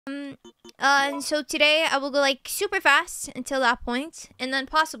And so today I will go like super fast until that point, and then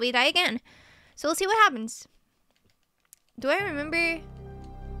possibly die again. So we'll see what happens. Do I remember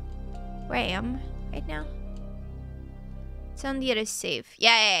where I am right now? It's on the other save.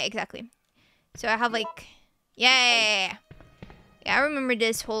 Yeah, exactly. So I have like, yeah, I remember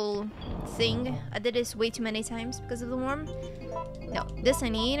this whole thing. I did this way too many times because of the worm. No, this I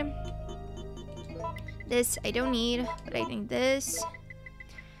need. This I don't need, but I need this.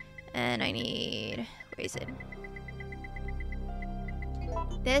 And I need, where is it?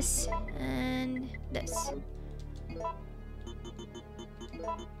 This and this.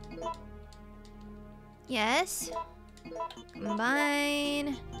 Yes.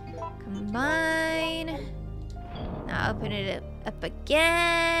 Combine. Combine. Now open it up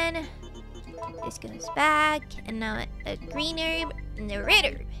again. This goes back. And now a green herb and the red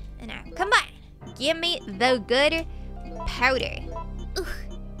herb. And now combine. Give me the good powder. Ugh.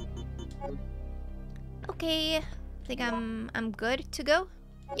 Okay. I think I'm good to go.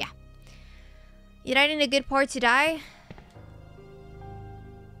 Yeah. You're not in a good part to die.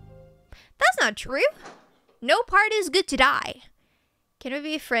 That's not true. No part is good to die. Can we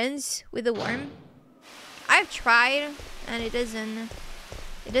be friends with the worm? I've tried, and it doesn't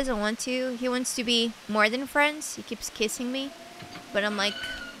want to. He wants to be more than friends. He keeps kissing me, but I'm like,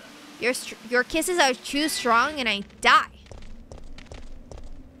 your kisses are too strong, and I die.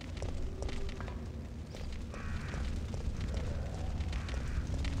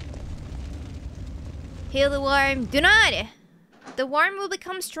 Heal the worm. Do not. The worm will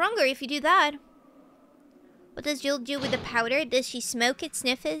become stronger if you do that. What does Jill do with the powder? Does she smoke it,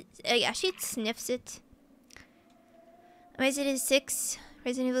 sniff it? Yeah, she sniffs it. Resident Evil 6.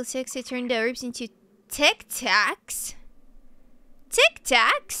 Resident Evil 6, I turned the herbs into Tic Tacs. Tic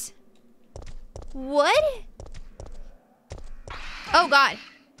Tacs? What? Oh god.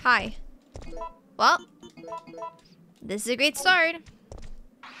 Hi. Well, this is a great start.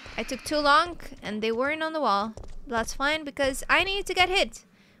 I took too long and they weren't on the wall. That's fine because I need to get hit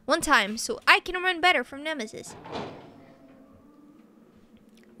one time so I can run better from Nemesis.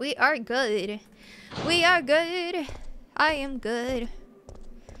 We are good. We are good. I am good.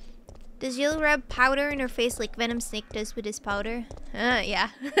 Does Jill rub powder in her face like Venom Snake does with his powder? Yeah.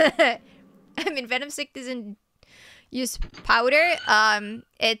 I mean, Venom Snake doesn't use powder.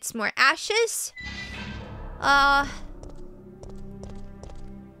 It's more ashes.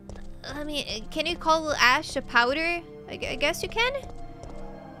 I mean, can you call ash a powder? I guess you can.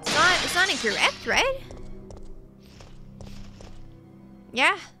 It's not incorrect, right?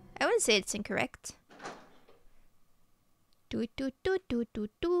 Yeah, I wouldn't say it's incorrect.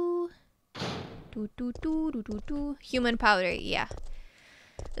 Human powder, yeah.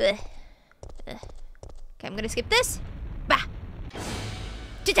 Ugh. Okay, I'm gonna skip this. Bah.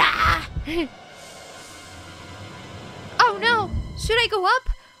 Oh no! Should I go up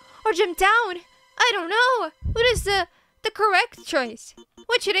or jump down? I don't know. What is the correct choice?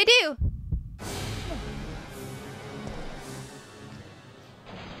 What should I do?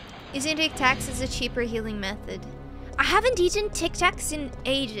 Using Tic Tacs is a cheaper healing method. I haven't eaten Tic Tacs in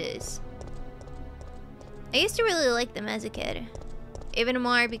ages. I used to really like them as a kid. Even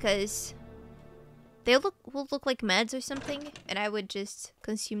more because they will look like meds or something, and I would just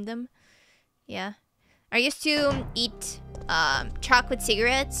consume them. Yeah. I used to eat chocolate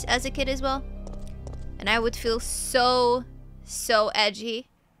cigarettes as a kid as well. And I would feel so edgy.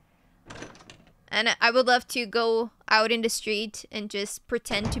 And I would love to go out in the street and just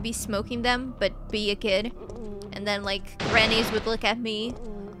pretend to be smoking them, but be a kid. And then like grannies would look at me,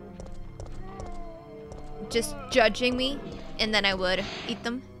 just judging me, and then I would eat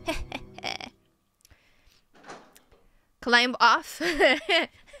them. Climb off?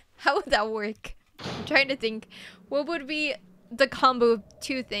 How would that work? I'm trying to think. What would be the combo of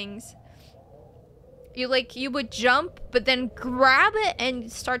two things? You would jump, but then grab it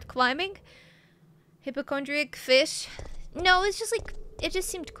and start climbing? Hypochondriac fish? No, it's just like, it just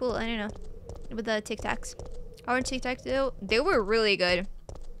seemed cool. I don't know. With the Tic Tacs. Orange Tic Tacs, though, they were really good.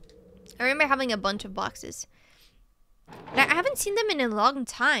 I remember having a bunch of boxes. I haven't seen them in a long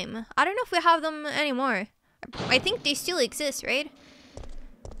time. I don't know if we have them anymore. I think they still exist, right?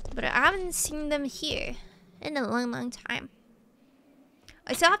 But I haven't seen them here in a long time.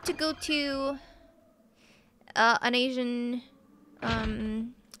 I still have to go to an Asian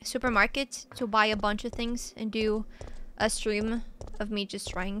supermarket to buy a bunch of things and do a stream of me just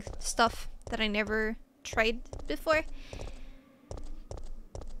trying stuff that I never tried before.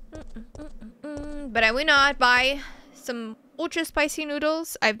 But I will not buy some ultra spicy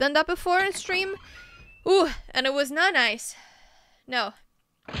noodles. I've done that before on stream. Ooh, and it was not nice. No.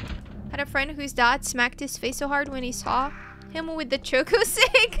 Had a friend whose dad smacked his face so hard when he saw him with the choco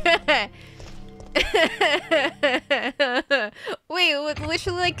stick. Wait, what,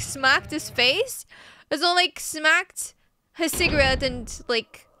 literally like smacked his face? It's not like smacked his cigarette and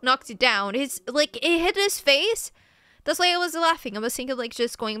like knocked it down. His like it hit his face. That's why I was laughing. I was thinking like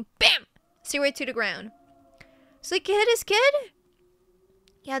just going BAM! Cigarette to the ground. So like it hit his kid?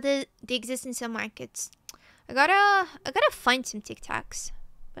 Yeah, they exist in some markets. I gotta find some Tic Tacs.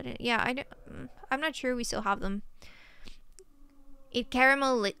 But yeah, I'm not sure we still have them. Eat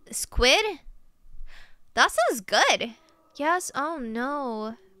caramel squid? That sounds good. Yes, oh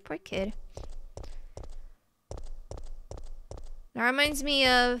no. Poor kid. That reminds me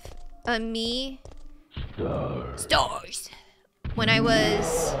of me. Stars. When I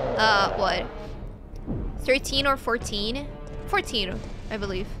was, what? 13 or 14? 14, I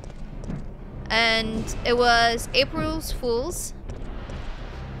believe. And it was April's Fool's.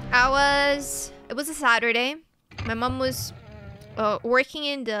 It was a Saturday. My mom was working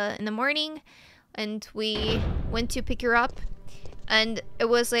in the morning, and we went to pick her up. And it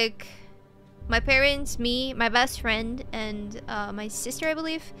was like my parents, me, my best friend, and my sister, I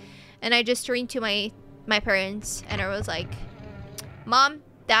believe. And I just turned to my parents, and I was like, Mom,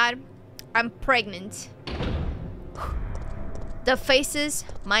 Dad, I'm pregnant. The faces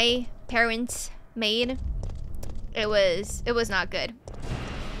my parents made, it was not good.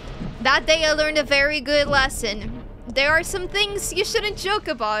 That day I learned a very good lesson. There are some things you shouldn't joke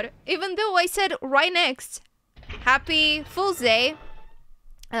about, even though I said right next, Happy Fool's Day.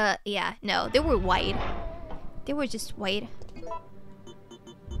 Yeah, no, they were white. They were just white.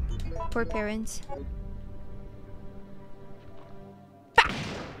 Poor parents. Bah!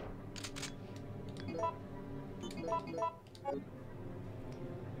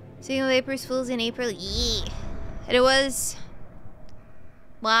 Seeing April's Fools in April, yeah. And it was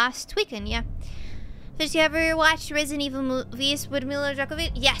last weekend, yeah. Did you ever watch Resident Evil movies with Mila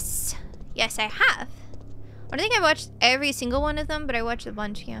Djokovic? Yes. Yes, I have. I don't think I watched every single one of them, but I watched a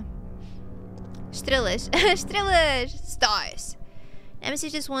bunch, yeah. Strillish. Strillish. Stars.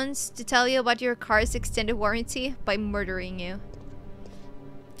 Nemesis just wants to tell you about your car's extended warranty by murdering you.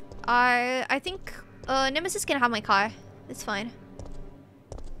 I think Nemesis can have my car. It's fine.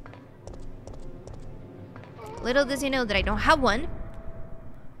 Little does he know that I don't have one.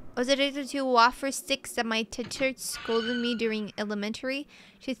 I was addicted to wafer sticks that my teacher scolded me during elementary.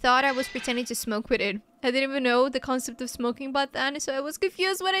 She thought I was pretending to smoke with it. I didn't even know the concept of smoking back then, so I was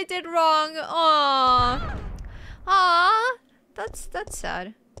confused what I did wrong. Aww. Aww. That's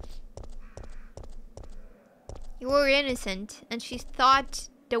sad. You were innocent, and she thought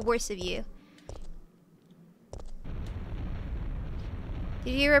the worst of you.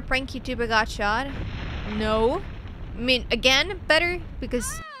 Did you hear a prank YouTuber got shot? No. I mean, again, better,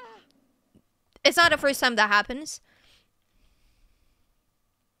 because it's not the first time that happens.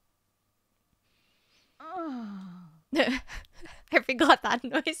 I forgot that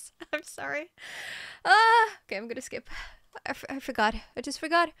noise. I'm sorry. Okay, I'm gonna skip. I forgot. I just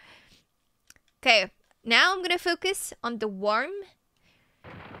forgot. Okay, now I'm gonna focus on the worm.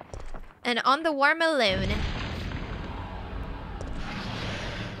 And on the worm alone.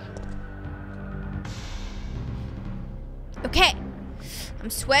 Okay. I'm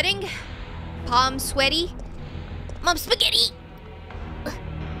sweating. Palms sweaty. Mom spaghetti.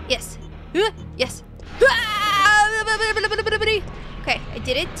 Yes. Yes. Okay, I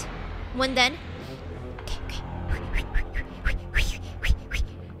did it. One done.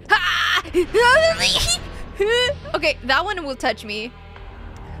 Okay, that one will touch me.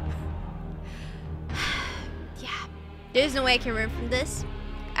 Yeah. There's no way I can run from this.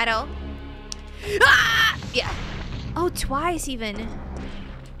 At all. Yeah. Oh, twice even.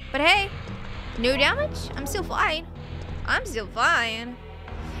 But hey, no damage? I'm still fine. I'm still fine.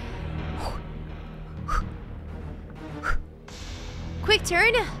 Quick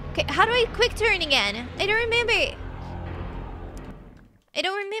turn? Okay, how do I quick turn again? I don't remember. I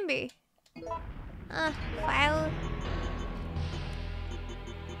don't remember. File.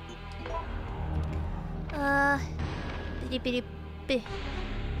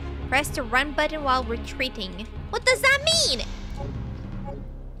 Press the run button while retreating. What does that mean?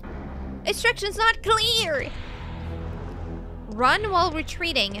 Instructions not clear. Run while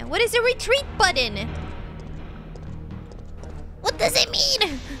retreating. What is a retreat button? What does it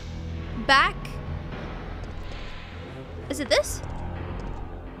mean? Back. Is it this?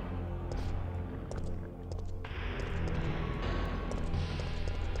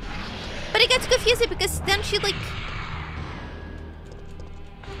 But it gets confusing because then she like...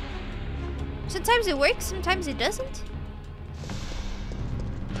 Sometimes it works, sometimes it doesn't.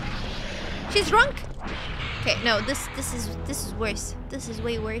 She's drunk. Okay, no, this is worse. This is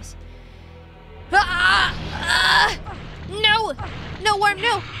way worse. Ah! Ah! No! No, Worm,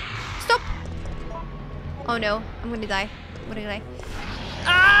 no! Stop! Oh no, I'm gonna die. I'm gonna die.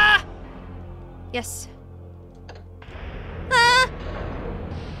 Ah! Yes. Ah!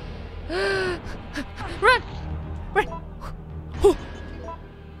 Run! Run!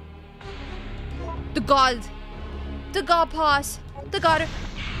 The god. The god pause. The god.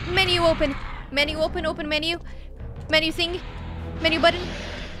 Menu open. Menu open. Open menu. Menu thing. Menu button.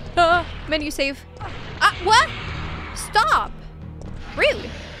 Menu save. Ah, what? Stop. Rude.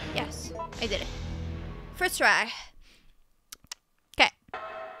 Yes, I did it. First try. Okay.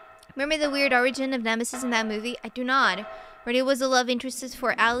 Remember the weird origin of Nemesis in that movie? I do not. Renee was the love interest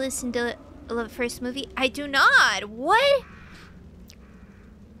for Alice in the first movie? I do not. What?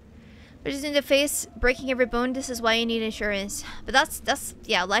 But just in the face, breaking every bone. This is why you need insurance. But that's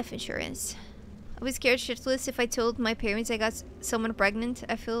yeah, life insurance. I was scared shitless if I told my parents I got someone pregnant.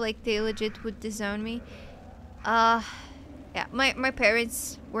 I feel like they legit would disown me. Yeah, my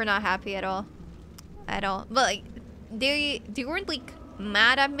parents were not happy at all. At all. But like they weren't like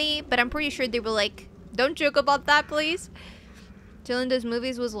mad at me, but I'm pretty sure they were like, don't joke about that, please. Telling those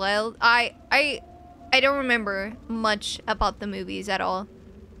movies was wild. I don't remember much about the movies at all.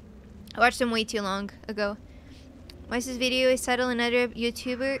 I watched them way too long ago. Mice's video is titled another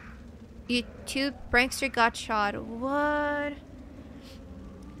YouTube prankster got shot. What?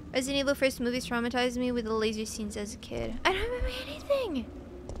 Resident Evil first movies traumatized me with the laser scenes as a kid. I don't remember anything.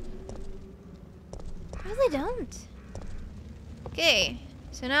 I really don't. Okay,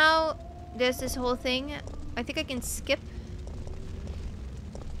 so now there's this whole thing. I think I can skip.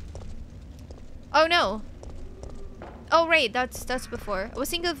 Oh no. Oh right, that's before. I was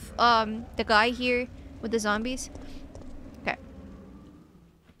thinking of the guy here with the zombies. Okay.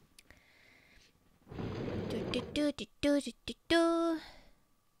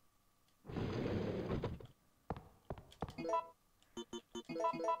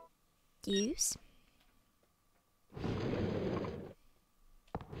 Use.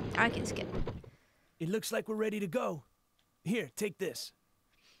 I can skip. It looks like we're ready to go. Here, take this.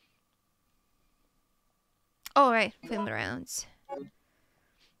 All right, film rounds.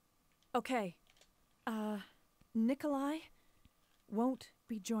 Okay. Nikolai won't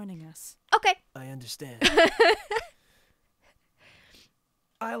be joining us. Okay. I understand.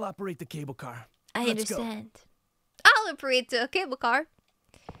 I'll operate the cable car. I Let's understand. I'll operate the cable car.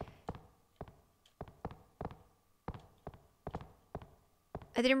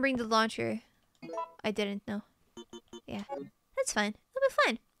 I didn't bring the launcher. I didn't know. Yeah, that's fine. It'll be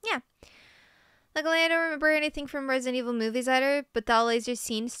fine. Yeah. Luckily, I don't remember anything from Resident Evil movies either, but that laser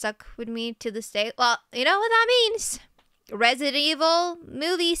scene stuck with me to this day. Well, you know what that means. Resident Evil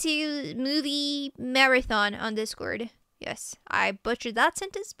movie marathon on Discord. Yes, I butchered that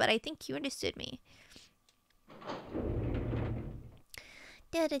sentence, but I think you understood me.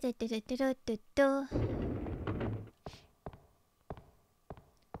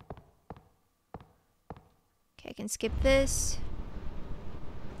 Okay, I can skip this.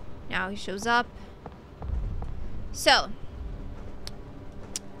 Now he shows up. So,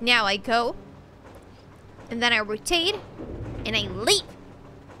 now I go, and then I rotate, and I leave.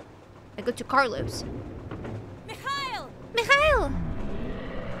 I go to Carlos. Mikhail! Mikhail!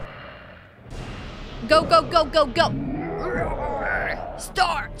 Go, go, go, go, go!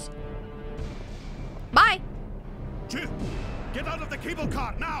 Start! Bye! Jill, get out of the cable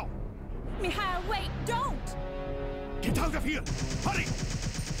car now! Mikhail, wait, don't! Get out of here! Hurry!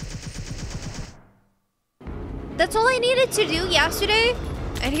 That's all I needed to do yesterday,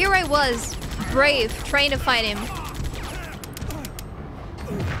 and here I was, brave, trying to fight him.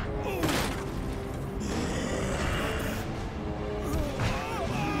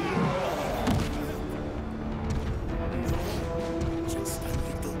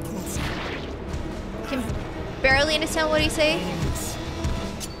 Can barely understand what he's saying.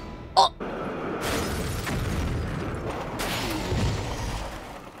 Oh!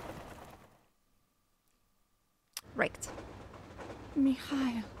 Right.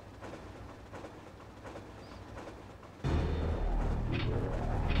 Mikhail.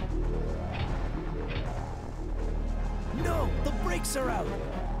 No, the brakes are out.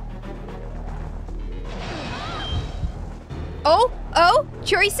 Oh, oh,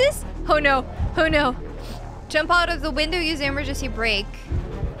 choices? Oh no, oh no. Jump out of the window, use the emergency brake.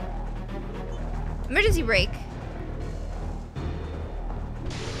 Emergency brake.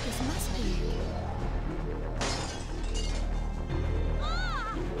 This must be.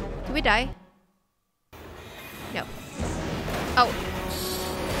 Did we die? No. Oh.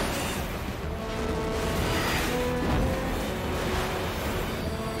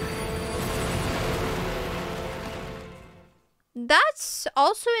 that's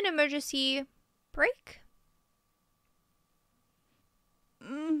also an emergency brake.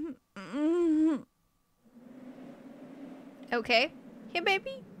 Okay. Hey,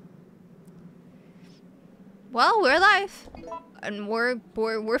 baby. Well, we're alive. And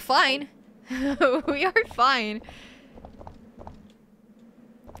we're fine. We are fine.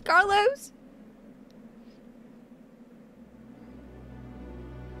 Carlos?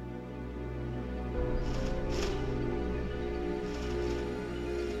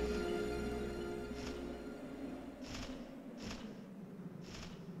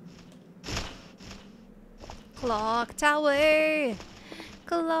 Clock tower.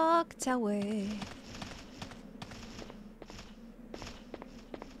 Clock tower.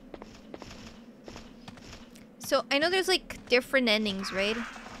 So, I know there's like different endings, right?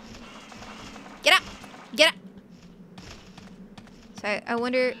 Get up! Get up! So, I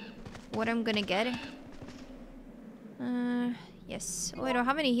wonder what I'm gonna get. Yes. Oh, I don't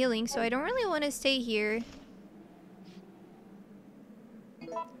have any healing, so I don't really want to stay here.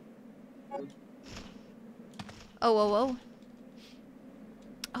 Oh, whoa, whoa.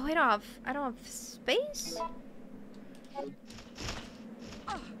 Oh, I don't have space?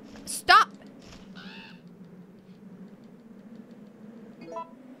 Stop!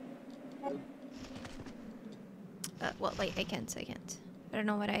 Well, wait, I can't. I don't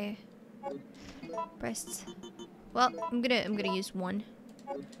know what I pressed. Well, I'm gonna use one.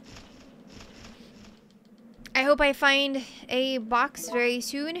 I hope I find a box very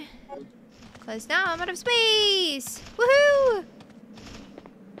soon. Cause now I'm out of space! Woohoo!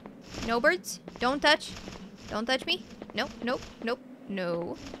 No birds. Don't touch. Don't touch me. Nope, nope, nope.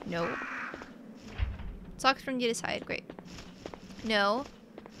 No, no. Socks from the other side. Great. No.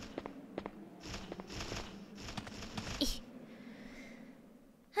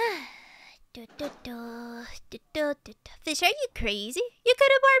 Fish, are you crazy? You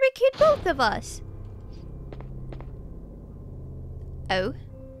could have barbecued both of us. Oh.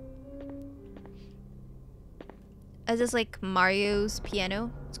 Is this like Mario's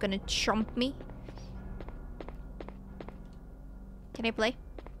piano? It's gonna trump me. Can I play?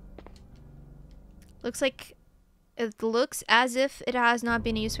 Looks like it looks as if it has not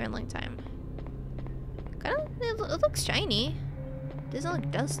been used for a long time. It looks shiny. Doesn't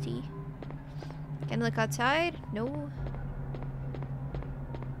look dusty. Can I look outside? No.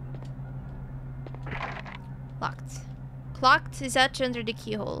 Locked. Clocked is etched under the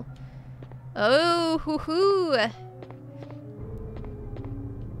keyhole. Oh, hoo hoo.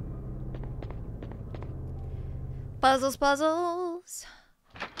 Puzzles, puzzles.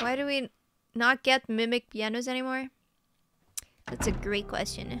 Why do we not get mimic pianos anymore? That's a great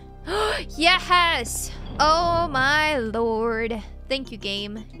question. Yes! Oh my lord. Thank you,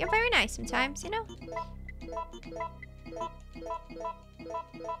 game. You're very nice sometimes, you know?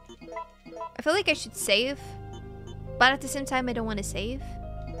 I feel like I should save, but at the same time I don't want to save.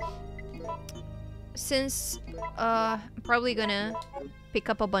 Since I'm probably gonna pick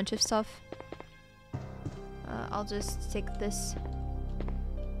up a bunch of stuff. I'll just take this.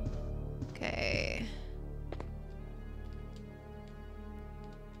 Okay.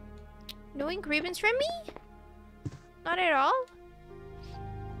 No ink ribbons from me? Not at all?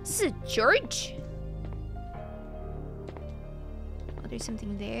 This is a church? Oh, there's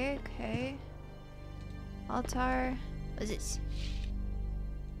something there. Okay. Altar. What is this?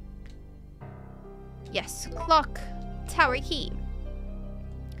 Yes. Clock. Tower key.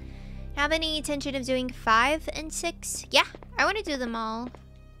 Have any intention of doing 5 and 6? Yeah, I want to do them all.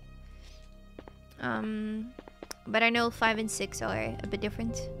 But I know 5 and 6 are a bit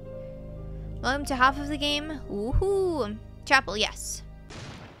different. Welcome to half of the game. Woohoo! Chapel, yes.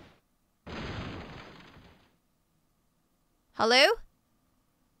 Hello?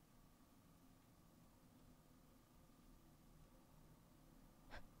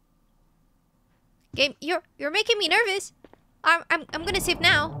 Game, you're making me nervous. I'm gonna save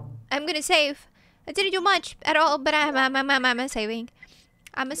now. I'm gonna save. I didn't do much at all, but I'm saving.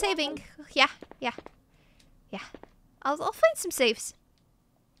 I'm saving. Yeah. I'll find some saves.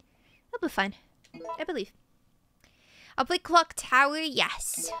 It'll be fun. I believe. I'll play Clock Tower.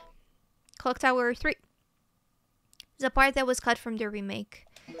 Yes. Clock Tower 3. It's a part that was cut from the remake.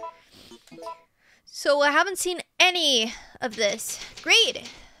 So I haven't seen any of this. Great.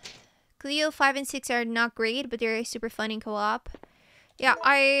 Cleo 5 and 6 are not great, but they're super fun in co-op. Yeah,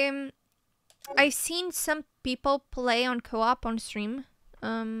 I've seen some people play on co-op on stream.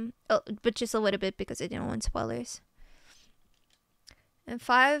 But just a little bit because I didn't want spoilers. And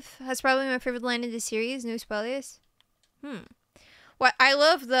 5 has probably my favorite line in the series. No spoilers. Well, I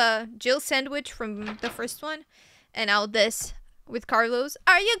love the Jill sandwich from the first one. And now this. with Carlos.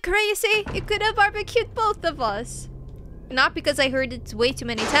 Are you crazy? You could have barbecued both of us. Not because I heard it way too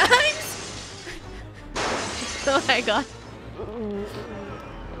many times. Oh my god.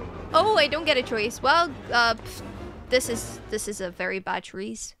 Oh, I don't get a choice. Well, this is a very bad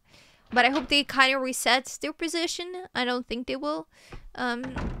choice. But I hope they kind of reset their position. I don't think they will.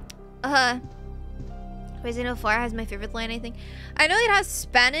 Resident Evil 4 has my favorite line, I think. I know it has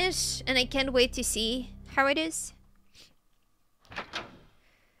Spanish, and I can't wait to see how it is.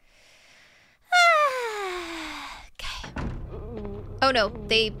 Okay. Oh no,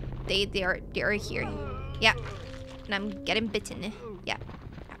 they are here. Yeah. And I'm getting bitten. Yeah.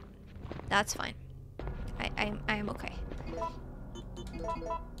 That's fine. I am okay.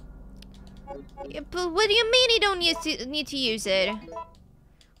 Yeah, but what do you mean you don't need to use it?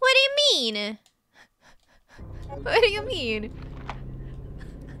 What do you mean? What do you mean?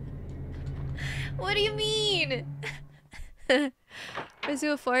 What do you mean? Resident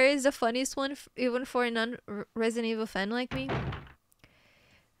Evil 4 is the funniest one, even for a non-Resident Evil fan like me.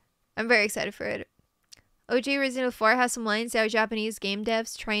 I'm very excited for it. OG Resident Evil 4 has some lines that are Japanese game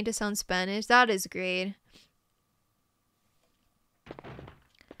devs trying to sound Spanish. That is great.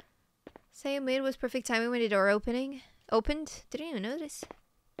 Say you made was perfect timing when the door opened. Didn't even notice.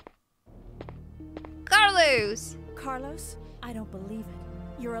 Carlos! Carlos, I don't believe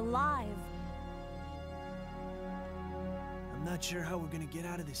it. You're alive. I'm not sure how we're gonna get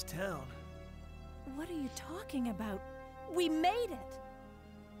out of this town. What are you talking about? We made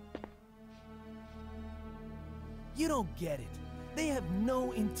it. You don't get it. They have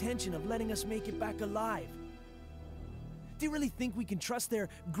no intention of letting us make it back alive. Do you really think we can trust their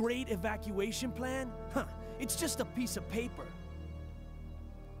great evacuation plan? Huh, it's just a piece of paper.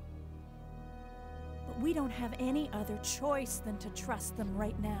 But we don't have any other choice than to trust them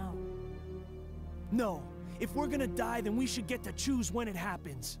right now. No, if we're gonna die, then we should get to choose when it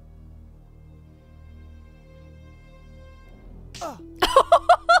happens.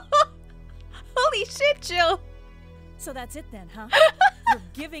 Holy shit, Jill! So that's it then, huh? You're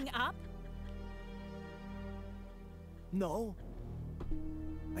giving up? No.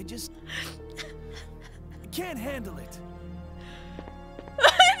 I can't handle it.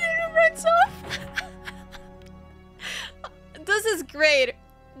 It runs off. This is great.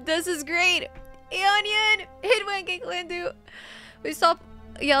 This is great. Onion, Hitman Lindu. We stop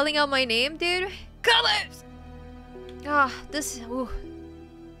yelling out my name, dude. Colors. Ah, this is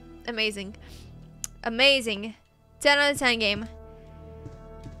amazing. Amazing. 10 out of 10 game.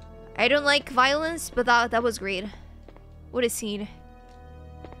 I don't like violence, but that was great. What a scene.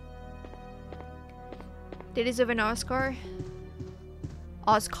 They deserve an Oscar.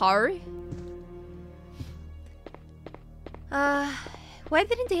 Oscar? Why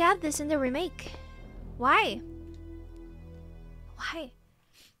didn't they add this in the remake? Why? Why?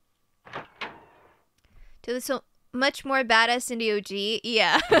 Dude, it's so much more badass in the OG.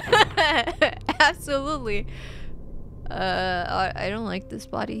 Yeah. Absolutely. I don't like this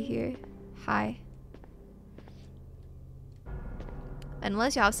body here. Hi.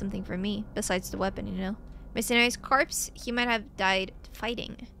 Unless you have something for me, besides the weapon, you know. Mercenary's corpse, he might have died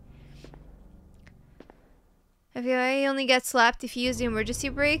fighting. FBI only gets slapped if you use the emergency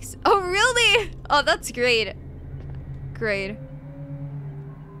brakes. Oh, really? Oh, that's great. Great.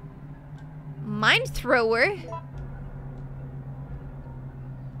 Mind thrower?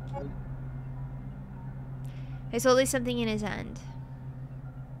 There's always something in his hand.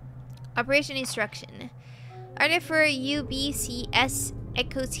 Operation instruction. Order for UBCS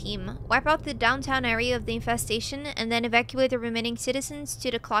Echo Team. Wipe out the downtown area of the infestation and then evacuate the remaining citizens to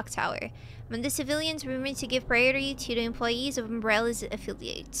the clock tower. Among the civilians, remember to give priority to the employees of Umbrella's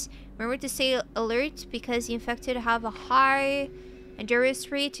affiliates. Remember to stay alert because the infected have a high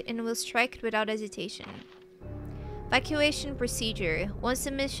endurance rate and will strike without hesitation. Evacuation procedure. Once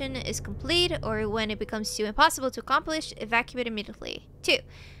the mission is complete or when it becomes too impossible to accomplish, evacuate immediately. 2.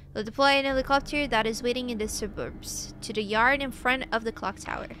 We'll deploy an helicopter that is waiting in the suburbs to the yard in front of the clock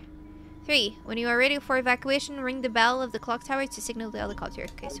tower. 3. When you are ready for evacuation, ring the bell of the clock tower to signal the helicopter.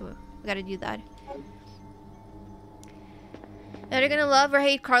 Okay, so we gotta do that. Now they're gonna love or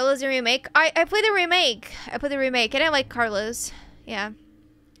hate Carlos in remake. I played the remake. I played the remake and I like Carlos. Yeah.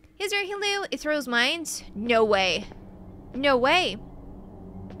 Is there Hilo? It throws mines? No way. No way.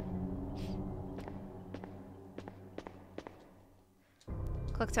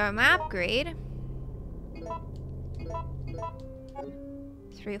 Clock tower map, great.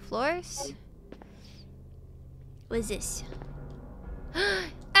 3 floors. What is this?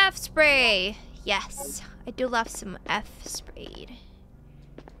 F spray! Yes, I do love some F sprayed.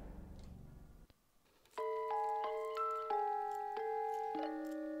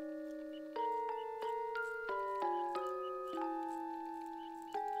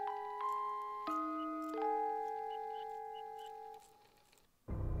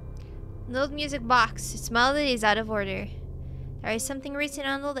 An old music box. Its melody is out of order. There is something written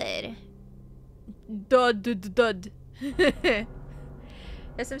on the lid. Dud dud dud. There's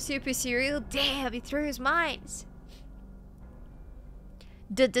some super cereal. Damn, he threw his minds.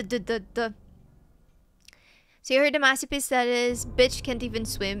 Duh duh duh duh duh. So you heard the masterpiece that is bitch can't even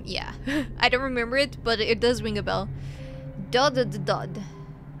swim. Yeah. I don't remember it, but it does ring a bell. Dud dud dud.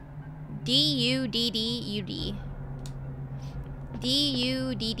 D-U-D-D-U-D.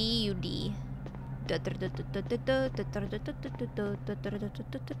 D-U-D-D-U-D.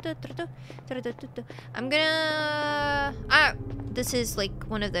 I'm gonna... Ah, this is like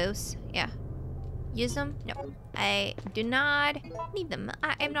one of those. Yeah. Use them? No. I do not need them.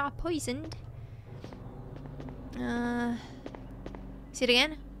 I am not poisoned. See it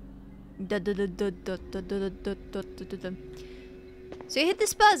again? So you hit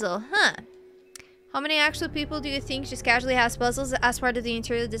this puzzle, huh? How many actual people do you think just casually has puzzles as part of the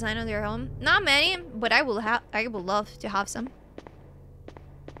interior design of their home? Not many, but I will love to have some.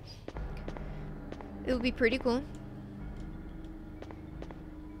 It would be pretty cool.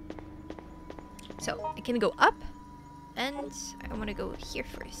 So I can go up, and I want to go here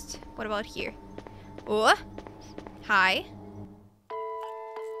first. What about here? Oh, hi.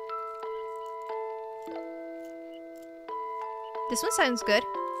 This one sounds good.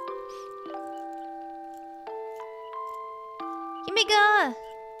 Yamiga!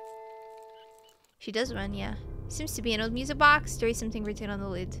 She does run, yeah. Seems to be an old music box. There is something written on the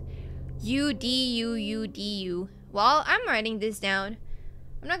lid. U-D-U-U-D-U. Well, I'm writing this down.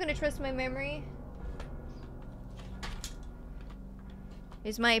 I'm not gonna trust my memory.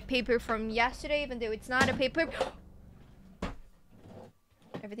 Here's my paper from yesterday, even though it's not a paper.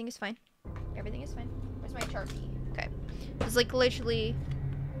 Everything is fine. Everything is fine. Where's my Sharpie? Okay. It's like literally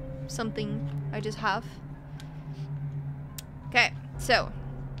something I just have. Okay, so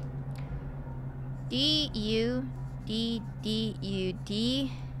D-U-D-D-U-D,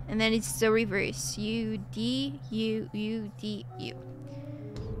 and then it's the reverse. U-D-U-U-D-U.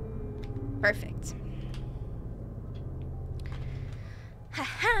 Perfect.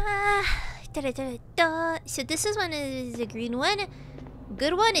 Haha. Da-da-da-da. So this is one is a green one.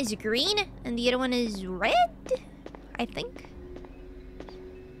 Good one is green, and the other one is red, I think.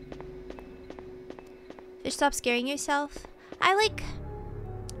 Just stop scaring yourself.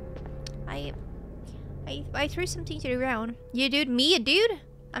 I threw something to the ground. You dude? Me a dude?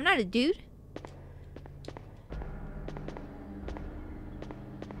 I'm not a dude.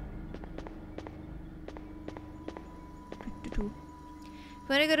 If you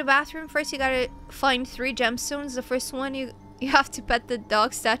wanna go to the bathroom, first you gotta find 3 gemstones. The first one you have to pet the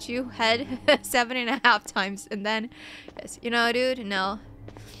dog statue head 7.5 times, and then yes, you know, dude, no.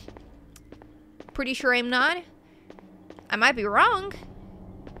 Pretty sure I'm not. I might be wrong.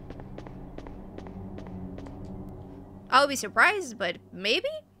 I'll be surprised, but maybe?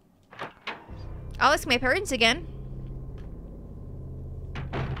 I'll ask my parents again.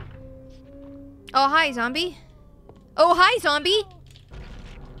 Oh, hi, zombie. Oh, hi, zombie.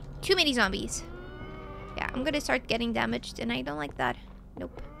 Too many zombies. Yeah, I'm gonna start getting damaged, and I don't like that.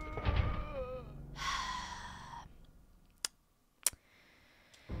 Nope.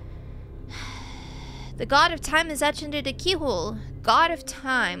 The god of time is etched into the keyhole. God of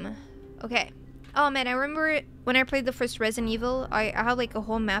time. Okay. Oh man, I remember when I played the first Resident Evil, I had like a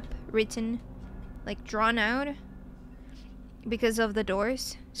whole map written, like drawn out, because of the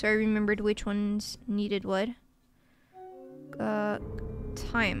doors. So I remembered which ones needed what.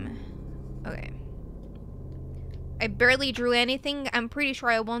 Time. Okay. I barely drew anything. I'm pretty sure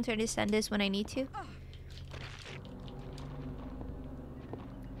I won't understand this when I need to.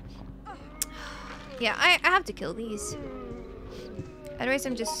 Yeah, I have to kill these. Otherwise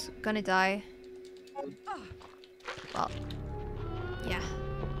I'm just gonna die. Well, yeah.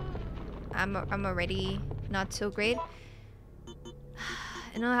 I'm already not so great.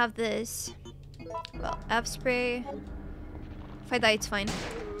 And I'll have this. Well, F spray. If I die, it's fine.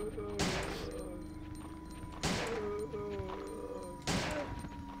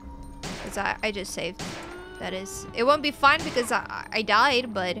 Because I just saved. That is. It won't be fine because I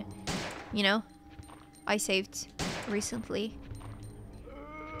died, but, you know, I saved recently.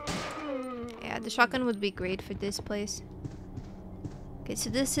 Yeah, the shotgun would be great for this place. Okay, so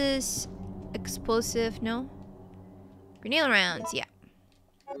this is explosive, no? Grenade rounds, yeah.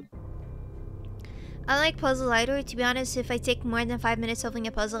 I like puzzle either. To be honest, if I take more than 5 minutes solving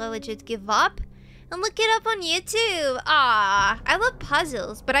a puzzle, I legit give up and look it up on YouTube. Ah, I love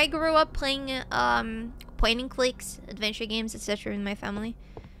puzzles, but I grew up playing point and clicks, adventure games, etc. in my family.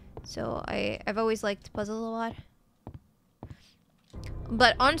 So I've always liked puzzles a lot.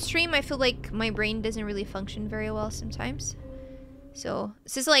 But on stream, I feel like my brain doesn't really function very well sometimes. So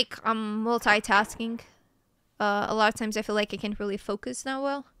this is like I'm multitasking. A lot of times I feel like I can't really focus that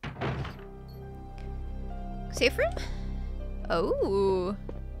well. Safe room? Oh.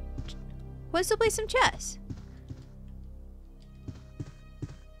 Wants to play some chess.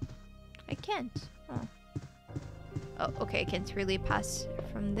 I can't. Oh. Oh, okay. I can't really pass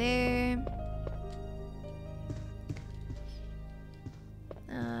from there.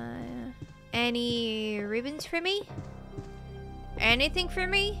 Any ribbons for me? Anything for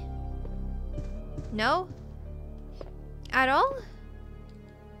me? No? At all?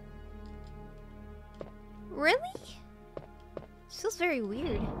 Really? This feels very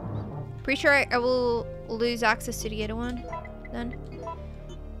weird. Pretty sure I will lose access to the other one then.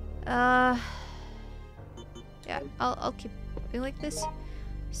 Yeah, I'll keep doing like this.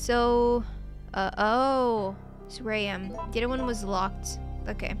 So, oh, this is where I am. The other one was locked.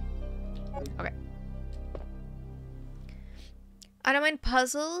 Okay. Okay. I don't mind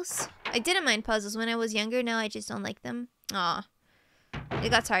puzzles. I didn't mind puzzles when I was younger. Now I just don't like them. Aw. I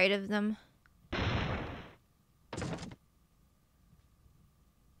got tired of them.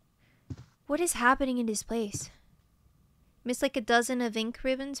 What is happening in this place? Missed like a dozen of ink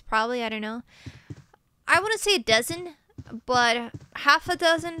ribbons? Probably, I don't know. I wouldn't say a dozen, but half a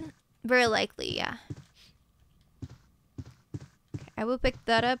dozen? Very likely, yeah. Okay, I will pick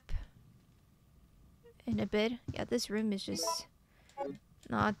that up in a bit. Yeah, this room is just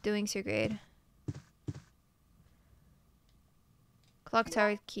not doing so great. Clock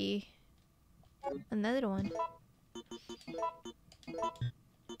tower key. Another one.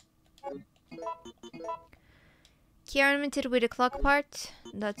 Key ornamented with a clock part.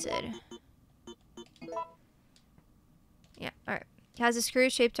 That's it. Yeah, alright. It has a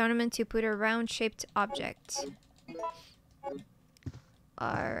screw-shaped ornament to put a round-shaped object.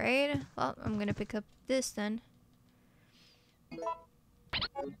 Alright. Well, I'm gonna pick up this then.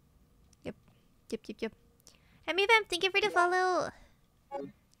 Yep. Yep. Hey, Vamp, thank you for the follow.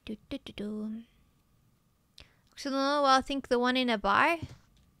 So, well, I think the one in a bar?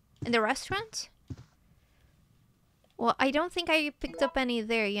 In the restaurant? Well, I don't think I picked up any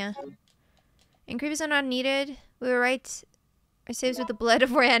there, yeah. Increases are not needed. We will write our saves with the blood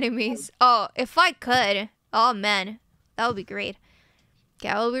of our enemies. Oh, if I could. Oh, man. That would be great. Okay,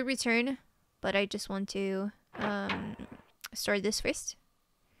 I will return. But I just want to start this first.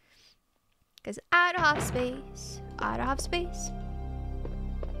 Because I don't have space. I don't have space.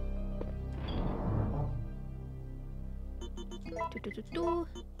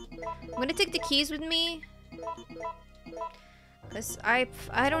 I'm gonna take the keys with me. Because I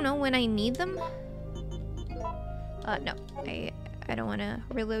don't know when I need them. No. I don't want to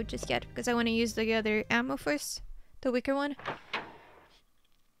reload just yet. Because I want to use the other ammo first. The wicker one.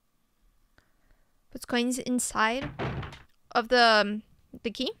 Puts coins inside of the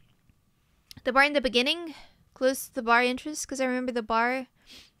key. The bar in the beginning. Close to the bar entrance. Because I remember the bar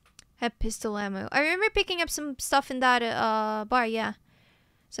had pistol ammo. I remember picking up some stuff in that bar, yeah.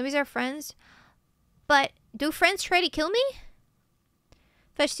 Zombies are friends. But do friends try to kill me?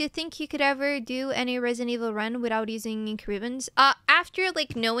 Fesh, do you think you could ever do any Resident Evil run without using ink ribbons? After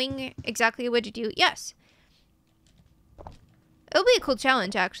like knowing exactly what to do, yes. It'll be a cool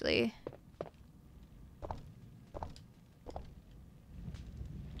challenge, actually.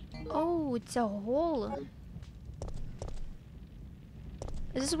 Oh, it's a hole.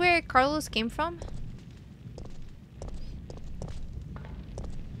 Is this where Carlos came from?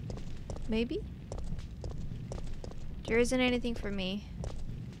 Maybe? There isn't anything for me.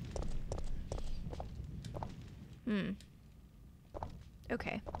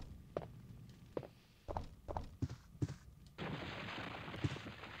 Okay.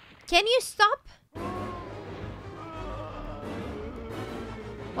 Can you stop?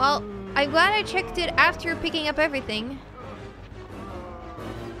 Well, I'm glad I checked it after picking up everything.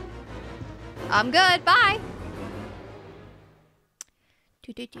 I'm good. Bye.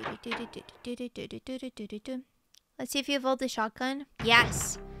 Let's see if you evolved the shotgun.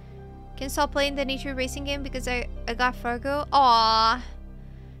 Yes. Can stop playing the nature racing game because I got Fargo. Aww.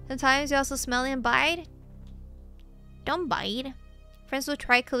 Sometimes you also smell and bite. Don't bite. Friends will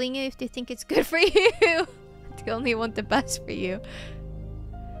try killing you if they think it's good for you. They only want the best for you.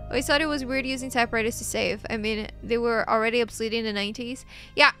 I always thought it was weird using typewriters to save. I mean, they were already obsolete in the 90s.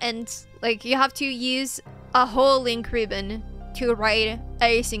 Yeah, and like you have to use a whole ink ribbon to write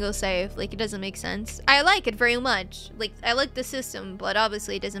a single save. Like, it doesn't make sense. I like it very much. Like, I like the system, but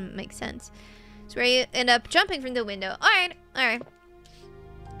obviously it doesn't make sense. So where you end up jumping from the window. Alright.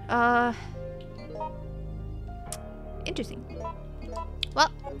 Interesting.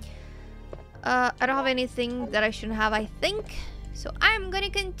 Well, I don't have anything that I shouldn't have, I think. So I'm gonna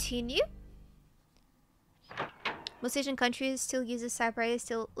continue. Most Asian countries still uses typewriter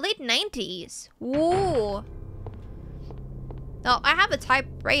still late 90s. Whoa. No, I have a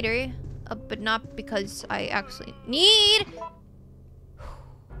typewriter, but not because I actually need.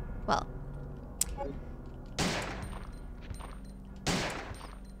 Well.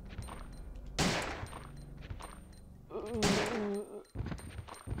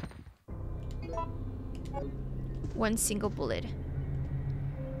 One single bullet.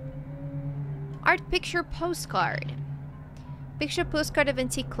 Art picture postcard. Picture postcard of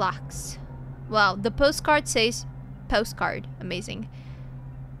antique clocks. Wow, the postcard says postcard. Amazing.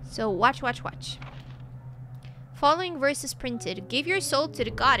 So watch, watch, watch. Following verse is printed. Give your soul to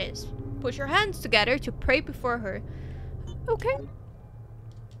the goddess. Put your hands together to pray before her. Okay.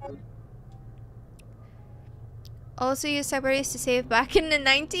 Also use typewriters to save back in the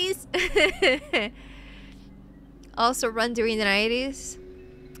 90s. Also run during the 90s.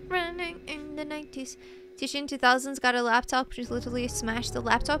 Running in the 90s. Teacher in 2000s got a laptop. She's literally smashed the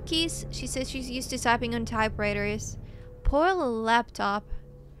laptop keys. She says she's used to typing on typewriters. Poor little laptop.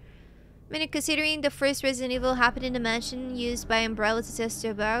 I mean, considering the first Resident Evil happened in a mansion used by Umbrella to test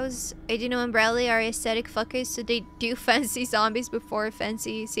their bows, I do know Umbrella are aesthetic fuckers, so they do fancy zombies before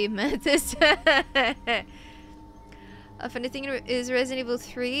fancy save methods. A funny thing is Resident Evil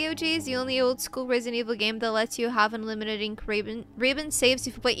 3 OG is the only old school Resident Evil game that lets you have unlimited ink ribbon saves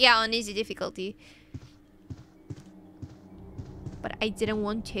if you play, yeah, on easy difficulty. But I didn't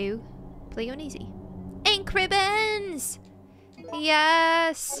want to play on easy. Ink ribbons!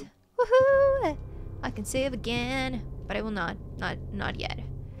 Yes! Woohoo! I can save again, but I will not. Not yet.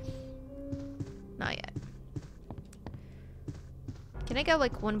 Not yet. Can I get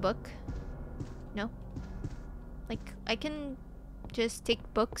like one book? No? Like, I can just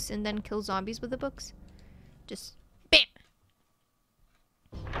take books and then kill zombies with the books. Just BAM!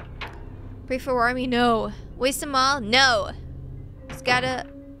 Pray for army? No. Waste them all? No. It's got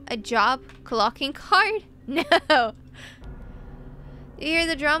a job clocking card? No. You hear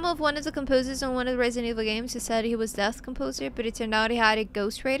the drama of one of the composers on one of the Resident Evil games who said he was Death Composer, but it turned out he had a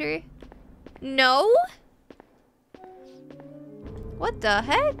ghostwriter? No? What the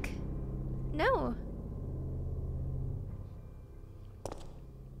heck? No.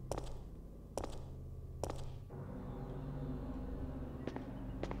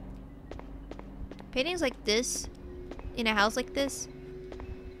 Paintings like this in a house like this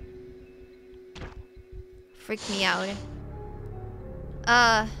freaked me out.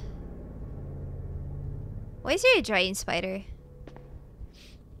 Why is there a giant spider?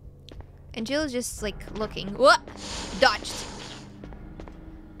 And Jill's just like looking. What? Dodged.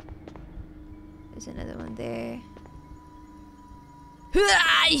 There's another one there.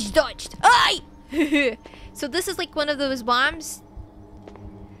 He's dodged. Aye! So this is like one of those bombs.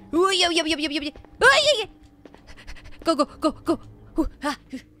 Ooh, yo, yo, yo, yo, yo, yo. Oh, yeah, yeah. Go, go, go, go. Ooh, ah.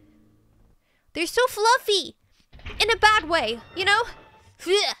 They're so fluffy. In a bad way, you know?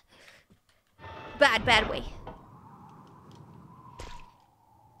 Bad, bad way.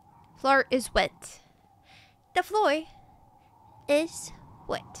 Floor is wet. The floor is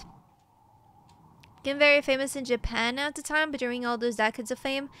wet. Became very famous in Japan at the time, but during all those decades of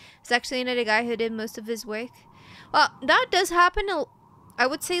fame, it's actually another guy who did most of his work. Well, that does happen, I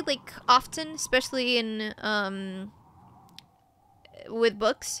would say, like, often, especially in, with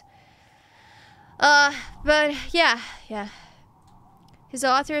books. But, yeah. He's the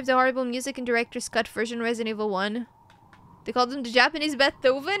author of the horrible music and director's cut version Resident Evil 1. They called him the Japanese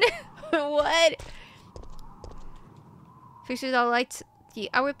Beethoven? What? Fixtures all lights the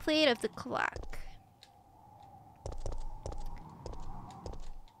hour plate of the clock.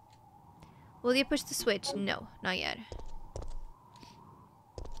 Will you push the switch? No, not yet.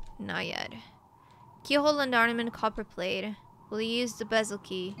 Not yet. Keyhole and ornament copper plate. Will you use the bezel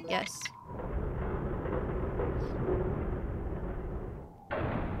key? Yes.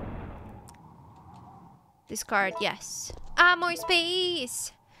 Discard, yes. Ah, more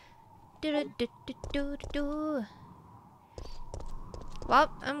space!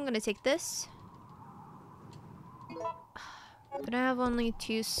 Well, I'm gonna take this. But I have only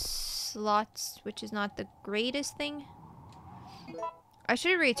 2 slots, which is not the greatest thing. I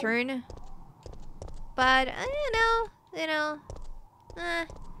should return. But, you know.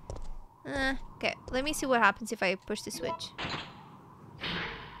 Okay, let me see what happens if I push the switch.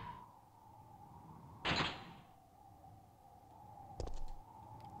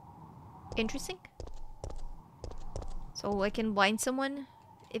 Interesting. So I can blind someone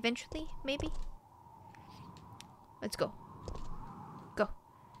eventually, maybe? Let's go. Go.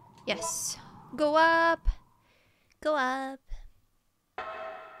 Yes. Go up. Go up.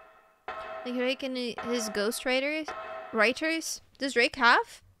 Like Drake and his writers. Does Drake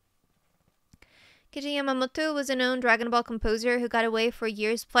have? Keiji Yamamoto was a known Dragon Ball composer who got away for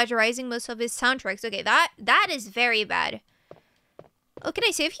years plagiarizing most of his soundtracks. Okay, that is very bad. Oh, can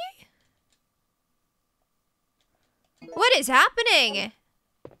I save here? What is happening?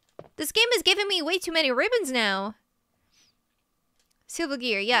 This game is giving me way too many ribbons now. Silver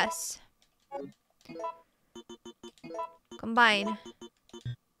gear, yes. Combine.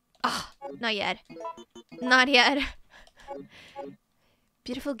 Ah, not yet. Not yet.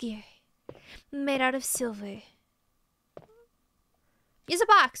 Beautiful gear. Made out of silver. Use a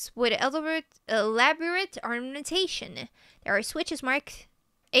box with elaborate ornamentation. There are switches marked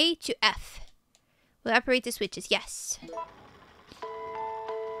A to F. We'll operate the switches, yes.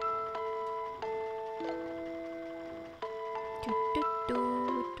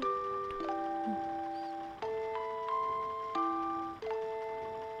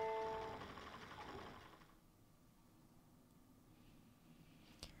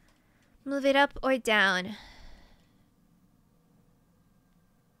 Move it up or down.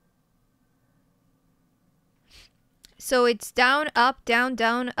 So it's down, up, down,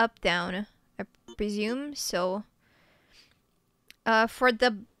 down, up, down. I presume so. For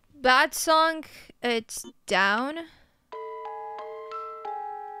the bad song, it's down.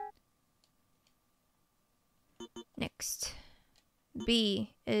 Next.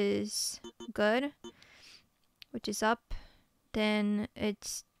 B is good, which is up. Then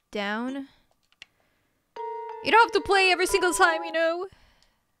it's down. You don't have to play every single time, you know.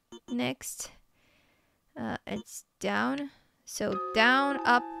 Next. It's down. So down,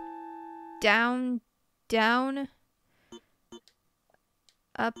 up, down, down,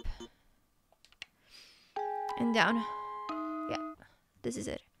 up, and down. Yeah, this is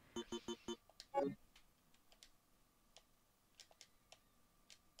it.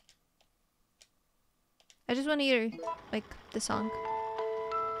 I just want to hear, like, the song.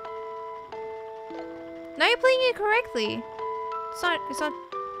 Now you're playing it correctly. It's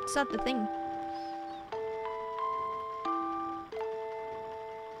not the thing.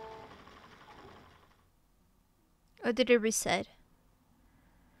 Or did it reset?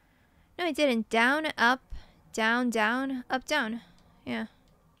 No, it didn't. Down, up, down, down, up, down. Yeah.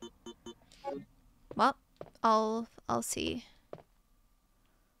 Well, I'll see.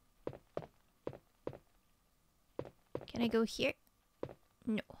 Can I go here?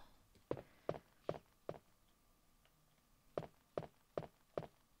 No.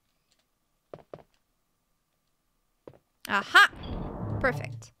 Aha!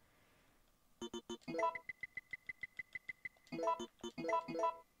 Perfect.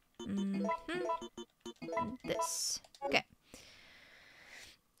 This. Okay.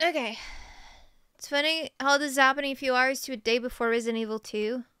 Okay. It's funny how this is happening a few hours to a day before Resident Evil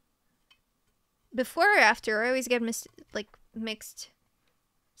 2. Before or after? I always get mixed.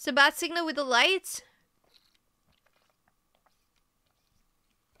 It's a bad signal with the lights.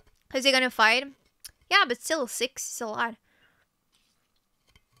 Is he gonna fight? Yeah, but still 6 is a lot.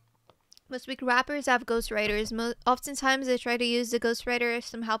 Most big rappers have ghostwriters. Oftentimes they try to use the ghostwriter as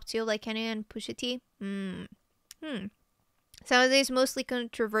some help too, like Kanye and Pusha T. Nowadays, mostly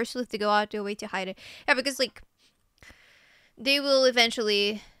controversial if they go out their way to hide it. Yeah, because like they will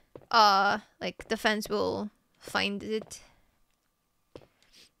eventually, like the fans will find it.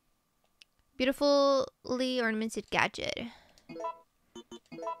 Beautifully ornamented gadget.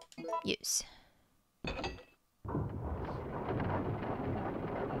 Use.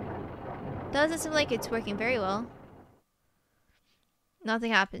 Doesn't seem like it's working very well.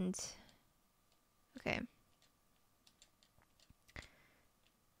 Nothing happened. Okay.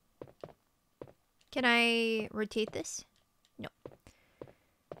 Can I rotate this? No.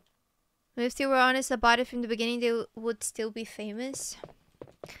 If they were honest about it from the beginning, they would still be famous.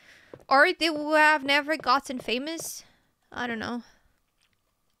 Or they would have never gotten famous. I don't know.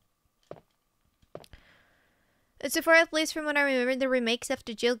 It's a far place from what I remember. The remakes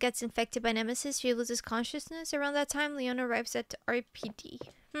after Jill gets infected by Nemesis, she loses consciousness. Around that time, Leon arrives at RPD.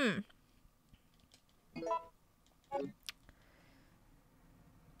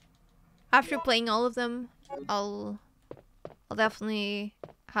 After playing all of them, I'll definitely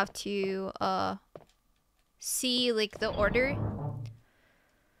have to see like the order.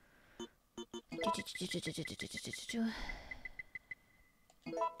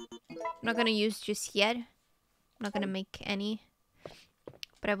 I'm not gonna use just yet. I'm not gonna make any,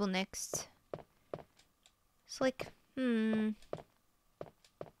 but I will next. It's like, it's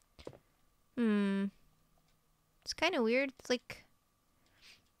kind of weird. It's like,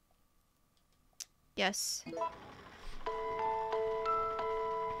 Yes.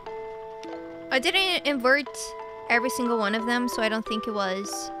 I didn't invert every single one of them, so I don't think it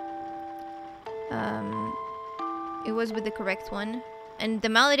was with the correct one. And the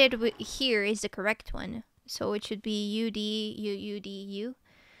melody here is the correct one. So it should be U, D, U, U, D, U.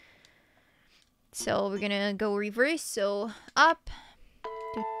 So we're gonna go reverse. So up.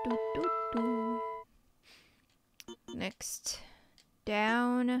 Do, do, do, do. Next.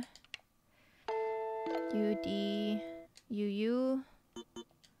 Down. U, D, U, U.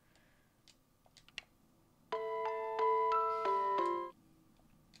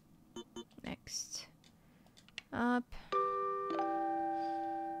 Next. Up.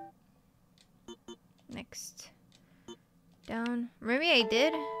 Next. Down. Maybe I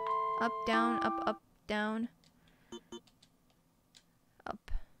did. Up, down, up, down.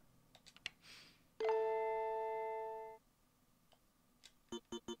 Up.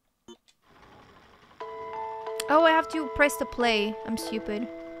 Oh, I have to press the play. I'm stupid.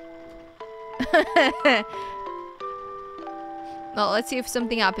 Well, let's see if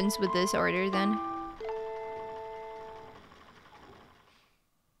something happens with this order then.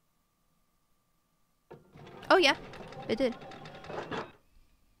 Oh yeah, it did.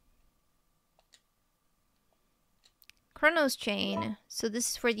 Chronos chain. So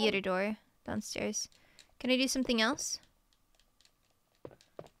this is for the other door downstairs. Can I do something else?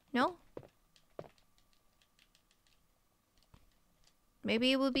 No?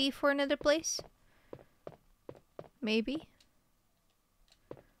 Maybe it will be for another place? Maybe.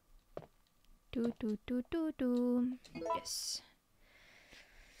 Do do do do do. Yes.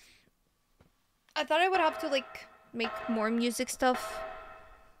 I thought I would have to like make more music stuff,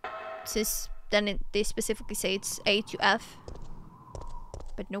 since then they specifically say it's A to F,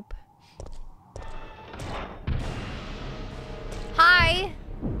 but nope. Hi,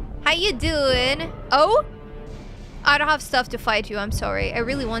 how you doing? Oh, I don't have stuff to fight you. I'm sorry. I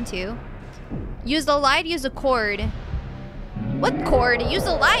really want to. Use the light. Use the cord. What cord? Use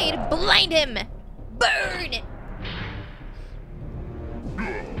the light. Blind him. Burn.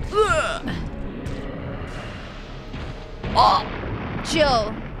 Ugh. Oh,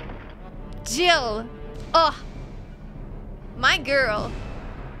 Jill. Jill. Oh, my girl.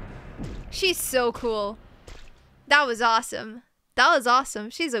 She's so cool. That was awesome. That was awesome.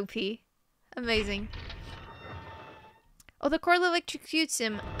 She's OP. Amazing. Oh, the cord electrocutes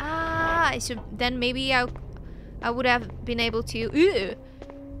him. Ah, so then maybe I would have been able to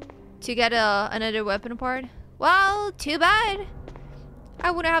get another weapon part. Well, too bad.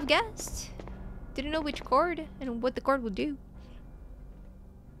 I wouldn't have guessed. Didn't know which cord and what the cord would do.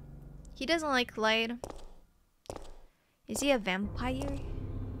 He doesn't like light. Is he a vampire?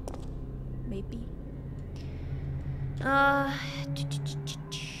 Maybe.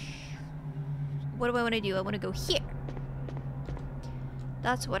 What do I want to do? I want to go here.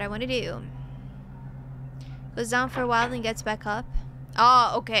 That's what I want to do. Goes down for a while and gets back up.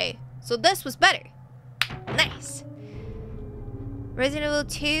 Oh, okay. So this was better. Nice. Resident Evil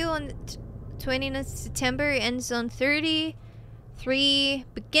 2 on 20th September, ends on 30. 3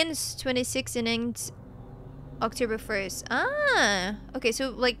 begins 26 and ends October 1st. Ah, okay. So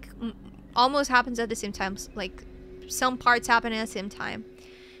like almost happens at the same time. Like some parts happen at the same time.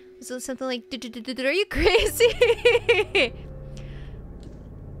 So something like, are you crazy?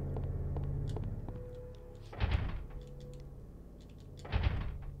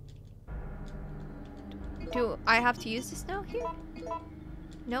 Do I have to use this now here?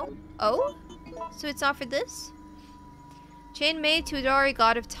 No? Oh? So it's not for this? Chain made to adore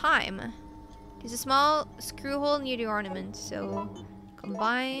god of time. There's a small screw hole near the ornament. So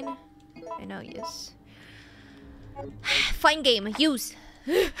combine. I know, yes. Fine game. Use.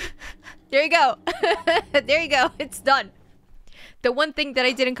 There you go. There you go. It's done. The one thing that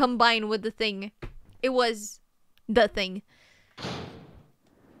I didn't combine with the thing. It was the thing.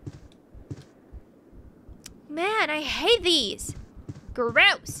 Man, I hate these.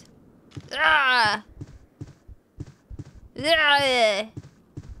 Gross. Ah. Ah.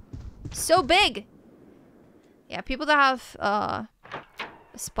 So big. Yeah, people that have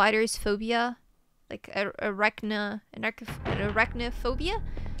spiders phobia, like arachnophobia.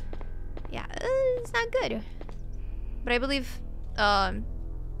 Yeah, it's not good. But I believe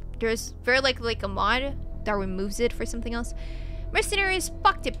there's very likely like a mod that removes it for something else. Mercenaries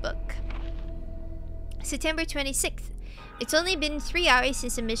Pocketbook. September 26th. It's only been 3 hours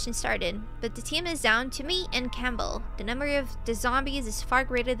since the mission started, but the team is down to me and Campbell. The number of the zombies is far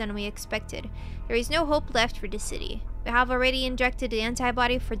greater than we expected. There is no hope left for the city. We have already injected the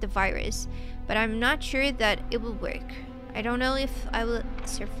antibody for the virus, but I'm not sure that it will work. I don't know if I will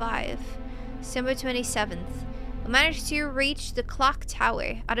survive. December 27th. We managed to reach the clock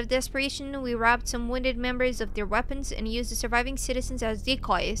tower. Out of desperation, we robbed some wounded members of their weapons and used the surviving citizens as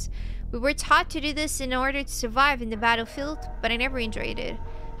decoys. We were taught to do this in order to survive in the battlefield, but I never enjoyed it.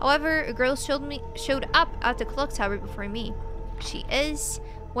 However, a girl showed up at the clock tower before me. She is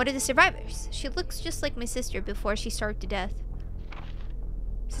one of the survivors. She looks just like my sister before she starved to death.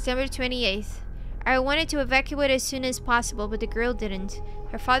 September 28th. I wanted to evacuate as soon as possible, but the girl didn't.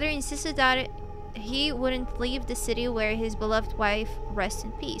 Her father insisted that he wouldn't leave the city where his beloved wife rests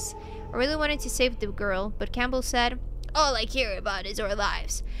in peace. I really wanted to save the girl, but Campbell said, "All I care about is our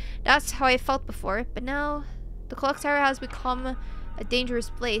lives." That's how I felt before, but now the clock tower has become a dangerous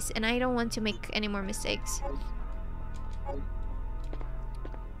place, and I don't want to make any more mistakes.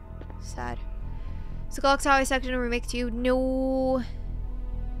 Sad. Is the clock tower section remake to you? No.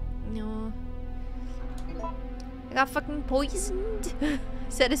 No. I got fucking poisoned.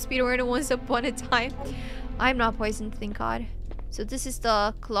 Said a speedrunner once upon a time. I'm not poisoned, thank God. So this is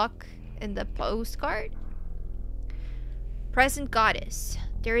the clock in the postcard. Present goddess.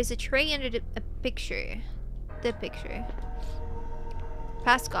 There is a tray under a picture. The picture.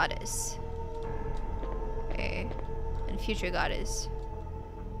 Past goddess. Okay. And future goddess.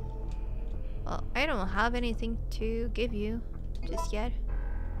 Well, I don't have anything to give you just yet.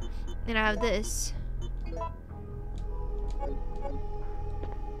 And I have this.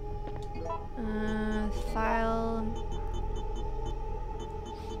 File.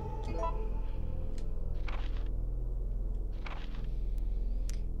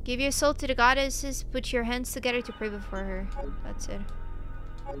 Give your soul to the goddesses. Put your hands together to pray before her. That's it.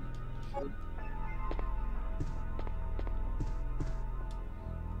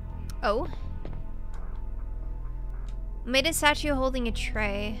 Oh. Maiden statue holding a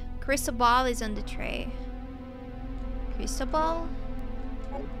tray. Crystal ball is on the tray. Crystal ball?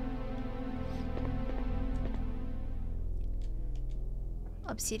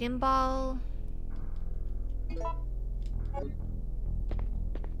 Obsidian ball.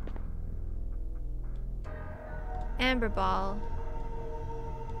 Amber ball.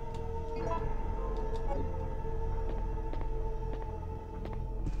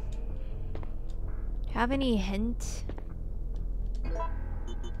 Have any hint?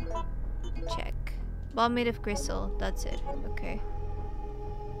 Check. Ball made of crystal. That's it. Okay.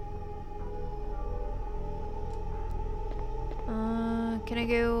 Can I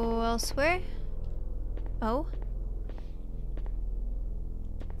go elsewhere? Oh.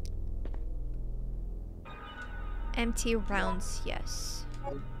 Empty rounds, yes.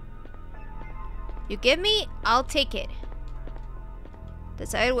 You give me, I'll take it.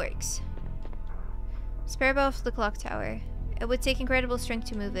 That's how it works. Spare bow of the clock tower. It would take incredible strength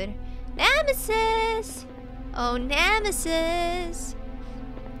to move it. Nemesis! Oh, Nemesis!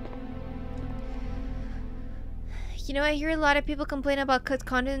 You know, I hear a lot of people complain about cut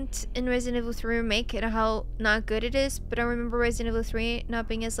content in Resident Evil 3 Remake and how not good it is, but I remember Resident Evil 3 not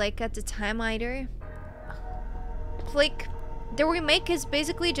being as like at the time either. Like, the remake is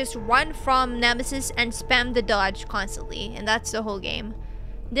basically just run from Nemesis and spam the dodge constantly, and that's the whole game.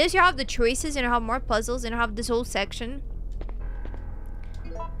 This, you have the choices and you have more puzzles and you have this whole section.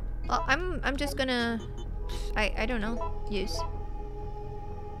 Well, I'm just gonna, I don't know, use.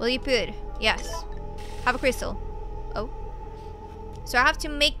 Will you put? Yes. Have a crystal. Oh. So I have to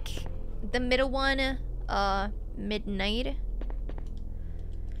make the middle one midnight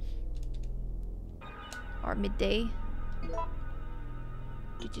or midday.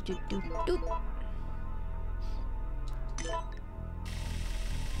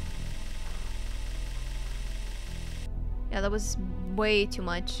 Yeah, that was way too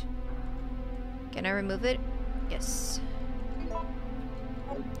much. Can I remove it? Yes.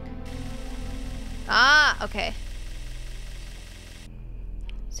 Ah, okay.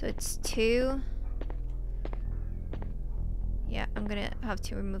 So it's 2. Yeah, I'm gonna have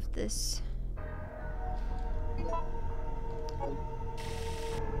to remove this.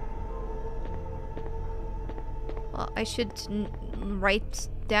 Well, I should write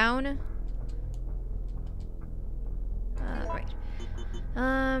down. Right.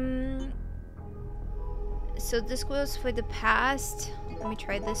 So this goes for the past. Let me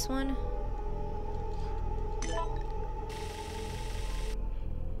try this one.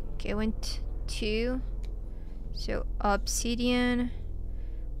 Okay, I went 2. So obsidian,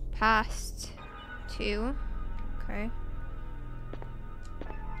 past 2. Okay.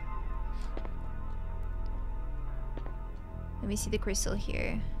 Let me see the crystal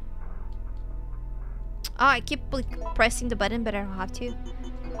here. Oh, I keep like pressing the button, but I don't have to.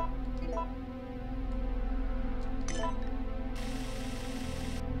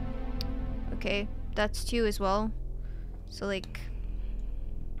 Okay, that's 2 as well. So like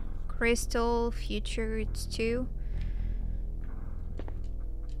crystal, future, it's 2.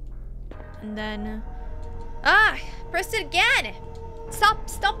 And then pressed it again. Stop.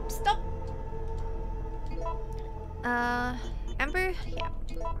 Ember, yeah.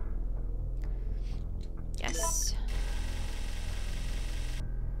 Yes.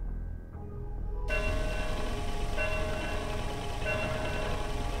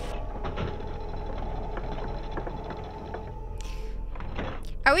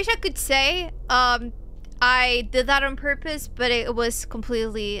 I wish I could say I did that on purpose, but it was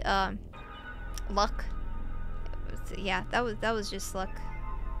completely luck. Yeah, that was just luck.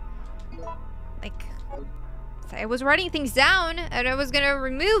 Like, I was writing things down and I was gonna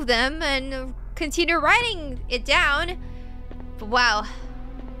remove them and continue writing it down, but wow,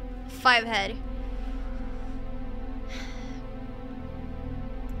 5 head.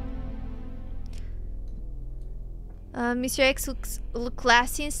 Mr. X look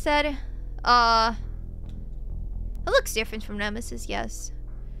classy instead. It looks different from Nemesis, yes.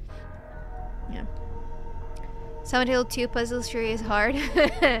 Yeah. Silent Hill 2 puzzles sure is hard.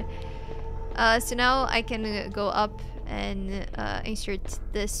 So now I can go up and insert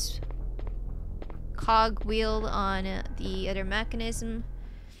this cog wheel on the other mechanism.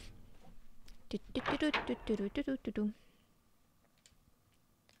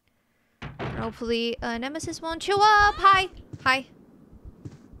 Hopefully Nemesis won't show up. Hi.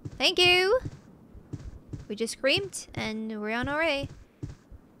 Thank you. We just screamed and we're on our way.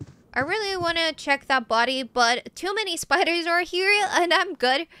 I really want to check that body, but too many spiders are here and I'm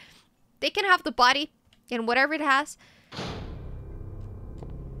good. They can have the body and whatever it has.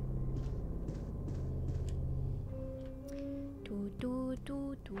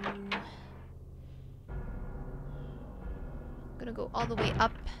 Gonna go all the way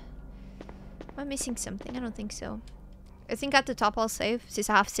up. Am I missing something? I don't think so. I think at the top I'll save, since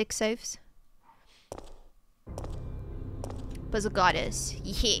I have 6 saves. Puzzle Goddess.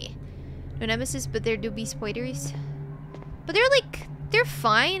 Yeah. No Nemesis, but there do be spiders. But they're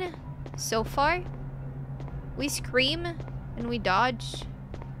fine so far. We scream and we dodge.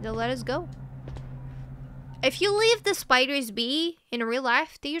 They'll let us go. If you leave the spiders be in real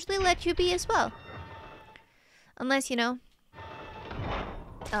life, they usually let you be as well. Unless, you know,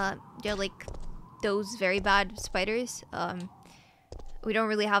 they're like those very bad spiders. We don't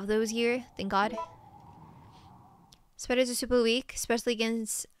really have those here, thank God. Spiders are super weak, especially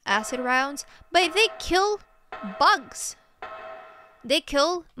against acid rounds, but they kill bugs. They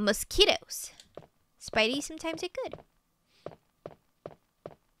kill mosquitoes. Spidey sometimes are good.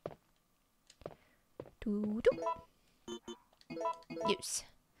 Use.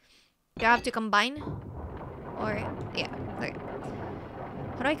 Do I have to combine? Or, yeah, okay.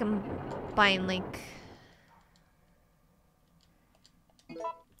 How do I combine, like...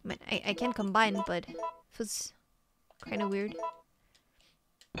 I can combine, but it was kind of weird.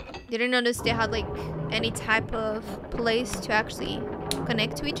 Didn't notice they had, like, any type of place to actually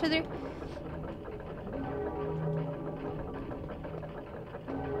connect to each other.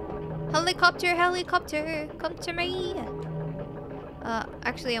 Helicopter, helicopter, come to me.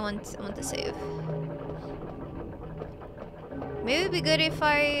 Actually, I want to save. Maybe it'd be good if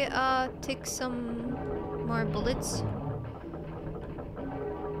I take some more bullets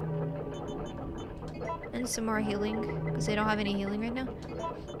and some more healing, because I don't have any healing right now.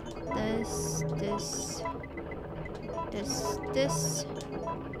 This, and this.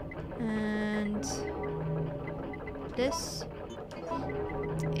 And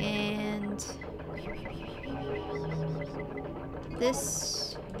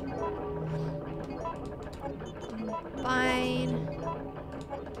this. Combine.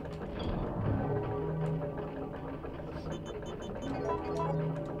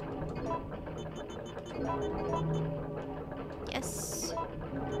 Yes.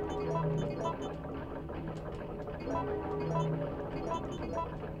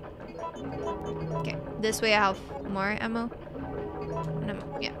 Okay, this way I have more ammo. And I'm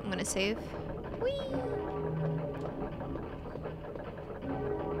gonna save. Whee!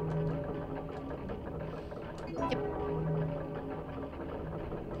 Yep.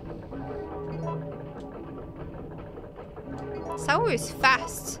 Sour is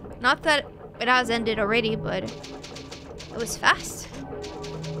fast. Not that it has ended already, but it was fast.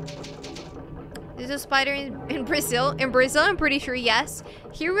 There's a spider in Brazil. In Brazil, I'm pretty sure, yes.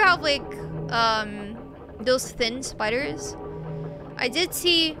 Here we have like those thin spiders. I did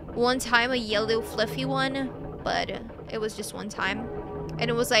see one time a yellow fluffy one, but it was just one time, and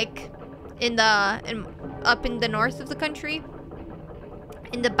it was like up in the north of the country,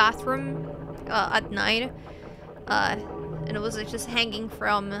 in the bathroom at night. And it was like just hanging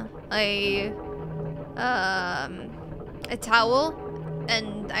from a towel,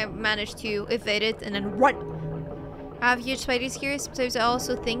 and I managed to evade it and then run. I have huge spiders here. Sometimes I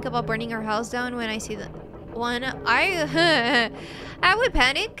also think about burning our house down when I see the one. I would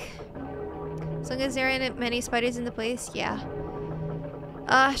panic. As long as there aren't many spiders in the place, yeah.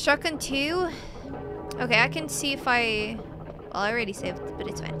 Shotgun 2. Okay, I can see if I... Well, I already saved, but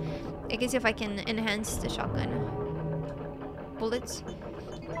it's fine. I can see if I can enhance the shotgun bullets.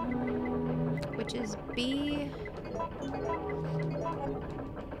 Which is B.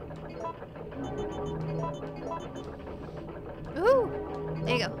 Ooh!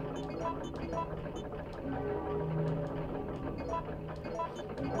 There you go.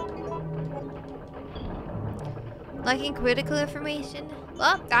 Lacking critical information?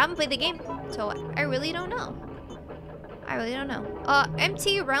 Well, I haven't played the game, so I really don't know. I really don't know.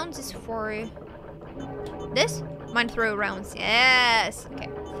 Empty rounds is for this? Mine throw rounds. Yes! Okay.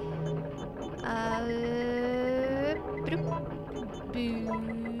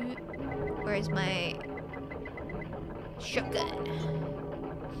 Where's my shotgun?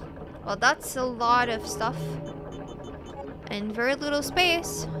 Well, that's a lot of stuff. And very little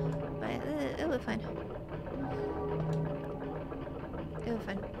space. But it'll be fine. It'll be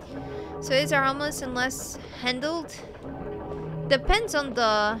fine. So is our harmless unless handled? Depends on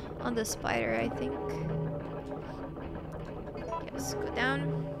the spider, I think. Yes, go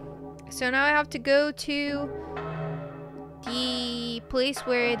down. So now I have to go to the place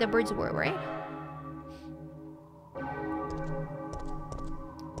where the birds were, right?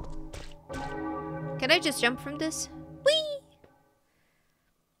 Can I just jump from this? Whee!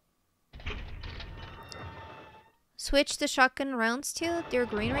 Switch the shotgun rounds to? They're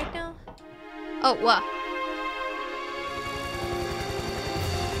green right now? Oh, what?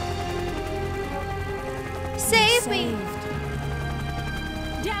 Save me!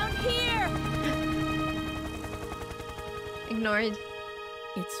 Down here! Ignored.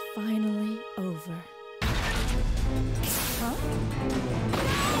 It's finally over. Huh?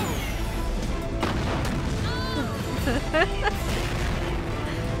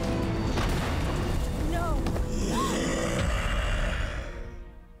 No!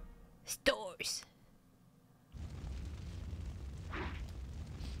 Stores.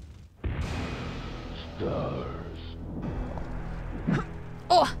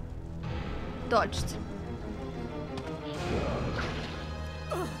 Oh! Dodged.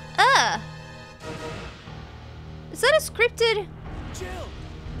 Is that a scripted Jill!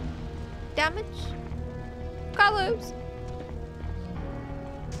 damage? Carlos.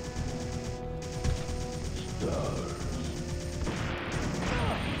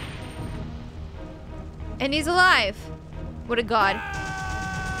 And he's alive. What a god.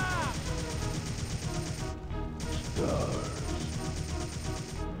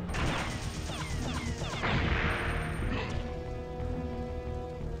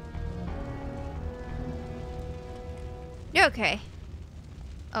 You're okay.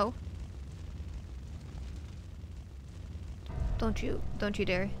 Oh. Don't you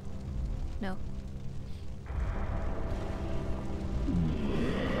dare. No.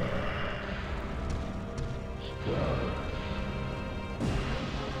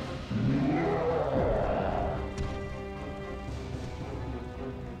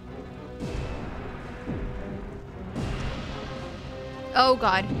 Oh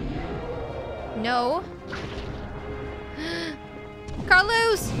god. No.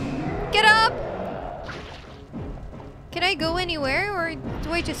 Carlos! Get up! Can I go anywhere or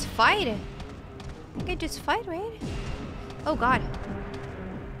do I just fight? I think I just fight, right? Oh god.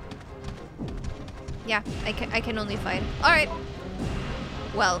 Yeah, I can only fight. Alright.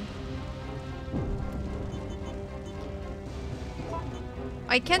 Well.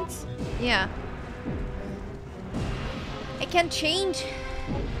 I can't... Yeah. I can't change.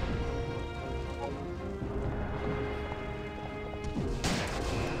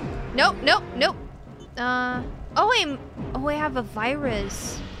 Nope, nope, nope. Oh, I have a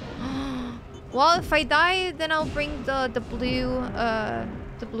virus. Well, if I die, then I'll bring the blue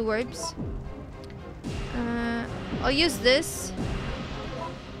orbs. I'll use this.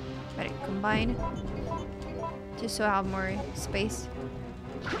 Better combine. Just so I have more space.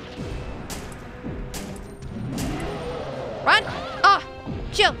 Run! Ah!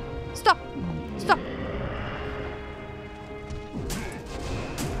 Chill! Stop! Stop!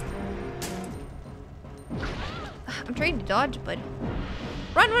 I'm trying to dodge, but...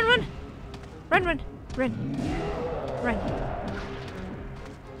 Run, run, run! Run, run, run. Run.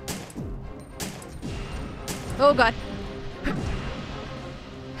 Oh god.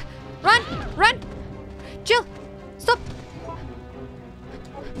 Run! Run! Jill! Stop!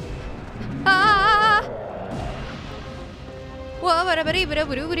 Ah! Whoa,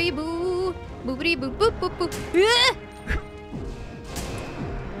 boo. Boobity boo boo boo boo.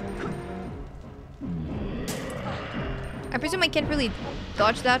 I presume I can't really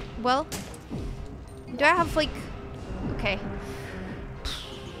dodge that well. Do I have like... Okay.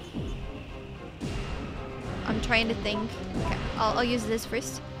 I'm trying to think. Okay, I'll use this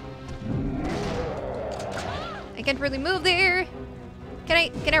first. I can't really move there.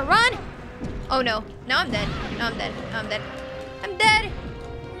 Can I run? Oh no. Now I'm dead. Now I'm dead. Now I'm dead. I'm dead.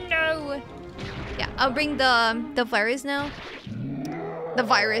 No. Yeah, I'll bring the virus now. The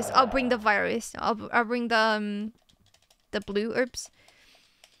virus. I'll bring the virus. I'll bring the blue herbs.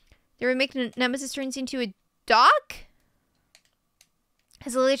 They were making Nemesis turns into a dog?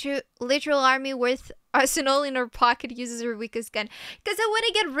 Has a literal army worth arsenal in her pocket, uses her weakest gun. Because I want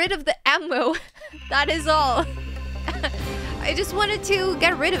to get rid of the ammo. That is all. I just wanted to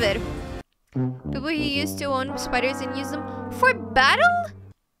get rid of it. People who used to own spiders and use them for battle?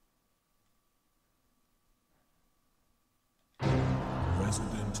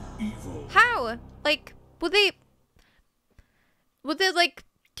 Resident Evil. How? Like, would they like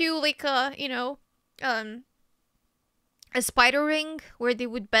do like a, you know, a spider ring where they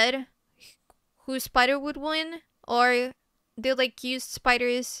would bet whose spider would win, or they like use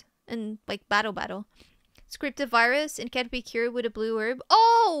spiders in like battle? Scripted virus and can't be cured with a blue herb.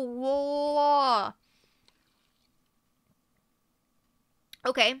 Oh,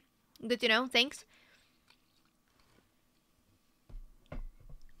 okay, good to know. Thanks.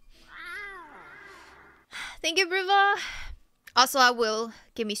 Thank you, Briva. Also, I will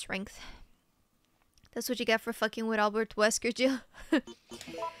give me strength. That's what you get for fucking with Albert Wesker, Jill.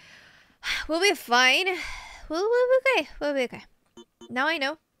 We'll be fine. We'll be okay. We'll be okay. Now I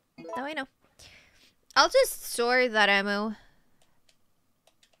know. Now I know. I'll just store that ammo.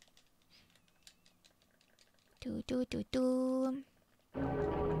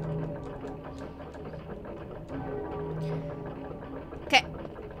 Okay.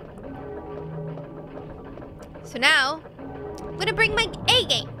 So now, I'm gonna bring my A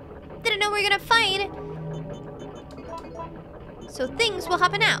game. Didn't know we were gonna fight. So things will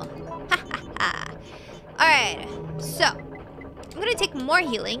happen now. Ha ha ha. Alright, so I'm gonna take more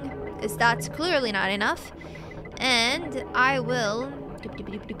healing, because that's clearly not enough. And I will... I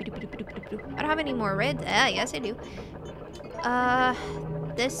don't have any more red. Yes I do.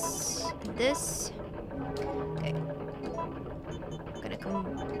 This. Okay. I'm gonna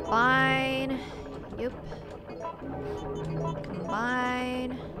combine. Yep.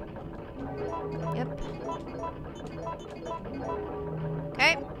 Combine. Yep.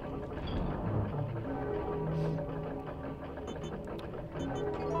 Okay.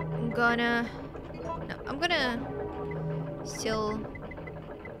 I'm gonna still...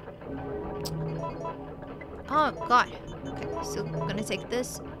 Oh god. Okay, still gonna take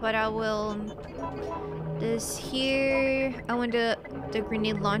this, but I will... This here... I want the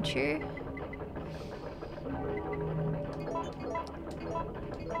grenade launcher.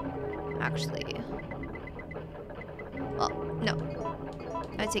 Actually... Well, no.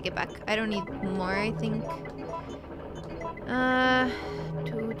 I take it back. I don't need more, I think.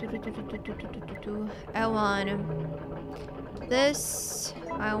 I want this.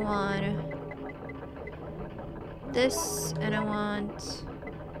 I want this, and I want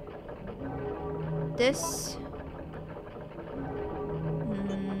this.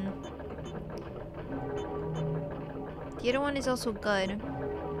 The other one is also good.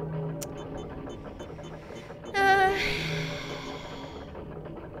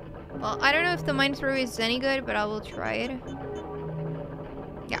 Well, I don't know if the mine thrower is any good, but I will try it.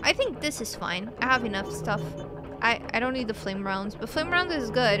 Yeah, I think this is fine. I have enough stuff. I don't need the flame rounds, but flame round is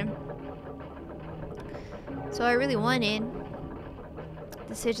good. So I really want it.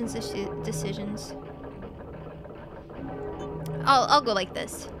 Decisions. I'll go like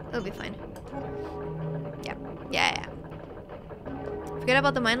this. It'll be fine. Yeah. Forget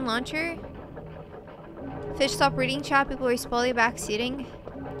about the mine launcher. Fish, stop reading chat. People are spoiling backseating.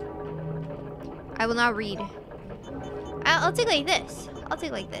 I will not read. I'll take like this. I'll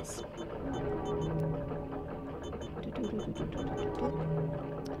take like this.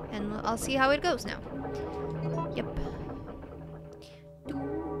 And I'll see how it goes now. Yep.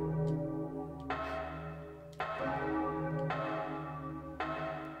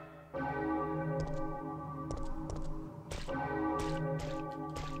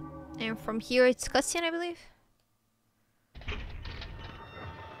 And from here it's Custian, I believe.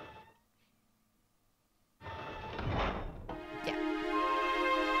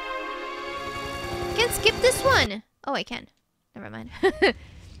 can't skip this one. Oh, I can. Never mind.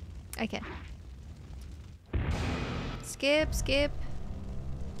 I can. Skip, skip.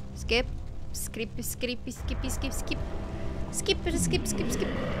 Skip. Skip, skip, skip, skip, skip. Skip, skip, skip, skip.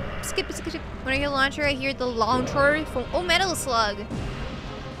 Skip, skip, skip. When I hear launcher, I hear the launcher from... Oh, metal slug.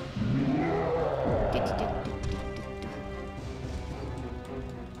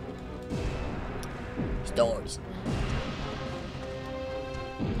 Stores.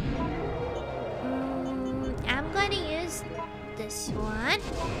 I'm gonna use this one.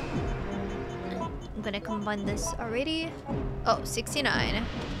 I'm gonna combine this already. Oh, 69.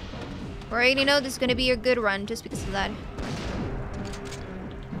 We already know this is gonna be a good run just because of that.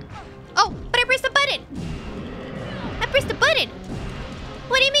 Oh, but I pressed the button! I pressed the button!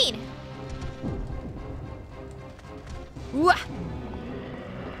 What do you mean? Wah!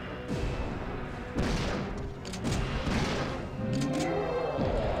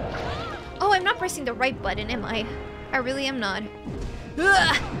 Oh, I'm not pressing the right button, am I? I really am not.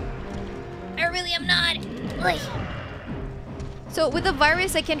 Ugh! I really am not. Ugh. So with the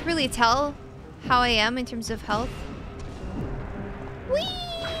virus, I can't really tell how I am in terms of health.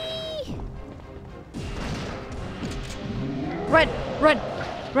 Whee! Run, run,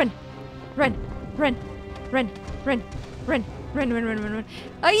 run, run, run, run, run, run, run, run, run, run, run.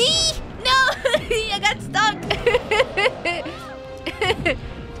 Aye! No! I got stuck.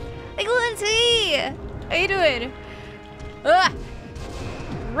 Like, let's see. How you doing?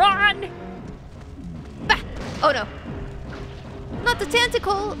 Run! Bah! Oh no! Not the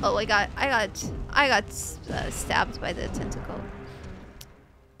tentacle! Oh, I got stabbed by the tentacle.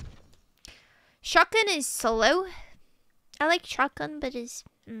 Shotgun is slow. I like shotgun, but it's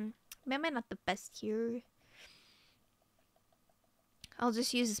maybe not the best here. I'll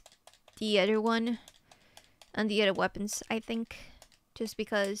just use the other one and the other weapons, I think, just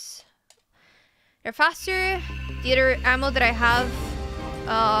because they're faster. The other ammo that I have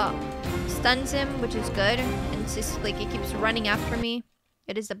stuns him, which is good, and it's just like it keeps running after me.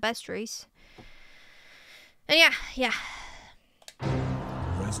 It is the best race. And yeah.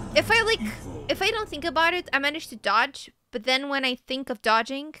 If I don't think about it, I manage to dodge, but then when I think of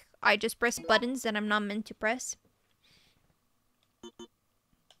dodging, I just press buttons that I'm not meant to press.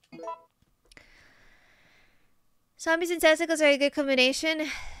 Zombies and tentacles are a good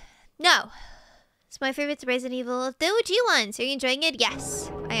combination. No. It's my favorite Resident Evil. The OG ones. Are you enjoying it?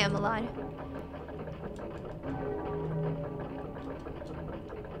 Yes. I am a lot.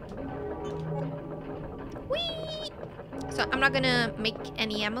 Whee! So I'm not gonna make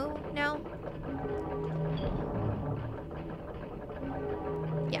any ammo now.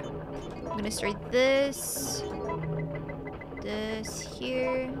 Yeah. I'm gonna start this. This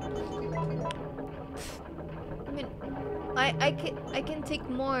here. I mean, I can take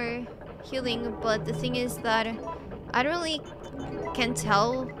more healing, but the thing is that I don't really can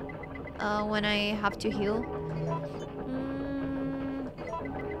tell when I have to heal.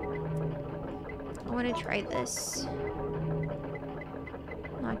 I want to try this.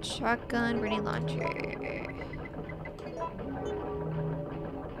 Not shotgun, grenade launcher.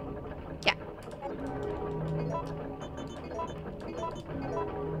 Yeah.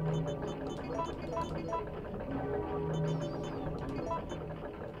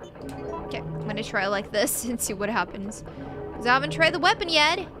 Okay, I'm gonna try like this and see what happens. Because I haven't tried the weapon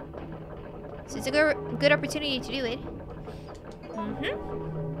yet. So it's a good opportunity to do it.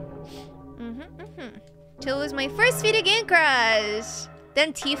 Till was my first video game crush.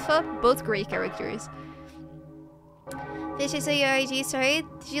 Then Tifa, both great characters. Fish, I saw your IG story.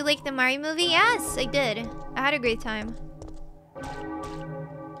 Did you like the Mario movie? Yes, I did. I had a great time.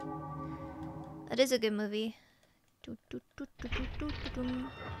 That is a good movie.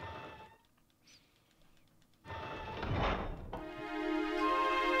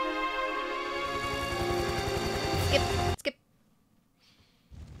 Skip.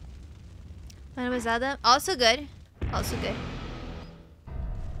 Mademoiselle, also good. Also good.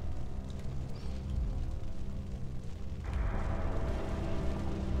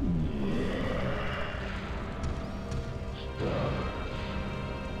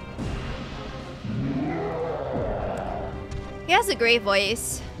 He has a great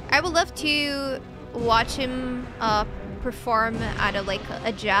voice. I would love to watch him perform at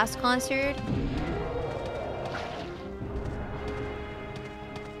a jazz concert.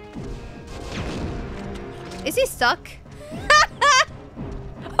 Is he stuck?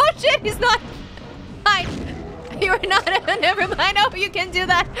 Oh shit, he's not. Hi. You are not. Never mind. Oh, you can do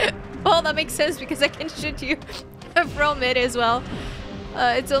that. Well, that makes sense because I can shoot you from it as well.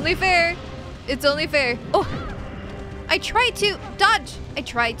 It's only fair. It's only fair. Oh, I tried to dodge. I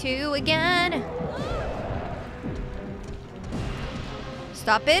tried to again.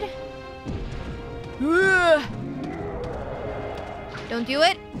 Stop it. Ugh. Don't do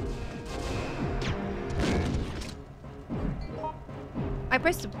it. I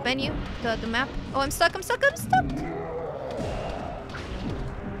pressed the menu, the map. Oh, I'm stuck, I'm stuck, I'm stuck.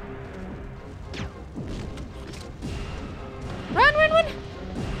 Run, run, run.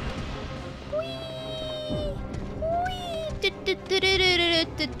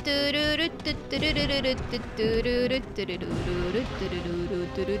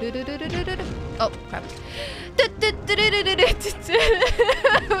 Oh, crap.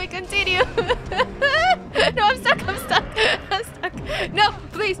 We continue. No, I'm stuck, I'm stuck. I'm stuck. No,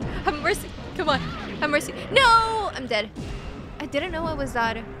 please, have mercy. Come on, have mercy. No, I'm dead. I didn't know I was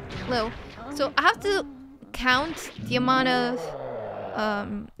that low. So I have to count the amount of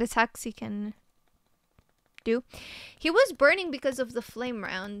attacks he can do. He was burning because of the flame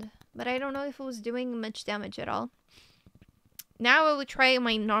round, but I don't know if it was doing much damage at all. Now I will try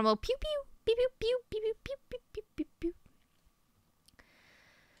my normal pew pew pew pew pew pew pew pew pew pew pew.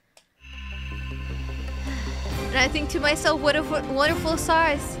 And I think to myself, what a wonderful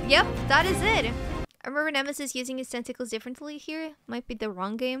stars. Yep, that is it. I remember Nemesis using his tentacles differently here. Might be the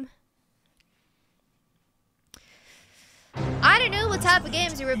wrong game. I don't know what type of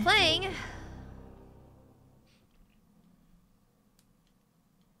games you were playing.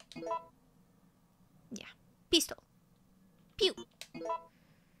 Yeah. Pistol. Pew.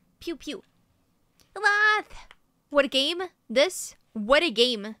 Pew pew. What a game. This. What a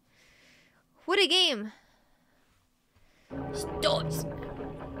game. What a game. Stores.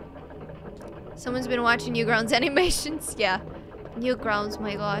 Someone's been watching Newgrounds animations. Yeah. Newgrounds,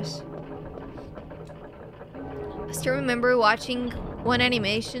 my gosh. I still remember watching one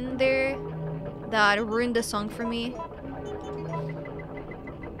animation there that ruined the song for me.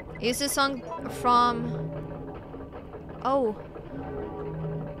 It's a song from... Oh,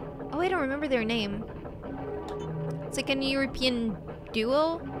 I don't remember their name. It's like an European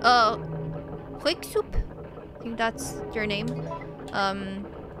duo. Quick Soup? I think that's their name.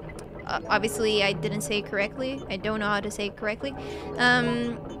 Obviously I didn't say it correctly. I don't know how to say it correctly.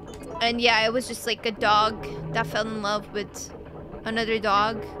 And yeah, it was just like a dog that fell in love with another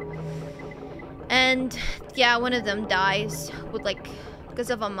dog. And yeah, one of them dies with like, because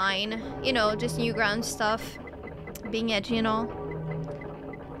of a mine. You know, just Newgrounds stuff. Being edgy and all.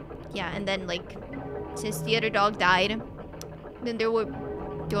 Yeah, and then like, since the other dog died, then there were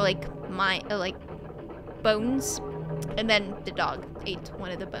like bones, and then the dog ate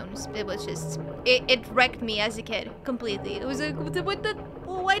one of the bones. It was just, it wrecked me as a kid completely. It was like,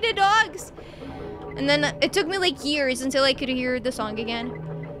 why the dogs? And then it took me like years until I could hear the song again.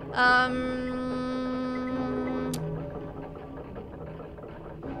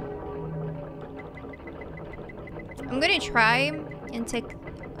 I'm gonna try and take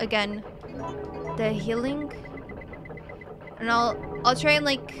again the healing, and I'll try and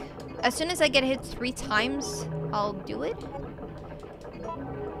like, as soon as I get hit 3 times, I'll do it,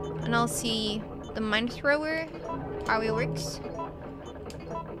 and I'll see the mine thrower how it works.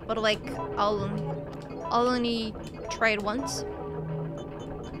 But like, I'll only try it once.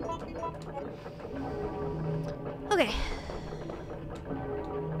 Okay.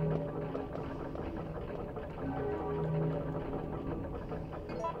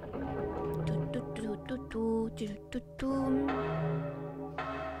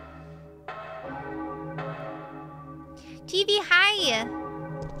 TV, hi.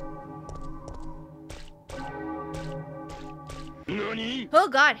 Oh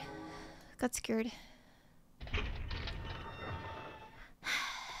god, got scared.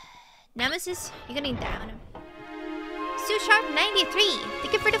 Nemesis, you're getting down. Sue Sharp 93,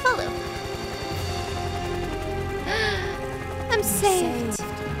 thank you for the follow. I'm saved.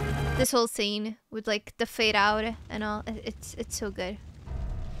 This whole scene with like the fade out and all, it's so good.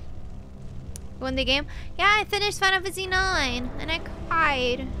 Won the game? Yeah, I finished Final Fantasy 9 and I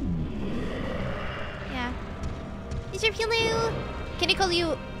cried. Yeah. Is your hello? Can I call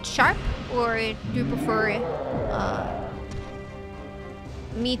you Sharp, or do you prefer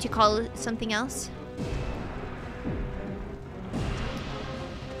me to call it something else?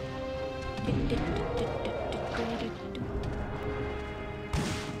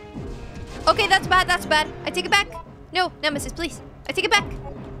 Okay, that's bad, that's bad. I take it back. No, Nemesis, please. I take it back.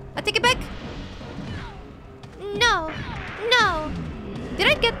 I take it back. No, no. Did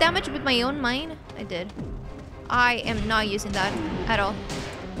I get damage with my own mine? I did. I am not using that at all.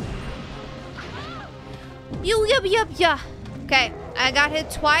 Yeah. Okay, I got hit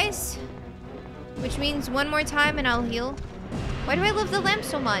twice, which means one more time and I'll heal. Why do I love the lamp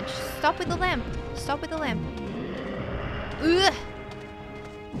so much? Stop with the lamp. Stop with the lamp. Ugh.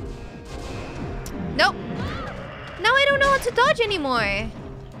 don't know how to dodge anymore.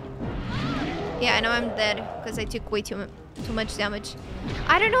 Yeah, I know I'm dead because I took way too much damage.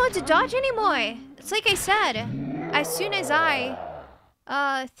 I don't know how to dodge anymore. It's like I said, as soon as I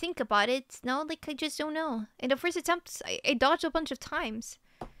think about it, no, like I just don't know. In the first attempt, I dodged a bunch of times.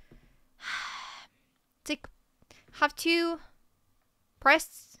 It's like have to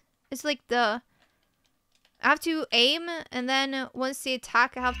press. It's like I have to aim, and then once they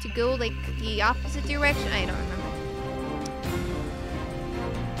attack, I have to go like the opposite direction. I don't remember.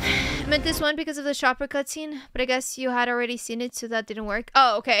 I meant this one because of the shopper cutscene, but I guess you had already seen it, so that didn't work.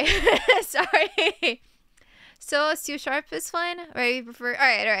 Oh, okay. Sorry. So, Steel Sharp is fine? Or you prefer...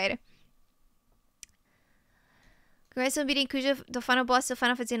 Alright. Congrats on beating Kuja, the final boss of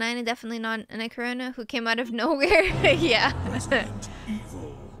Final Fantasy 9, and definitely not an Icarona who came out of nowhere. Yeah.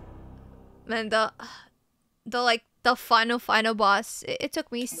 Man, the final boss, it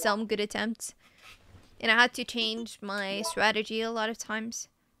took me some good attempts. And I had to change my strategy a lot of times.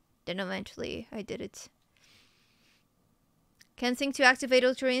 Then eventually I did it. Can't think to activate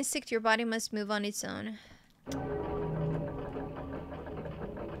Ultra Instinct, your body must move on its own.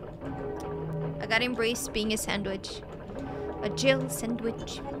 I gotta embrace being a sandwich. A Jill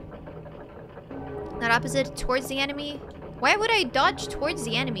sandwich. Not opposite, towards the enemy. Why would I dodge towards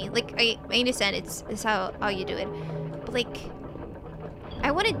the enemy? Like, I understand it's how you do it. But like, I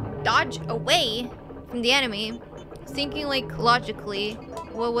want to dodge away from the enemy. Thinking like logically,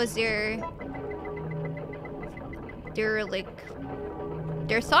 what was their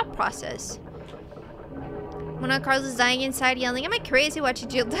thought process? When Carlos is dying inside, yelling, "Am I crazy watching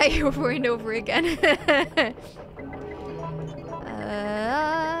Jill die over and over again?"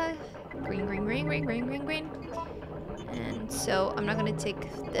 Green. And so I'm not gonna take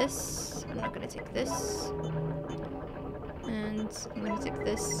this. I'm not gonna take this. And I'm gonna take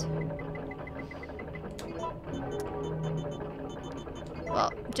this.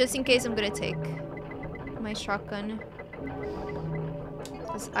 Well, just in case, I'm gonna take my shotgun.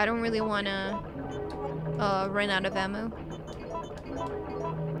 Because I don't really wanna run out of ammo.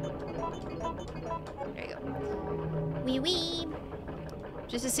 There you go. Wee.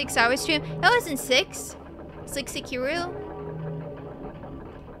 Just a 6-hour stream. That wasn't 6. It's like Sekiro.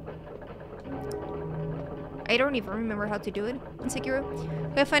 I don't even remember how to do it in Sekiro.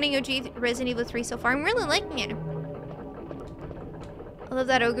 We're finding OG Resident Evil 3 so far. I'm really liking it. I love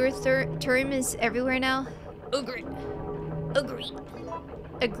that ogre term is everywhere now. Ogre.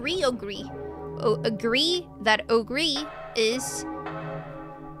 Agree. Oh, agree that ogre is...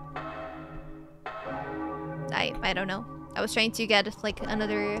 I don't know. I was trying to get like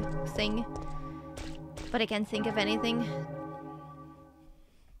another thing, but I can't think of anything.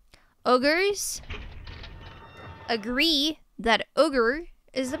 Ogres agree that ogre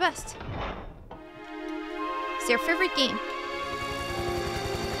is the best. It's their favorite game.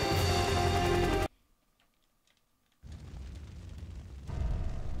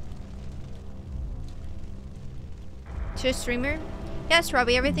 To a streamer? Yes,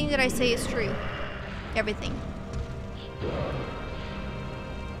 Robbie, everything that I say is true. Everything.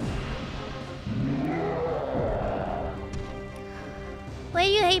 Why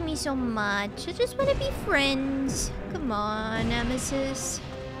do you hate me so much? I just want to be friends. Come on, Nemesis.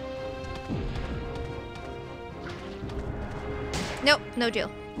 Nope, no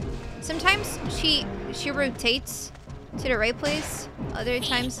Jill. Sometimes she rotates to the right place. Other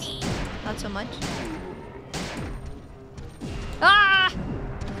times, not so much. Ah!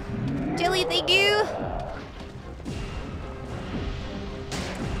 Jilly, thank you!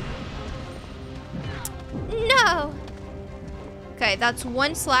 No! Okay, that's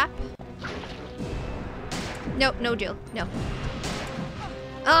one slap. Nope, no Jill. No.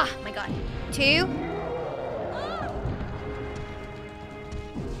 Ah, my god. 2. You're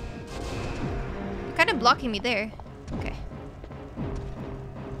kind of blocking me there. Okay.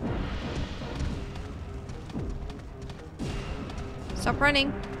 Stop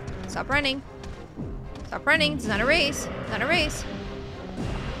running. Stop running. Stop running. It's not a race. Not a race.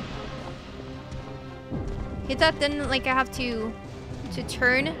 Hit that, then like I have to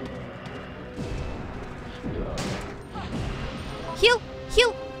turn. Heal!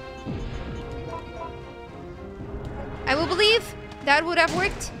 Heal! I will believe that would have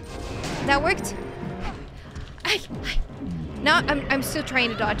worked. That worked. No, I'm still trying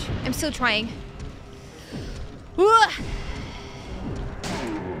to dodge. I'm still trying.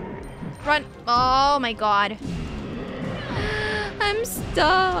 Run. Oh my god. I'm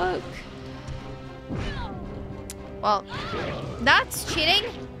stuck. Well, that's cheating.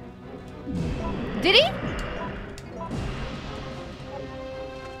 Did he?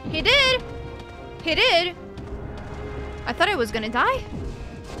 He did. He did. I thought I was gonna die.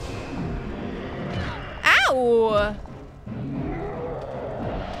 Ow!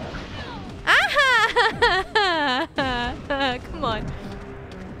 Ah! Come on.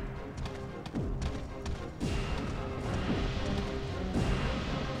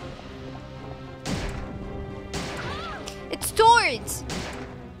 It's towards.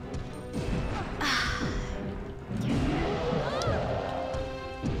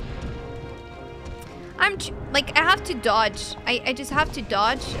 Like, I have to dodge. I just have to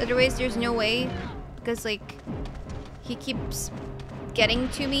dodge. Otherwise, there's no way. Because, like, he keeps getting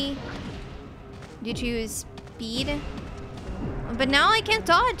to me due to his speed. But now I can't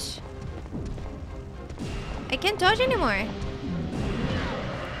dodge. I can't dodge anymore.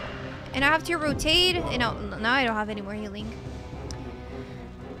 And I have to rotate. And now I don't have any more healing.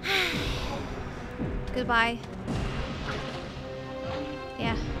 Goodbye.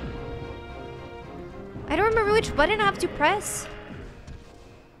 Yeah. I don't remember which button I have to press.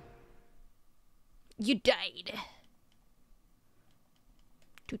 You died.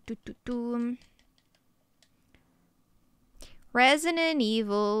 Resident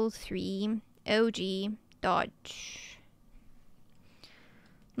Evil 3 OG dodge.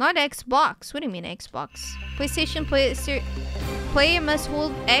 Not Xbox. What do you mean Xbox? PlayStation player must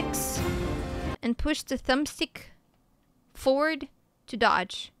hold X and push the thumbstick forward to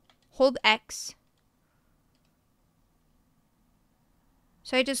dodge. Hold X.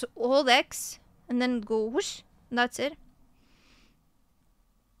 So I just hold X and then go whoosh. And that's it.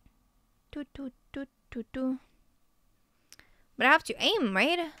 But I have to aim,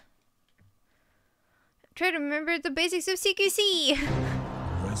 right? Try to remember the basics of CQC.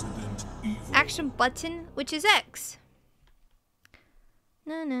 Resident Evil. Action button, which is X.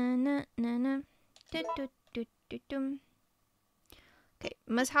 Na na na na na. Okay,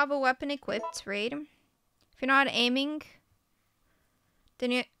 must have a weapon equipped, right? If you're not aiming,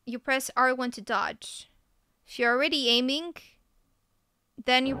 then you press R1 to dodge. If you're already aiming,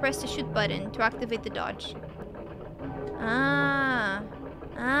 then you press the shoot button to activate the dodge.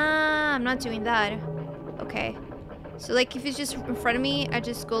 I'm not doing that. Okay. So like if it's just in front of me, I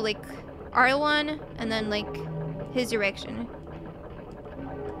just go like R1 and then like his direction.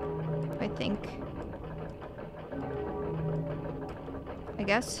 I think. I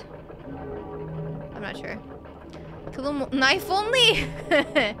guess. I'm not sure. Knife only?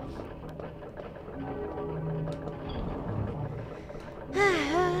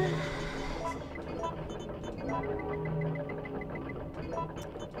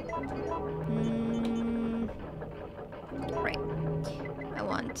 Right. I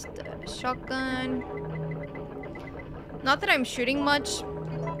want the shotgun. Not that I'm shooting much.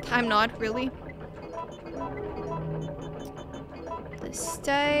 I'm not really. This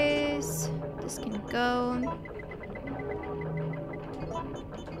dies. This can go.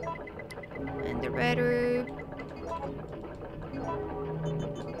 And the red herb.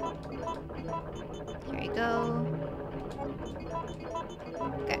 Here you go.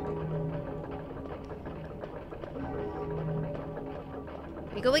 Okay.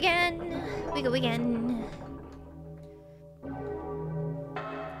 We go again. We go again.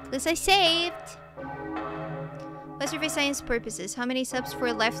 At least I saved. What's for science purposes? How many subs for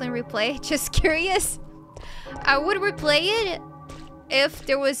a lifeline replay? Just curious. I would replay it if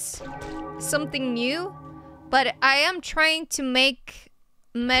there was something new, but I am trying to make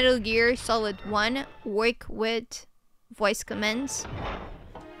Metal Gear Solid 1 work with voice commands.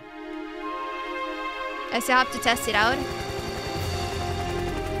 I still have to test it out.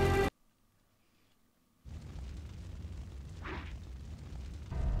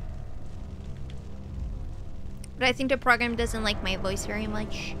 But I think the program doesn't like my voice very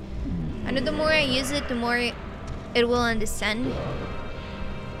much. I know the more I use it, the more it will understand.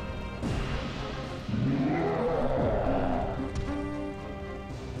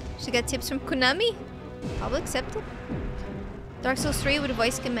 She got tips from Konami? I'll accept it. Dark Souls 3 with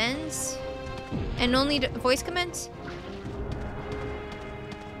voice commands. And only voice commands?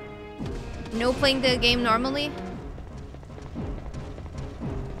 No playing the game normally?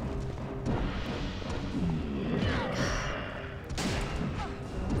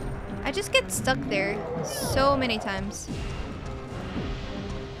 I just get stuck there so many times.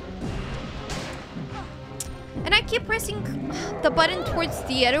 And I keep pressing the button towards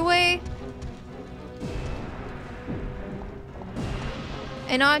the other way.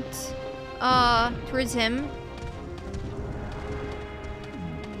 And not towards him.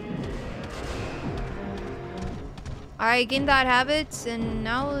 I gained that habit and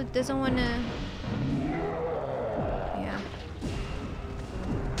now it doesn't want to... Yeah.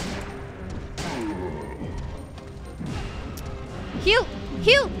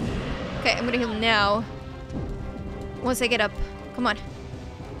 Heal! Okay, I'm gonna heal now. Once I get up. Come on.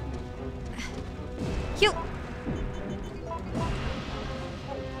 Heal!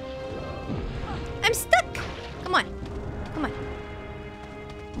 I'm stuck! Come on. Come on.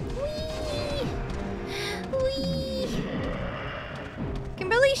 Whee! Whee! Can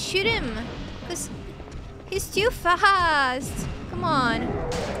barely shoot him. Because he's too fast. Come on.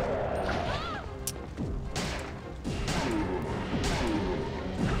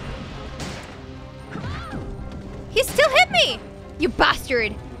 He still hit me! You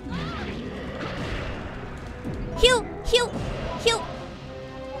bastard! Heal! Heal! Heal!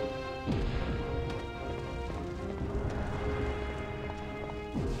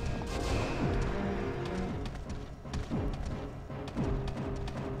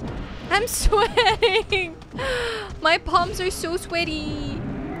 I'm sweating! My palms are so sweaty!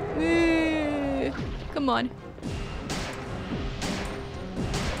 Come on.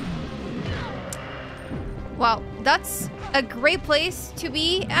 Wow, that's a great place to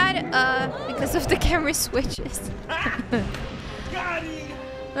be at because of the camera switches.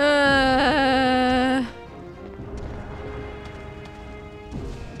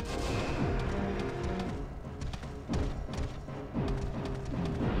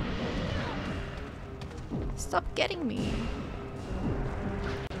 Stop getting me.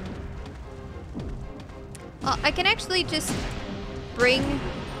 I can actually just bring...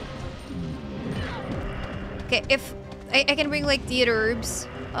 Okay, if... I can bring like the other herbs.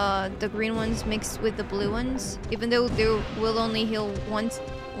 The green ones mixed with the blue ones. Even though they will only heal one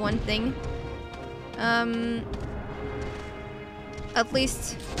thing. At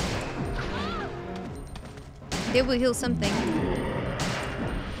least... they will heal something.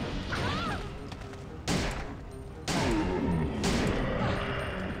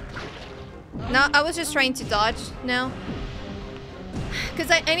 No, I was just trying to dodge now.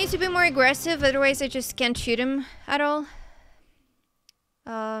 Because I need to be more aggressive, otherwise I just can't shoot him at all.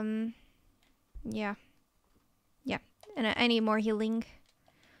 Yeah. Yeah. And I need more healing.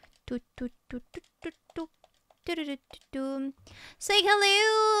 Say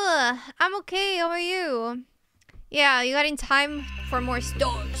hello! I'm okay, how are you? Yeah, you got in time for more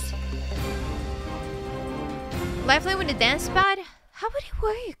stores. Lifeline with a dance pad? How would it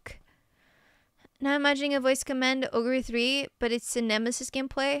work? Now imagining a voice command Ogre 3, but it's a Nemesis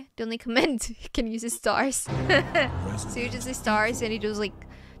gameplay. The only command you can use is stars. So you just say stars and he does like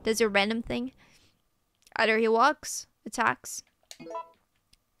a random thing. Either he walks, attacks.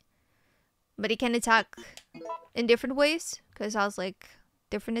 But he can attack in different ways. Because I was like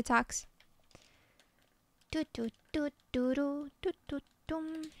different attacks.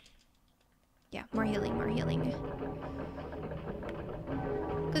 Yeah, more healing, more healing.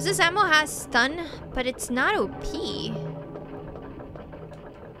 Because this ammo has stun, but it's not OP.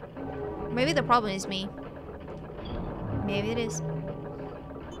 Maybe the problem is me. Maybe it is.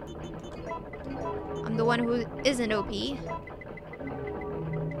 I'm the one who isn't OP.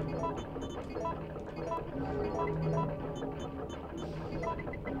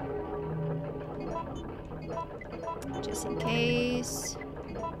 Just in case.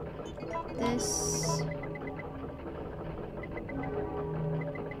 This.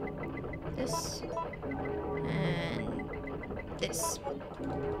 This. And this.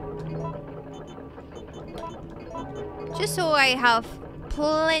 Just so I have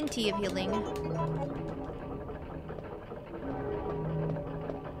plenty of healing.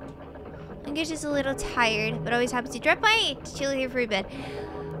 I'm just a little tired, but always happy to drop by to chill here for a bit.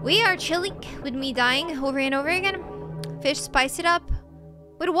 We are chilling with me dying over and over again. Fish, spice it up.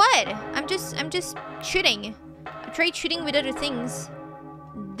 With what? I'm just shooting. I tried shooting with other things.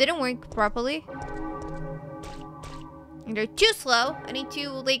 Didn't work properly. And they're too slow. I need to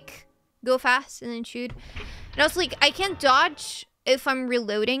like go fast and then shoot. And also like I can't dodge if I'm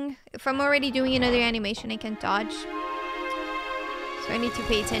reloading. If I'm already doing another animation, I can't dodge. So I need to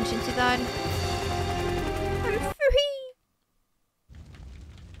pay attention to that. I'm free.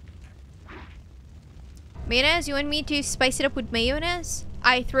 Mayonnaise, you want me to spice it up with mayonnaise?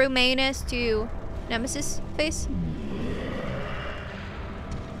 I throw mayonnaise to Nemesis face.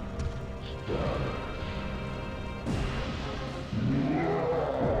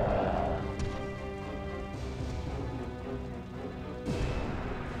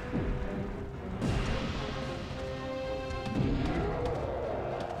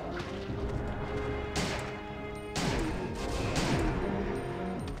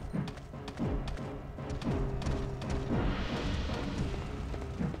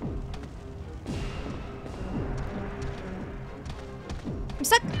 I'm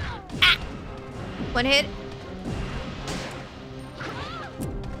stuck. Ah! One hit.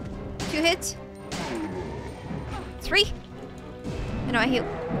 hits. 3. I know I heal.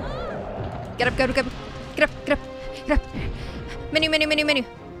 Get up, get up, get up. Get up, get up, get up. Menu, menu, menu, menu.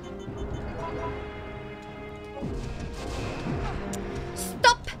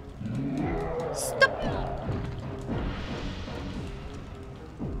 Stop! Stop!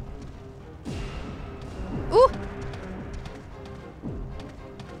 Ooh!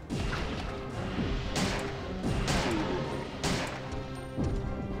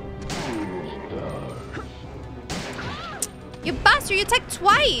 You bastard, you attacked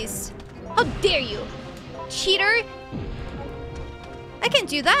twice! How dare you! Cheater! I can't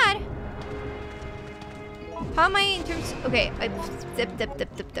do that! How am I in terms... Okay, I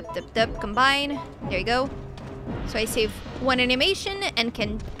dip, combine. There you go. So I save 1 animation and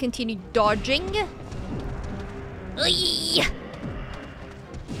can continue dodging. Oi!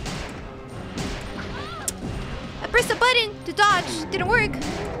 I pressed the button to dodge. Didn't work.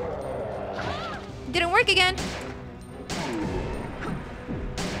 Didn't work again.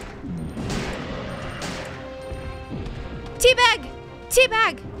 Teabag!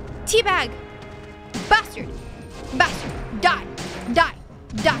 Teabag! Teabag! Bastard! Bastard! Die! Die!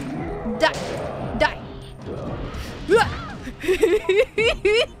 Die! Die! Die!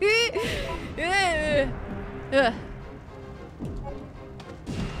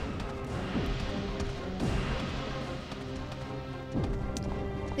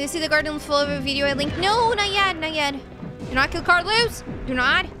 Do you see the garden full of a video I linked? No, not yet, not yet. Do not kill Carlos. Do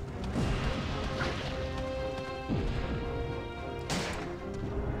not.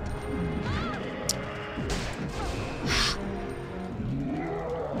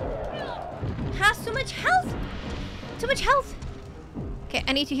 Has so much health. Too much health. Okay,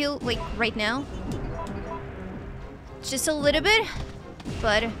 I need to heal like right now. Just a little bit,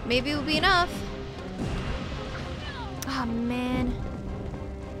 but maybe it'll be enough. Oh man.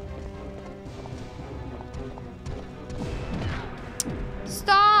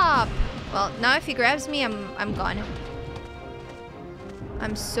 Stop! Well, now if he grabs me, I'm gone.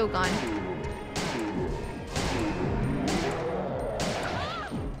 I'm so gone.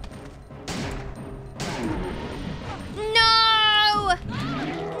 No!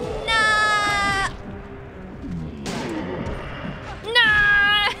 No! No!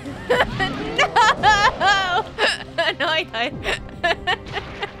 No! No, I died.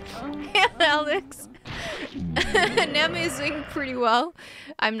 Hey, Alex. Nem is doing pretty well.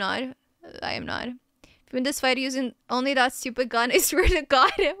 I'm not. I am not. Even this fight using only that stupid gun, I swear to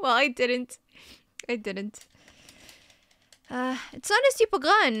God. Well, I didn't. I didn't. It's not a stupid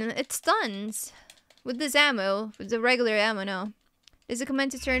gun. It stuns. With this ammo. With the regular ammo, no. Is the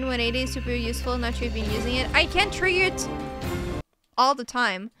command to turn 180 super useful? Not sure you've been using it. I can't trigger it all the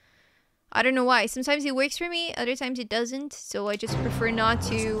time. I don't know why. Sometimes it works for me, other times it doesn't. So I just prefer not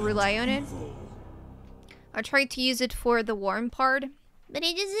to rely on it. I tried to use it for the warm part, but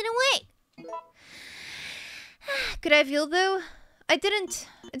it just didn't work. Could I have healed though? I didn't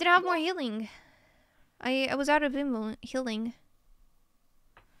have more healing. I was out of healing.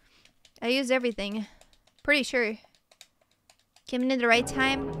 I used everything. Pretty sure. Came in at the right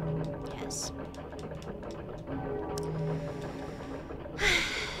time? Yes.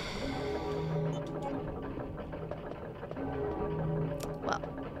 Well.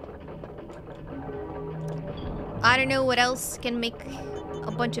 I don't know what else can make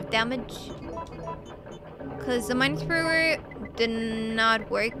a bunch of damage. Because the mine thrower did not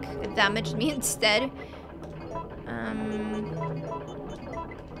work. It damaged me instead.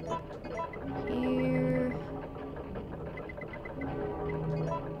 Here.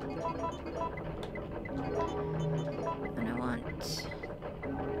 And I want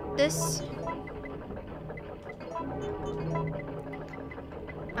this.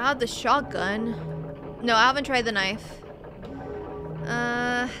 I have the shotgun. No, I haven't tried the knife.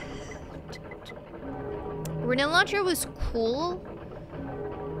 Grenade launcher was cool,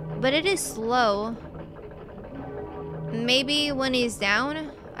 but it is slow. Maybe when he's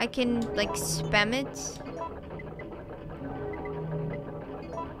down, I can like spam it.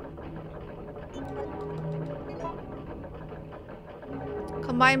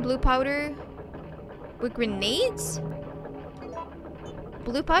 Combine blue powder with grenades?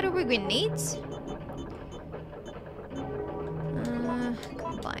 Blue powder with grenades?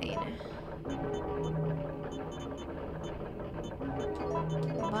 Combine.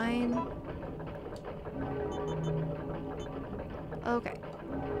 Combine. Okay.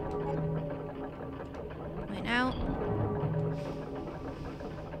 Right now.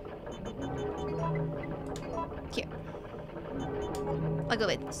 Here. I'll go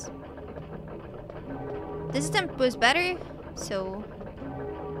with this. This attempt was better, so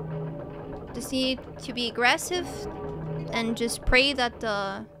Just need to be aggressive and just pray that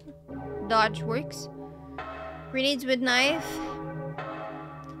the dodge works. Grenades with knife.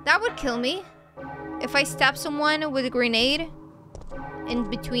 That would kill me. If I stab someone with a grenade in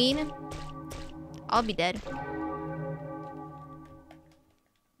between, I'll be dead.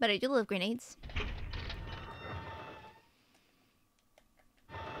 But I do love grenades.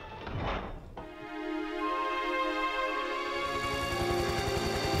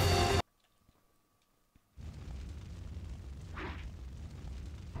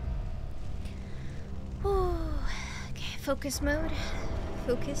 Okay, focus mode.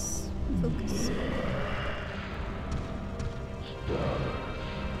 Focus. Focus.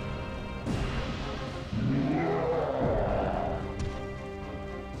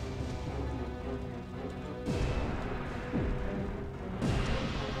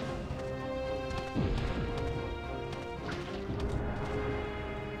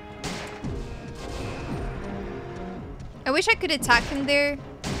 I wish I could attack him there,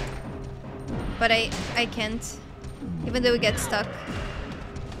 but I can't, even though we get stuck.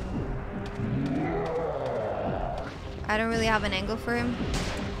 I don't really have an angle for him.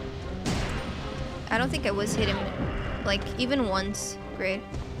 I don't think I was hit him, like, even once. Great.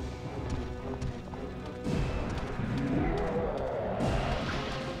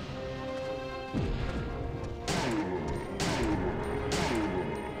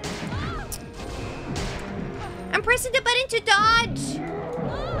 I'm pressing the button to dodge!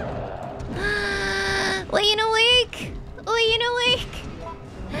 Laying awake! Laying awake!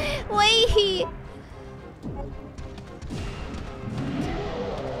 Wait!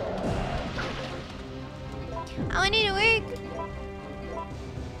 I need to work.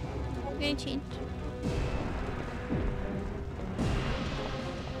 I'm gonna change.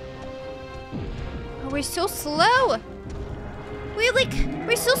 Oh, we're so slow.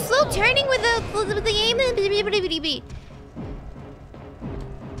 We're so slow turning with the aim.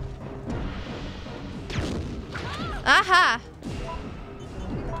 Aha.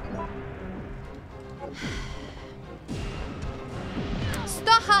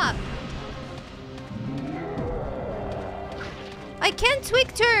 Stop. I can't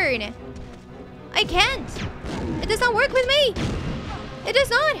quick turn. I can't. It does not work with me. It does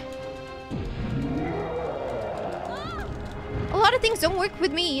not. A lot of things don't work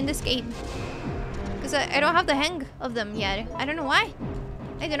with me in this game. Because I don't have the hang of them yet. I don't know why.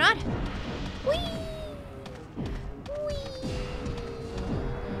 I do not. Whee! Whee!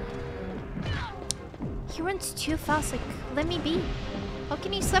 He runs too fast. Like, let me be. How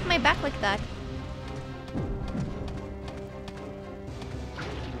can you slap my back like that?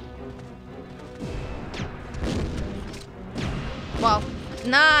 Wow.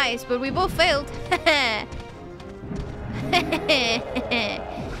 Nice, but we both failed.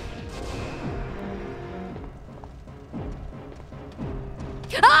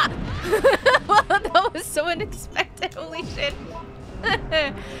 Ah! Wow, that was so unexpected. Holy shit.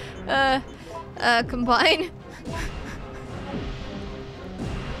 Combine.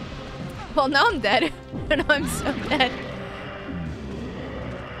 Well, now I'm dead. Now I'm so dead.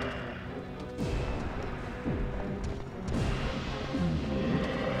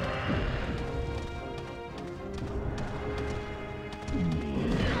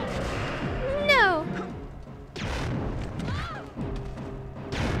 No.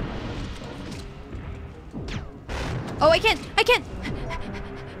 Oh, I can't.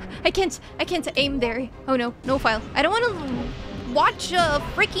 I can't aim there. Oh no, no file. I don't want to watch a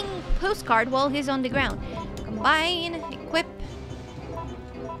freaking postcard while he's on the ground. Combine, equip.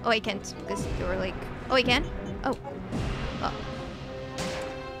 Oh, I can't because they were like. Oh, I can. Oh. Oh.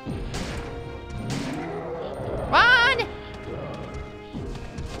 Run!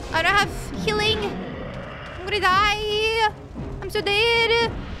 I don't have healing. I'm gonna die. I'm so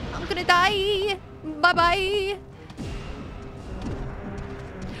dead. I'm gonna die. Bye bye.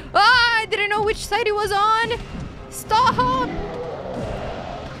 Ah, I didn't know which side it was on. Stop!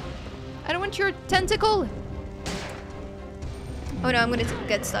 I don't want your tentacle. Oh no, I'm gonna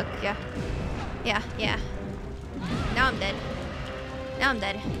get stuck. Yeah. Yeah. Now I'm dead.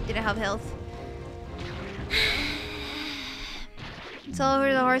 Didn't have health. Tell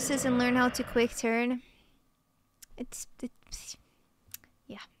over the horses and learn how to quick turn. It's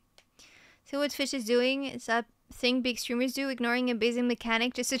yeah. So what Fish is doing is that thing big streamers do, ignoring a basic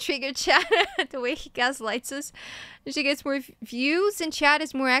mechanic just to trigger chat. The way he gaslights us. She gets more views and chat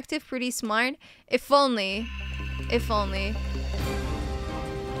is more active. Pretty smart. If only. If only.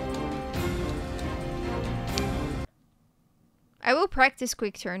 I will practice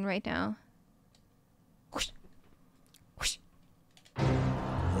quick turn right now. Whoosh. Whoosh.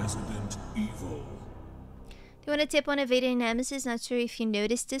 Resident Evil. Do you want to tip on evading Nemesis? Not sure if you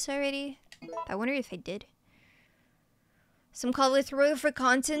noticed this already. I wonder if I did. Some call it throw for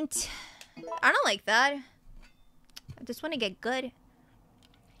content. I don't like that. I just want to get good.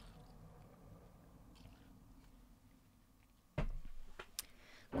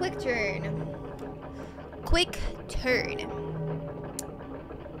 Quick turn. Quick turn.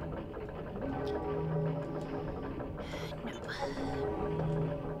 No.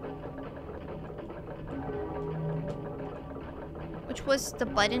 Which was the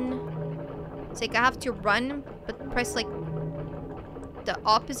button? It's like I have to run, but press like the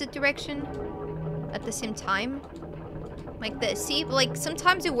opposite direction at the same time. Like this. See? Like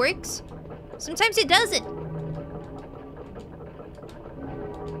sometimes it works. Sometimes it doesn't.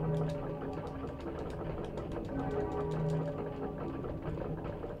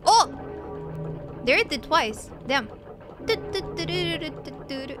 Oh! There it did twice. Damn.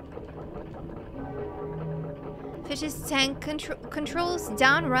 Fish's tank controls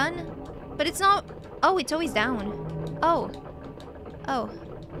down run. But it's not. Oh, it's always down. Oh. Oh.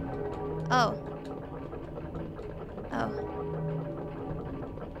 Oh. Oh.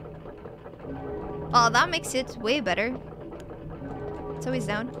 Oh, that makes it way better. It's always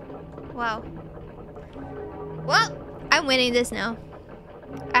down. Wow. Well, I'm winning this now.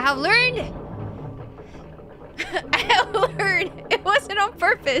 I have learned. I have learned. It wasn't on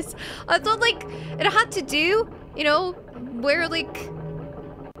purpose. I thought like it had to do, you know, where like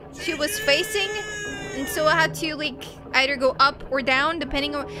she was facing, and so I had to like either go up or down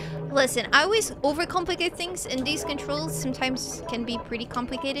depending on. Listen, I always overcomplicate things, and these controls sometimes can be pretty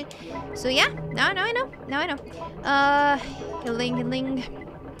complicated. So yeah, now I know. Now I know. Healing.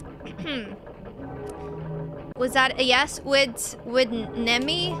 Was that a yes with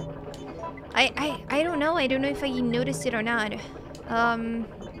Nemi? I don't know. I don't know if I noticed it or not.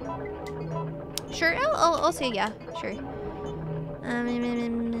 Sure. I'll say yeah. Sure. I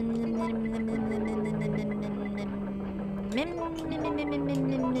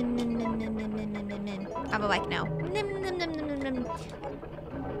have a like now.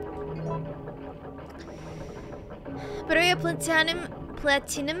 But are you platinum?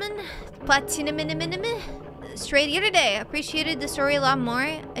 Straight the other day. I appreciated the story a lot more.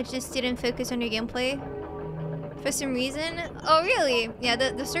 I just didn't focus on your gameplay for some reason. Oh really? Yeah,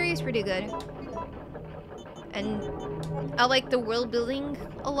 the story is pretty good. And I like the world building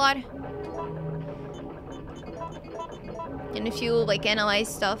a lot. And if you like analyze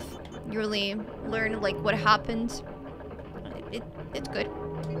stuff, you really learn like what happened. It's good.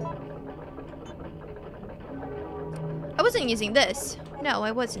 I wasn't using this. No,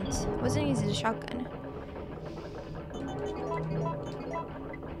 I wasn't. I wasn't using the shotgun.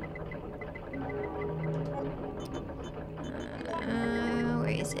 Where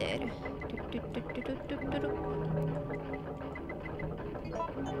is it?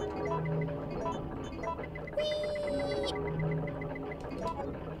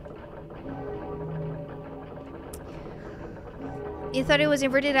 You thought it was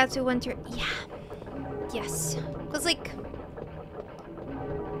inverted out to one turn? Yeah. Yes. Cause like,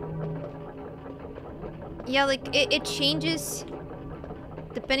 yeah, like it changes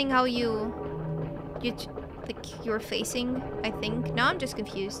depending how like you're facing. I think. No, I'm just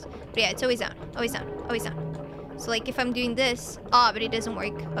confused. But yeah, it's always down. Always down. Always down. So like if I'm doing this, but it doesn't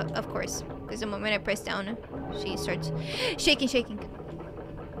work. Of course, because the moment I press down, she starts shaking.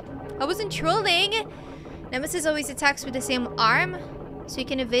 I wasn't trolling. Nemesis always attacks with the same arm, so you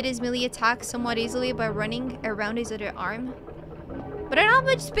can evade his melee attacks somewhat easily by running around his other arm. But I don't have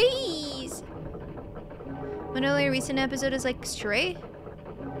much space. One only recent episode is like Stray.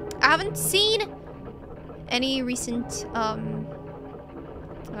 I haven't seen any recent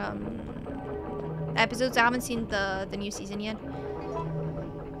episodes. I haven't seen the new season yet.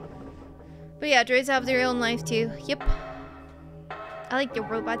 But yeah, droids have their own life too. Yep. I like the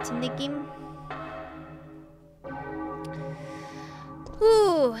robots in the game.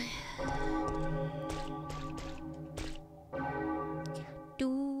 Ooh.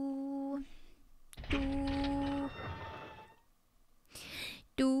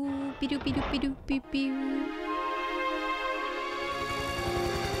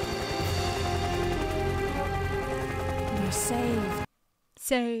 You're saved.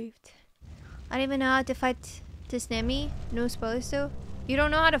 Saved. I don't even know how to fight this Nemi. No spoilers though. You don't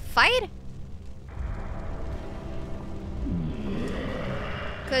know how to fight?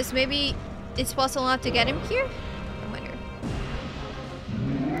 Because maybe it's possible not to get him here? I wonder.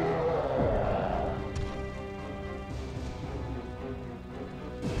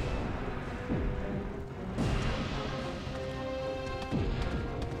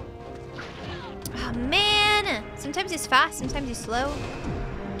 Ah, man! Sometimes he's fast, sometimes he's slow.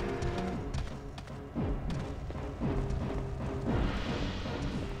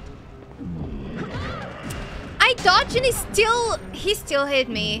 I dodged and he still hit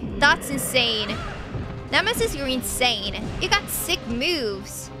me. That's insane. Nemesis, you're insane. You got sick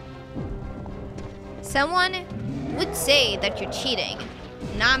moves. Someone would say that you're cheating.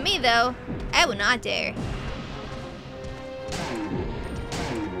 Not me, though. I would not dare.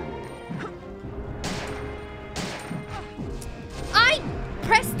 I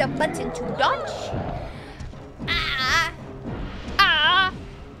pressed the button to dodge. Ah! Ah!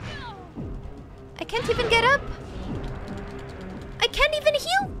 I can't even get up. I can't even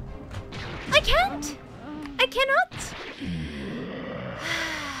heal. I can't. I cannot.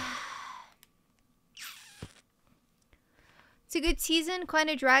 It's a good season, kind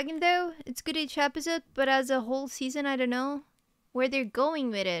of dragging though. It's good each episode, but as a whole season, I don't know where they're going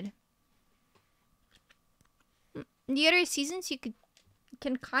with it. The other seasons you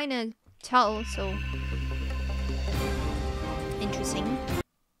can kind of tell, so interesting.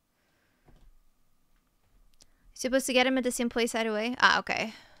 Supposed to get him at the same place right away. Ah,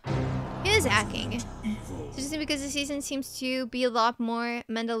 okay. He is hacking. So just because the season seems to be a lot more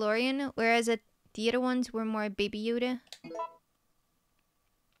Mandalorian, whereas the other ones were more Baby Yoda.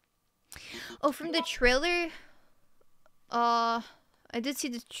 Oh, from the trailer? I did see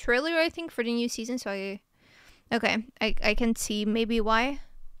the trailer, I think, for the new season, so okay, I can see maybe why.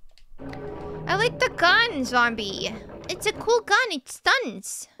 I like the gun, zombie. It's a cool gun, it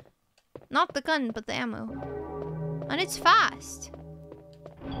stuns. Not the gun, but the ammo. And it's fast.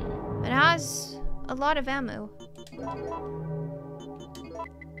 It has a lot of ammo.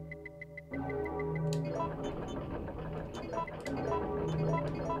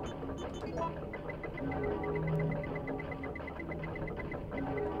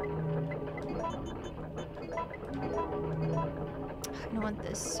 I don't want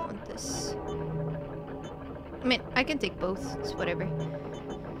this, I want this. I mean, I can take both, it's whatever.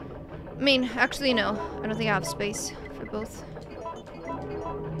 I mean, actually no, I don't think I have space for both.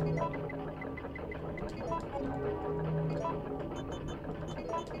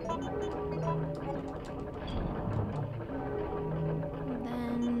 And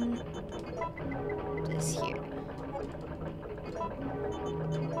then this here.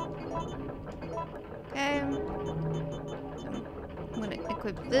 Okay. I'm gonna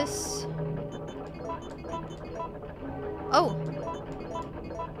equip this. Oh!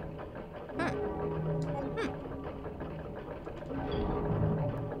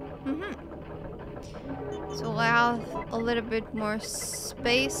 So I have a little bit more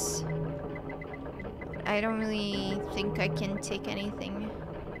space. I don't really think I can take anything,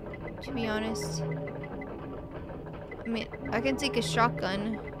 to be honest. I mean, I can take a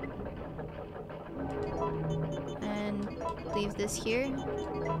shotgun and leave this here.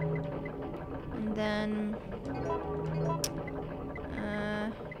 And then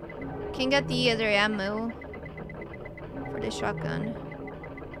can get the other ammo for the shotgun.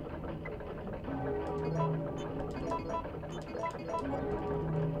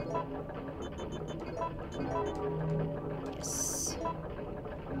 Yes.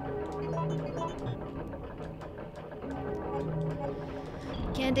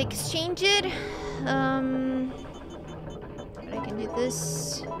 Can't exchange it. But I can do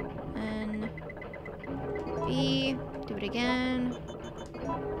this and B. Do it again.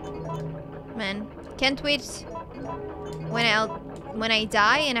 Man, can't wait when I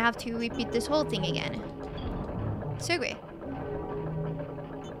die and I have to repeat this whole thing again. So great.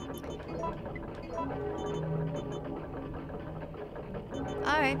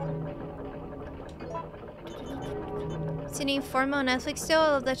 Alright. Seen Informa on Netflix still.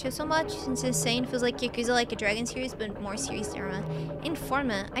 I love that show so much. Since it's insane, feels like Yakuza like a Dragon series, but more serious drama.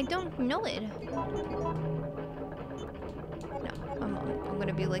 Informa, I don't know it. No, I'm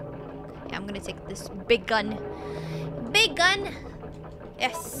gonna be like, yeah, I'm gonna take this big gun. Big gun!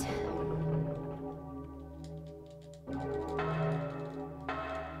 Yes.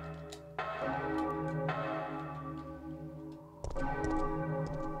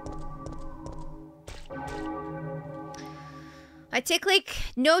 I take like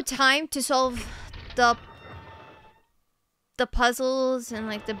no time to solve the puzzles and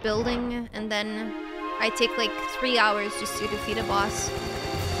like the building, and then I take like 3 hours just to defeat a boss.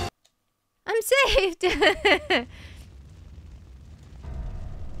 I'm saved!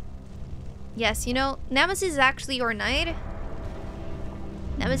 Yes, you know, Nemesis is actually your knight.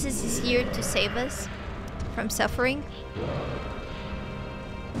 Nemesis is here to save us from suffering.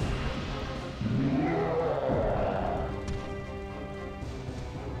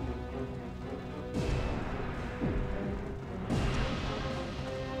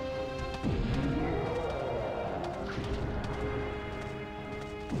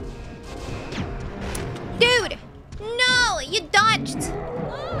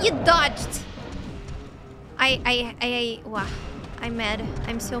 You dodged. Wow. I'm mad.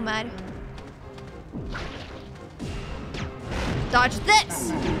 I'm so mad. Dodge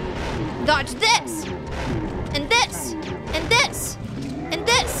this. Dodge this. And this. And this. And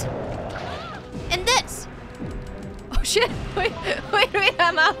this. And this. Oh shit. Wait,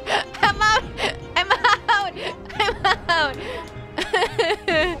 I'm out. I'm out. I'm out. I'm out.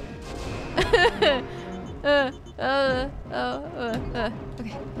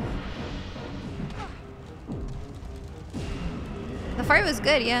 Okay. The fire was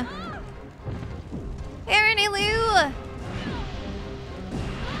good, yeah. Aaron, Lou!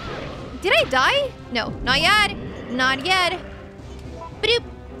 Did I die? No, not yet. Not yet. Badoop.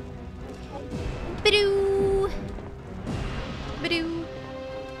 Badoo. Badoo.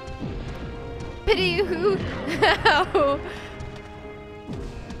 Badoo. Ow.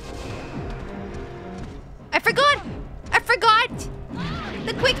 I forgot! I forgot!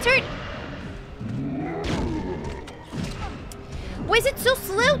 The quick turn! Why is it so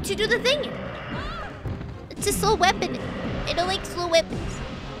slow to do the thing? It's a slow weapon. I don't like slow weapons.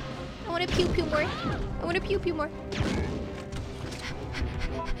 I want to pew pew more. I want to pew pew more.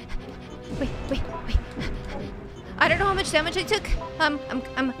 Wait. I don't know how much damage I took. I'm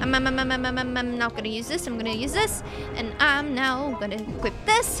not gonna use this. I'm gonna use this, and I'm now gonna equip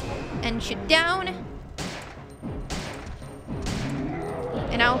this and shoot down.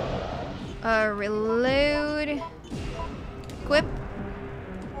 And now, reload. Equip.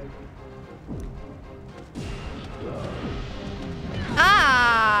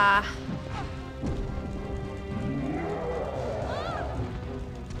 Ah!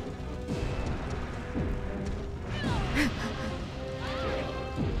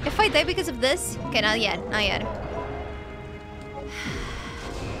 If I die because of this? Okay, not yet, not yet.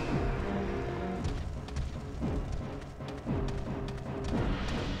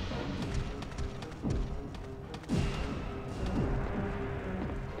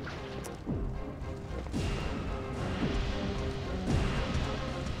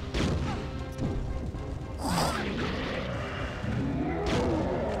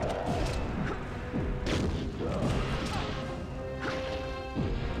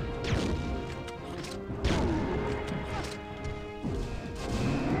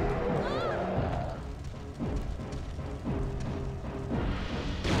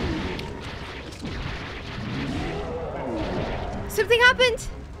 Something happened!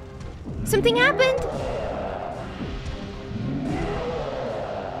 Something happened!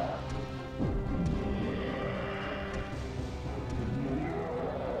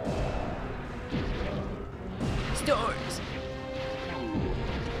 Stars!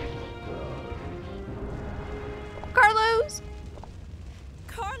 Carlos!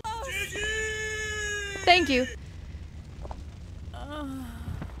 Carlos! Thank you.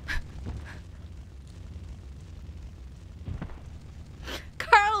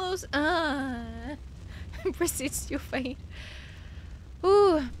 Carlos! Proceeds to fight.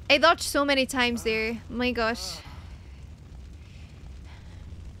 Ooh, I dodged so many times there. My gosh.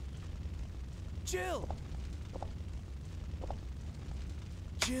 Jill!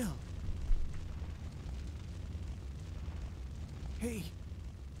 Jill! Hey,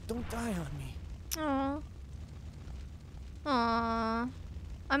 don't die on me. Aww. Aww.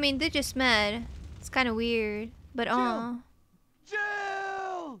 I mean, they're just mad. It's kind of weird, but aww.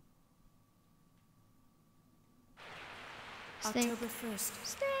 Jill! Snake. October 1st,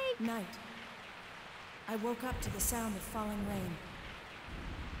 Snake. night. I woke up to the sound of falling rain.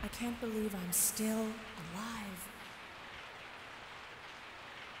 I can't believe I'm still alive.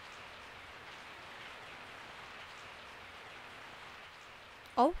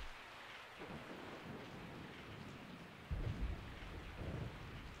 Oh.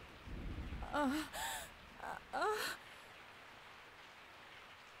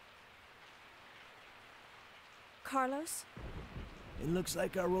 Carlos? It looks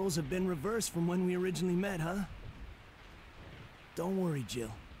like our roles have been reversed from when we originally met, huh? Don't worry,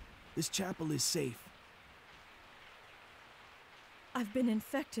 Jill. This chapel is safe. I've been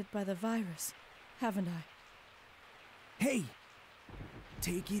infected by the virus, haven't I? Hey!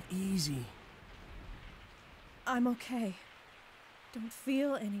 Take it easy. I'm okay. Don't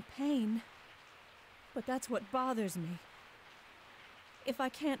feel any pain. But that's what bothers me. If I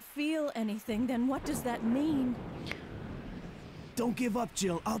can't feel anything, then what does that mean? Don't give up,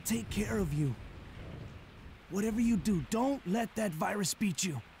 Jill. I'll take care of you. Whatever you do, don't let that virus beat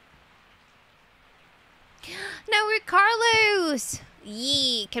you. Now we're Carlos!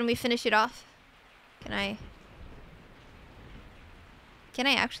 Yee. Can we finish it off? Can I? Can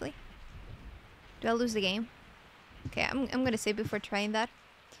I actually? Do I lose the game? Okay, I'm gonna save before trying that.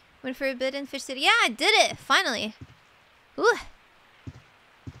 Went for a bit in Fish City. Yeah, I did it! Finally! Ooh!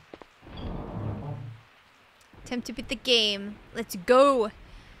 Time to beat the game. Let's go!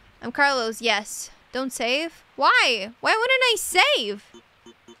 I'm Carlos, yes. Don't save? Why? Why wouldn't I save?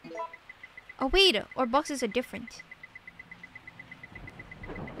 Oh wait, our boxes are different.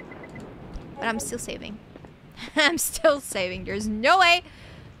 But I'm still saving. I'm still saving. There's no way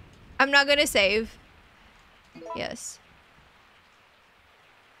I'm not gonna save. Yes.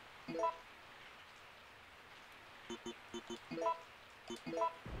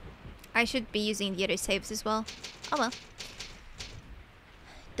 I should be using the other saves as well. Oh well.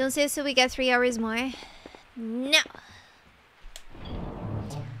 Don't save so we get 3 hours more. No.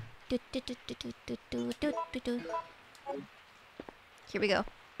 Here we go.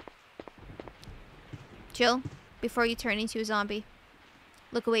 Chill before you turn into a zombie.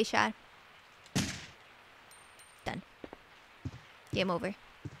 Look away, Shad. Done. Game over.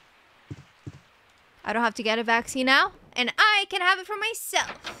 I don't have to get a vaccine now, and I can have it for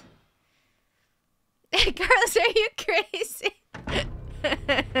myself. Carlos, are you crazy?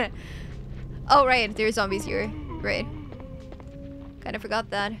 Oh, right. There's zombies here. Right. Kind of forgot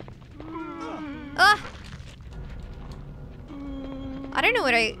that. Ah! I don't know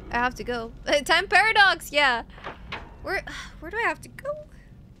where I have to go. Time paradox, yeah. Where do I have to go?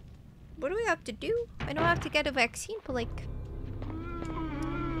 What do we have to do? I know I have to get a vaccine, but like...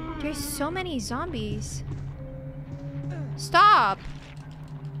 There's so many zombies. Stop!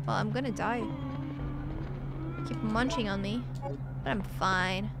 Well, I'm gonna die. Keep munching on me. But I'm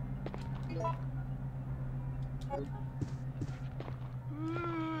fine.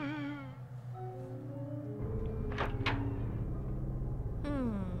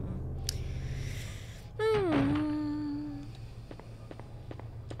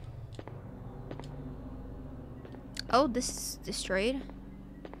 Oh, this is destroyed.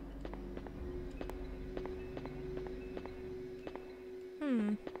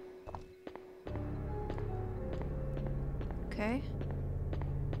 Okay.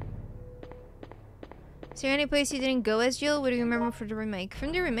 Is there any place you didn't go as Jill? What do you remember for the remake?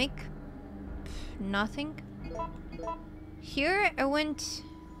 From the remake? Nothing. Here, I went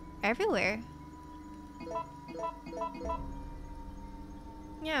everywhere.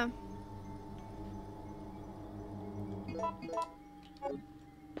 Yeah.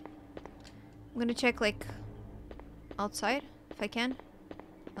 I'm gonna check, like, outside, if I can.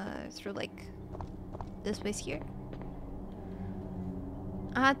 Through, like, this place here.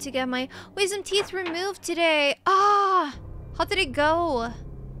 I had to get my wisdom teeth removed today. Ah! How did it go?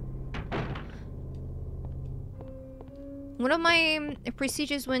 One of my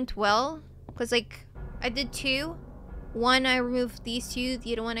procedures went well. Because, like, I did 2. One, I removed these 2.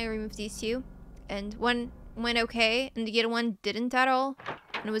 The other one, I removed these 2. And one went okay. And the other one didn't at all.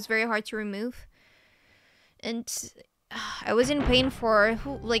 And it was very hard to remove. And I was in pain for,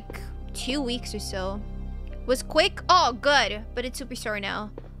 like, 2 weeks or so. Was quick? Oh, good. But it's super sore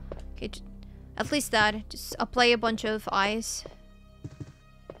now. Okay, at least that. Just apply a bunch of ice.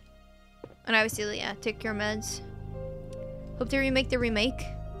 And obviously, yeah, take your meds. Hope they remake the remake.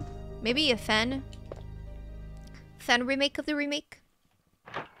 Maybe a fan remake of the remake.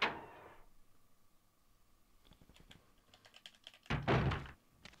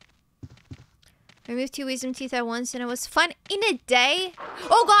 I removed 2 wisdom teeth at once and it was fun in a day.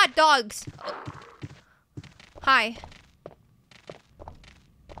 Oh god, dogs! Oh. Hi.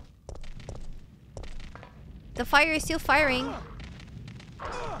 The fire is still firing.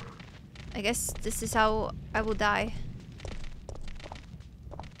 I guess this is how I will die.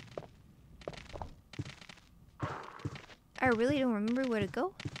 I really don't remember where to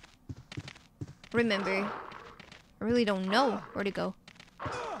go. I really don't know where to go.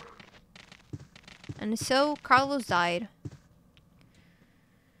 And so, Carlos died.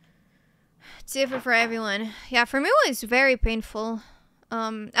 It's different for everyone. Yeah, for me it was very painful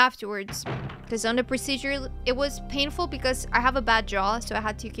afterwards. Because on the procedure, it was painful because I have a bad jaw, so I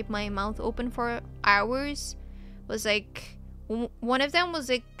had to keep my mouth open for hours. It was like, one of them was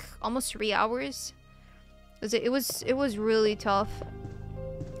like almost 3 hours. It was really tough.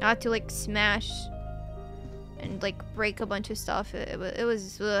 I had to like smash and like break a bunch of stuff. It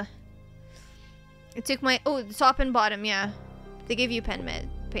was it took my the top and bottom, yeah. They give you pain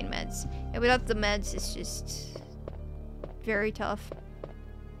meds. And without the meds, it's just very tough.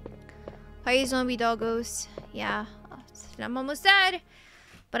 Hi, zombie doggos. Yeah, I'm almost dead,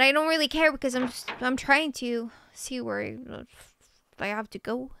 but I don't really care because I'm trying to see where I have to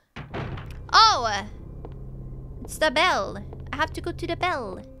go. Oh, it's the bell. I have to go to the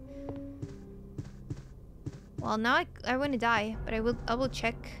bell. Well, now I want to die, but I will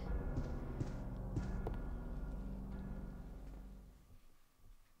check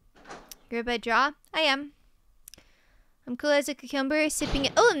You're a bad draw? I am. I'm cool as a cucumber, sipping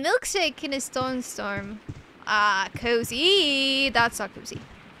it. Oh, a milkshake in a stone storm. Ah, cozy. That's not cozy.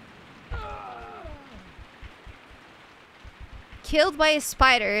 Killed by a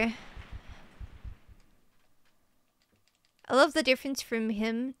spider. I love the difference from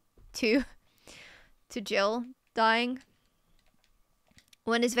him to Jill dying.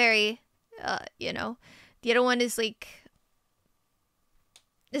 One is very, you know, the other one is like,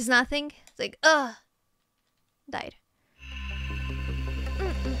 is nothing. It's like, died.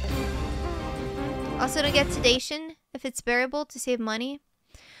 Also don't get sedation if it's bearable to save money.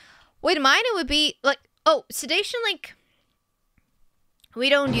 Wait, mine it would be like, oh, sedation, like, we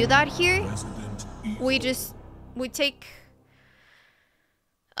don't do that here. We take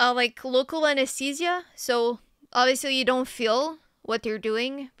like local anesthesia, so obviously you don't feel what they're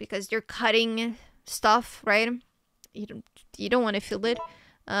doing because they're cutting stuff, right? You don't want to feel it.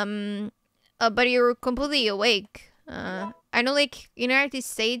 But you're completely awake. I know, like, in the United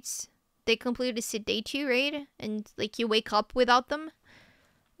States, they completely sedate you, right? And, like, you wake up without them,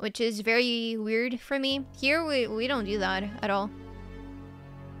 which is very weird for me. Here, we don't do that at all.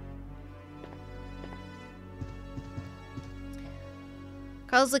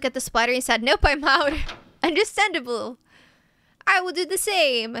 Carlos looked at the splatter and said, nope, I'm out. Understandable. I will do the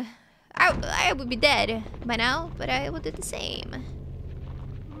same. I would be dead by now, but I will do the same.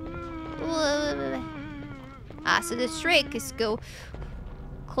 So the trick is go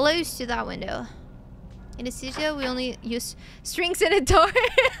close to that window. In anesthesia, we only use strings in a door.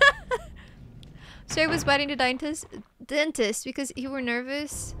 So I was biting the dentist because you were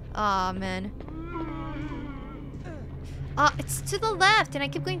nervous. Aw, man. It's to the left, and I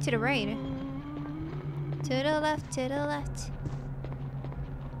keep going to the right. To the left, to the left.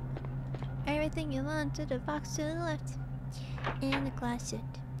 Everything you want to the box to the left. In the closet.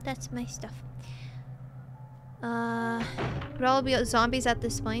 That's my stuff. We'd all be zombies at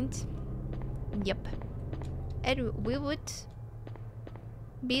this point. Yep. And we would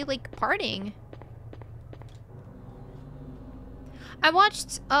be like partying. I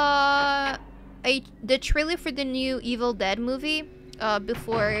watched the trailer for the new Evil Dead movie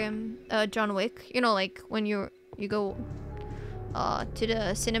before John Wick. You know, like when you go to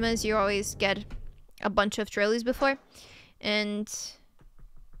the cinemas, you always get a bunch of trailers before. And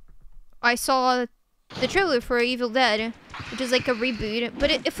I saw the trailer for Evil Dead, which is like a reboot, but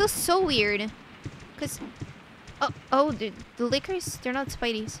it feels so weird. Because, oh, the Lakers, they're not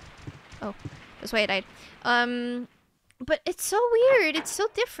Spideys. Oh, that's why I died. But it's so weird. It's so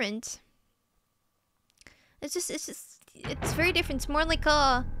different. It's very different. It's more like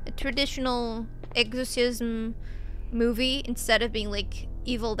a traditional exorcism movie instead of being like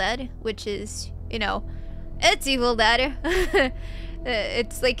Evil Dead, which is, you know, it's Evil Dead.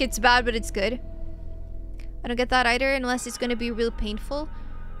 It's like, it's bad, but it's good. I don't get that either, unless it's gonna be real painful.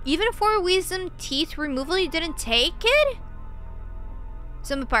 Even for wisdom teeth removal, you didn't take it?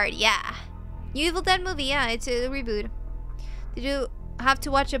 Some part, yeah. New Evil Dead movie, yeah, it's a reboot. Did you have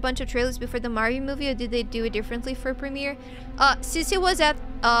to watch a bunch of trailers before the Mario movie, or did they do it differently for premiere? Since it was at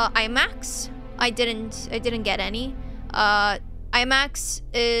IMAX, I didn't get any. IMAX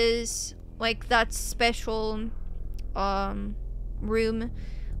is like that special room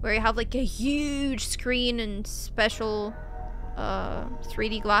where you have like a huge screen and special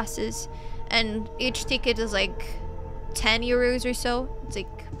 3D glasses, and each ticket is like 10 euros or so. It's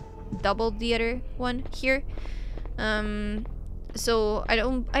like double the other one here. So I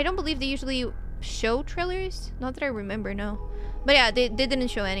don't believe they usually show trailers, not that I remember, no. But yeah, they didn't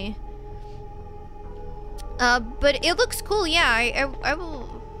show any. But it looks cool. Yeah,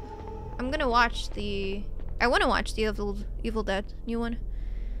 I'm gonna watch the I want to watch the Evil Dead new one.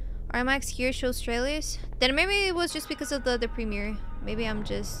 IMAX here shows trailers. Then maybe it was just because of the premiere. Maybe I'm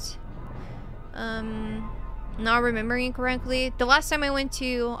just not remembering correctly. The last time I went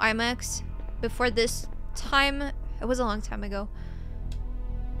to IMAX before this time, it was a long time ago.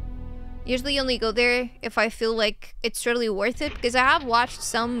 Usually only go there if I feel like it's totally worth it, because I have watched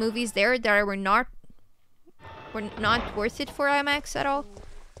some movies there that were not worth it for IMAX at all.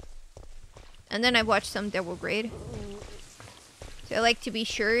 And then I watched some that were great. So I like to be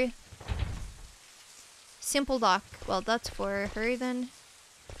sure. Simple Doc. Well, that's for her then.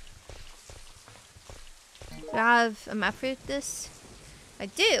 Do I have a map for this? I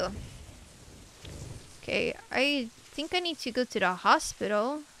do. Okay, I think I need to go to the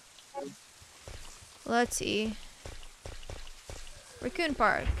hospital. Let's see. Raccoon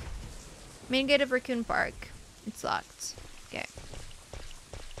Park. Main gate of Raccoon Park. It's locked. Okay.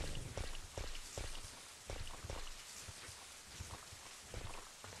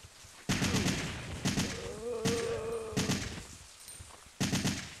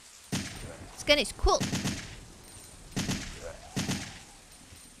 gun is cool.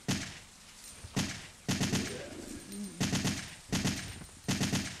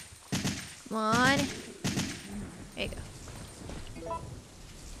 Come on. There you go.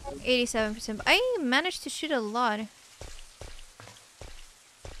 87%. I managed to shoot a lot.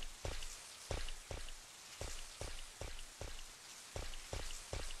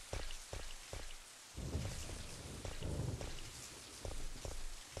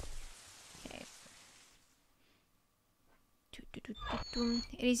 Okay. It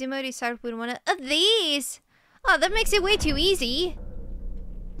is easy to start with one of these. Oh, that makes it way too easy.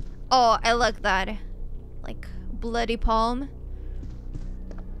 Oh, I like that. Like, bloody palm.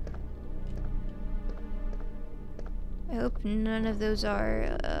 I hope none of those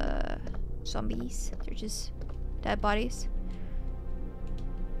are zombies. They're just dead bodies.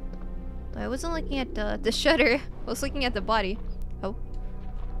 I wasn't looking at the shutter. I was looking at the body. Oh.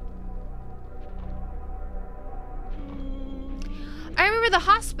 I remember the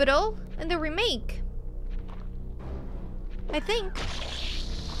hospital in the remake. I think.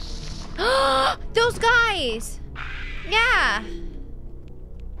 Those guys! Yeah!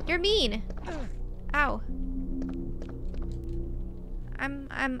 They're mean. Ow.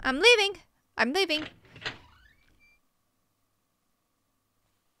 I'm leaving. I'm leaving.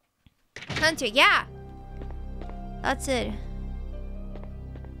 Hunter, yeah! That's it.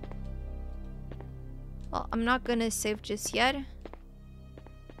 Well, I'm not gonna save just yet.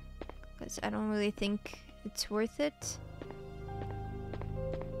 Because I don't really think it's worth it.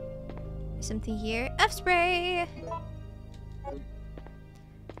 Something here. F-spray! I'm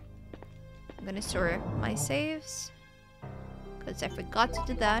gonna store my saves. Because I forgot to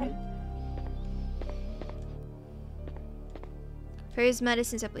do that. Various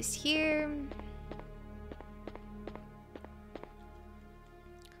medicines I placed here.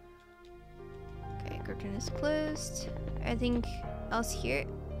 Okay, curtain is closed. Anything else here?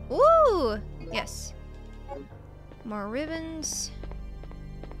 Ooh! Yes. More ribbons.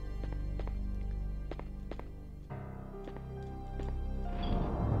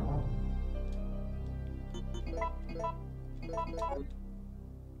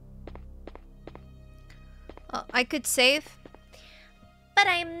 Well, I could save, but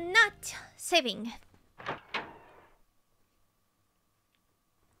I'm not saving.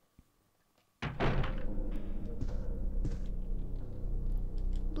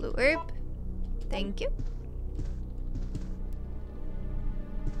 Blue herb. Thank you.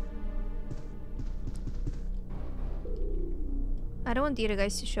 I don't want the other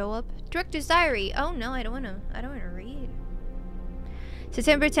guys to show up. Director's diary. Oh no, I don't wanna read.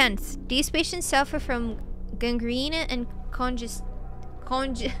 September 10th. These patients suffer from gangrene and congestion.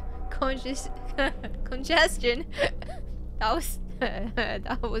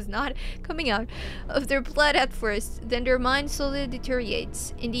 That was not coming out of their blood at first. Then their mind slowly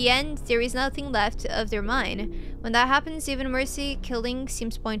deteriorates. In the end, there is nothing left of their mind. When that happens, even mercy killing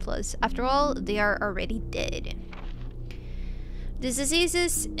seems pointless. After all, they are already dead. This disease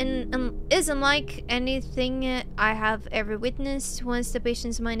is unlike anything I have ever witnessed. Once the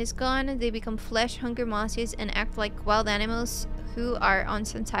patient's mind is gone, they become flesh-hungry monsters and act like wild animals who are on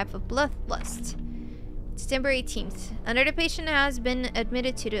some type of bloodlust. September 18th. Another patient has been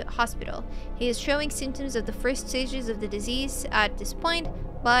admitted to the hospital. He is showing symptoms of the first stages of the disease at this point,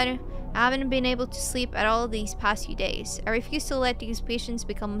 but I haven't been able to sleep at all these past few days. I refuse to let these patients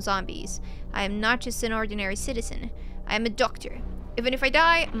become zombies. I am not just an ordinary citizen. I am a doctor. Even if I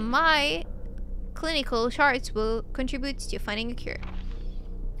die, my clinical charts will contribute to finding a cure.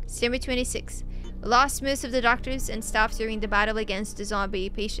 September 26th. We lost most of the doctors and staff during the battle against the zombie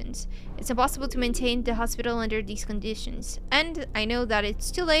patients. It's impossible to maintain the hospital under these conditions. And I know that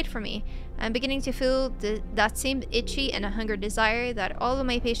it's too late for me. I'm beginning to feel that same itchy and a hunger desire that all of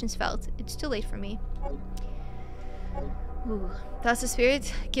my patients felt. It's too late for me. Ooh, that's the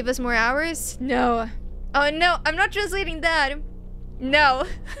spirit. Give us more hours? No. Oh no, I'm not translating that. No,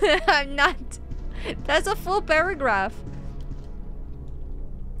 I'm not. That's a full paragraph.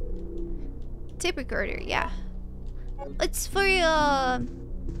 Tape recorder, yeah. It's for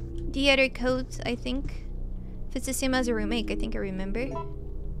the other codes, I think. If it's the same as a remake, I think I remember.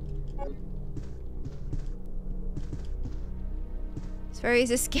 Sorry,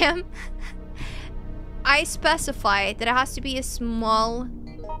 is a scam. I specify that it has to be a small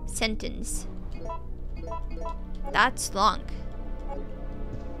sentence. That's long.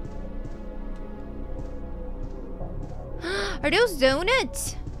 Are those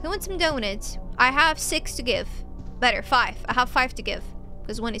donuts? Who wants some donuts? I have 6 to give. Better, 5. I have 5 to give.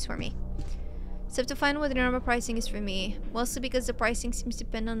 Because 1 is for me. So to find what the normal pricing is for me. Mostly because the pricing seems to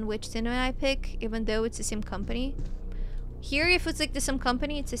depend on which cinema I pick, even though it's the same company. Here, if it's like the same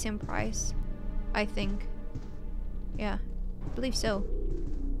company, it's the same price. I think. Yeah, I believe so.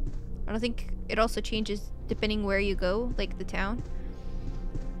 I don't think it also changes depending where you go, like the town.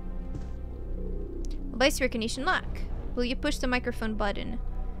 Voice recognition lock. Will you push the microphone button?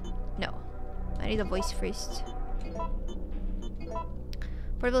 No. I need a voice first.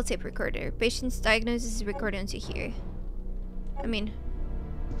 Portable tape recorder. Patient's diagnosis is recorded onto here. I mean,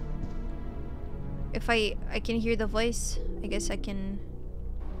 if I can hear the voice, I guess I can.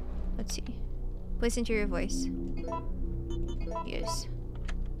 Let's see. Listen to your voice. Yes.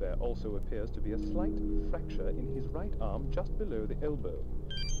 There also appears to be a slight fracture in his right arm just below the elbow.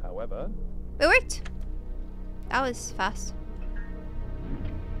 However, it worked. That was fast.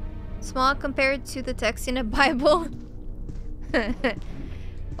 Small compared to the text in a Bible.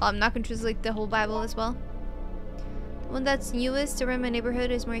 Well, I'm not gonna translate the whole Bible as well. One that's newest around my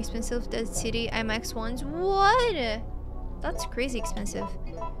neighborhood is more expensive than city IMAX ones. What? That's crazy expensive.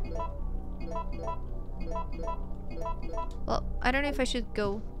 Well, I don't know if I should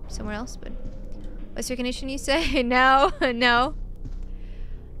go somewhere else, but voice recognition, you say? No, no.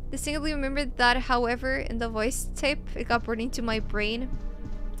 Distinctly remember that, however, in the voice tape, it got burned into my brain.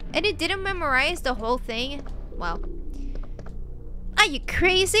 And it didn't memorize the whole thing? Wow. Are you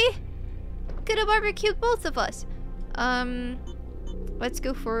crazy? Could have barbecued both of us. Let's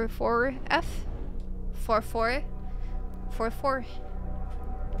go for 4F. 4-4. 4-4.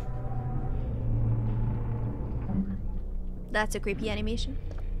 That's a creepy animation.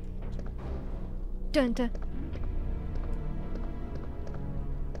 Dun dun.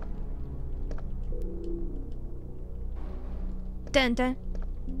 Dun dun.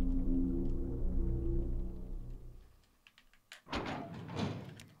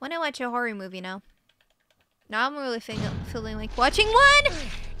 Wanna watch a horror movie now? Now I'm really feeling like watching one!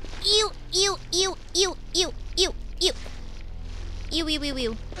 Ew, ew, ew, ew, ew, ew, ew. Ew, ew, ew,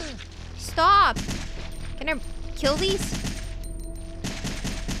 ew. Stop! Can I kill these?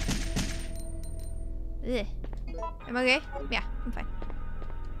 Ugh. Am I okay? Yeah, I'm fine.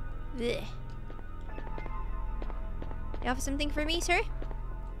 Ugh. You have something for me, sir?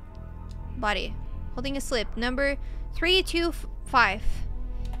 Body. Holding a slip. Number 325.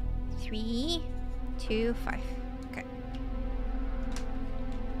 325. Okay.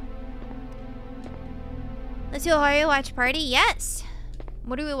 Let's do a horror watch party. Yes!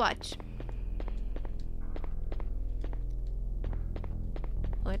 What do we watch?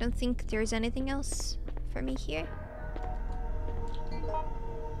 Oh, I don't think there's anything else for me here.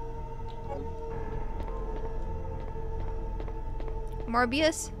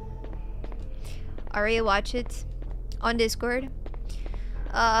 Morbius. I already watched it on Discord.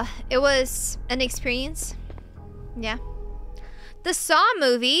 It was an experience. Yeah. The Saw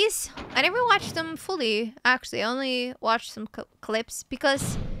movies, I never watched them fully, actually. I only watched some clips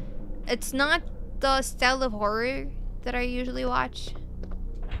because it's not the style of horror that I usually watch.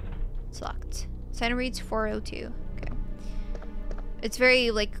 It's locked. Sign reads 402. Okay. It's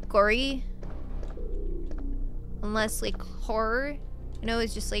very, like, gory. Unless, like, horror. You know,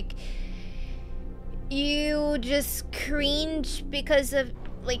 it's just, like, you just cringe because of,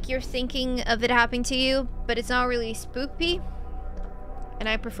 like, you're thinking of it happening to you, but it's not really spooky. And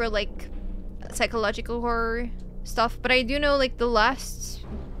I prefer, like, psychological horror stuff. But I do know, like, the last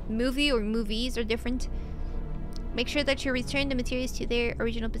movie or movies are different. Make sure that you return the materials to their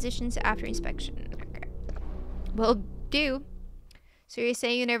original positions after inspection. Okay. Will do. So you're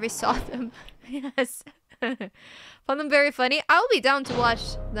saying you never saw them? Yes. Found them very funny. I'll be down to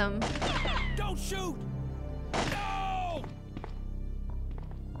watch them. Don't shoot! No!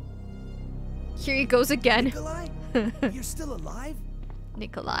 Here he goes again. Nikolai? You're still alive?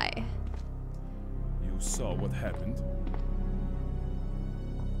 Nikolai. You saw what happened?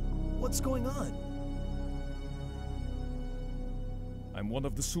 What's going on? I'm one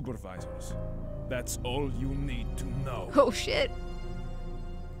of the supervisors. That's all you need to know. Oh shit.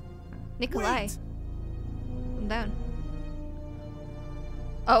 Nikolai. Wait. Calm down.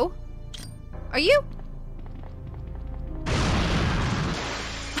 Oh? Are you?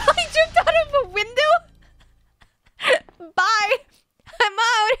 I jumped out of a window? Bye! I'm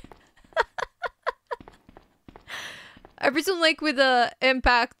out! I presume, like, with the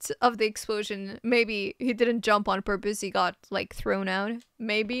impact of the explosion, maybe he didn't jump on purpose, he got, like, thrown out.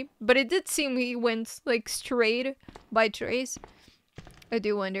 Maybe. But it did seem he went, like, straight by choice. I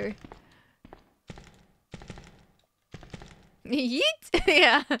do wonder. Yeet!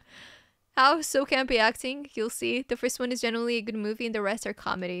 Yeah. How so campy acting? You'll see. The first one is generally a good movie and the rest are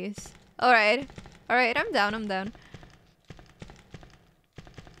comedies. Alright. Alright, I'm down, I'm down.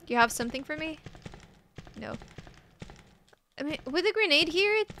 Do you have something for me? No. I mean, with a grenade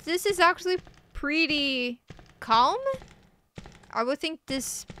here, this is actually pretty calm. I would think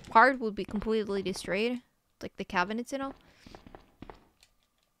this part would be completely destroyed. Like the cabinets and all.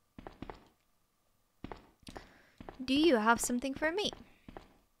 Do you have something for me?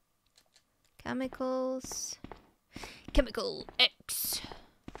 Chemicals. Chemical X.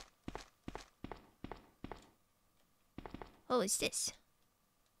 What is this?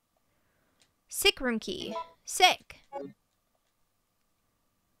 Sick room key. Sick.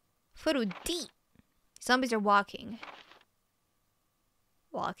 Photo D. Zombies are walking.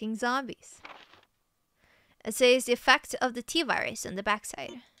 Walking zombies. It says the effect of the T-virus on the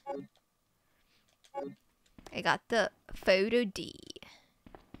backside. I got the photo D.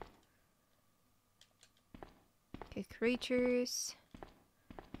 Okay, creatures.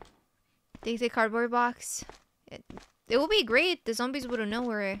 Take the cardboard box. It would be great. The zombies wouldn't know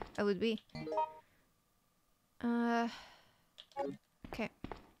where I would be. Okay.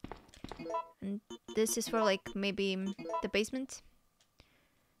 And this is for like maybe the basement.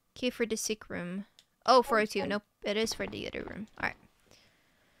 Key for the sick room. Oh, 402. Nope, it is for the other room. Alright.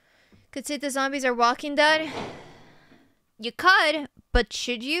 Could say the zombies are walking dead. You could, but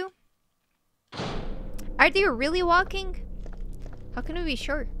should you? Are they really walking? How can we be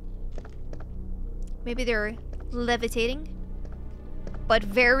sure? Maybe they're levitating, but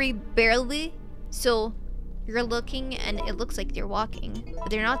very barely. So you're looking and it looks like they're walking,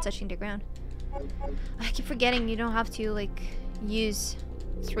 but they're not touching the ground. I keep forgetting you don't have to like use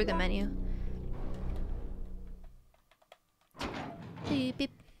through the menu. Beep,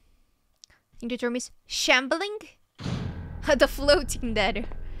 beep. I think the term is shambling. The floating dead.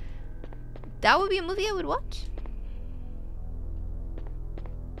 That would be a movie I would watch.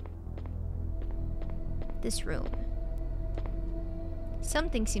 This room.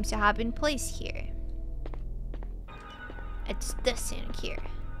 Something seems to have been placed here. It's this in here.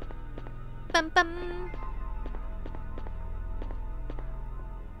 Bum bum.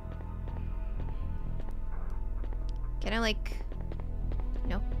 Can I like...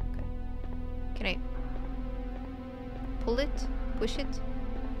 No? Okay. Can I pull it? Push it?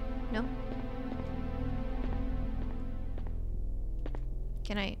 No?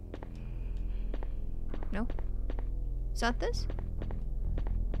 Can I... No? Is that this?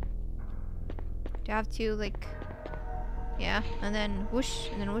 Do I have to like... Yeah, and then whoosh,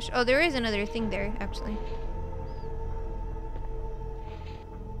 and then whoosh. Oh, there is another thing there, actually.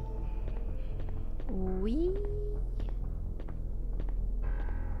 Wee.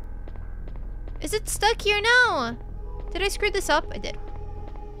 Is it stuck here now? Did I screw this up? I did.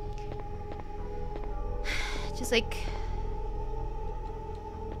 Just like...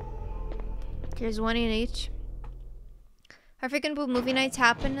 There's one in each. African Poop movie nights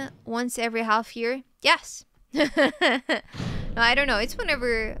happen once every half year. Yes. No, I don't know. It's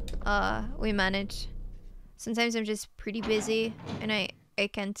whenever we manage. Sometimes I'm just pretty busy and I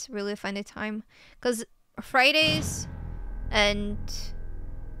can't really find the time. Because Fridays and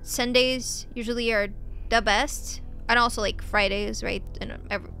Sundays usually are the best. And also like Fridays, right? And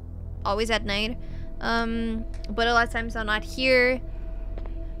always at night. But a lot of times I'm not here.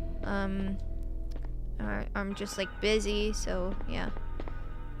 I'm just like busy, so yeah.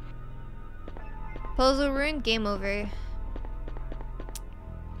 Puzzle ruined, game over.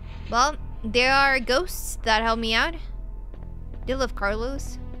 Well, there are ghosts that help me out. They love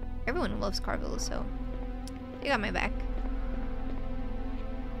Carlos. Everyone loves Carlos, so they got my back.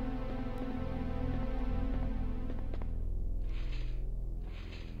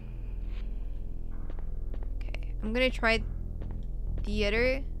 Okay, I'm gonna try the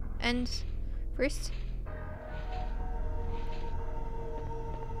other end first.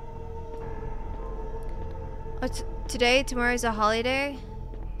 Oh, tomorrow is a holiday?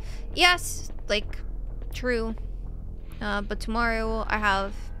 Yes, like, true. But tomorrow I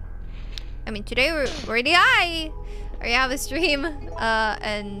have... I mean, today we're already I have a stream.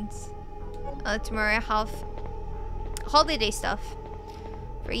 And tomorrow I have holiday stuff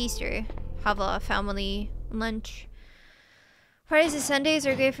for Easter. Have a family lunch. Fridays and Sundays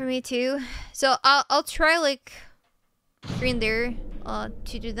are great for me too. So I'll try like here and there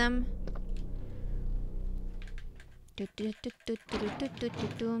to do them.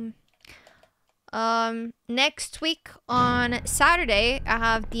 Next week on Saturday I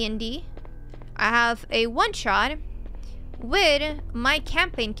have D&D. I have a one-shot with my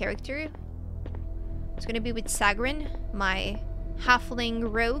campaign character. It's gonna be with Sagrin, my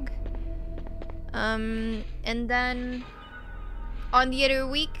halfling rogue. And then on the other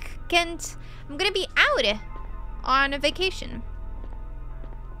weekend, I'm gonna be out on a vacation.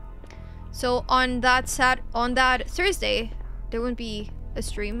 So on that Thursday, there won't be a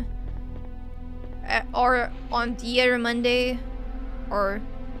stream. Or on the other Monday, or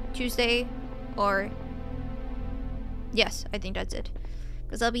Tuesday, or... Yes, I think that's it.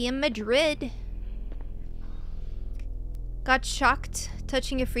 Because I'll be in Madrid. Got shocked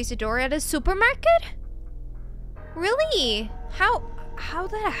touching a freezer door at a supermarket? Really? How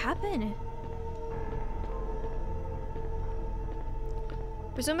did that happen?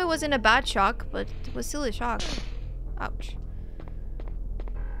 Presume it wasn't a bad shock, but it was still a shock. Ouch.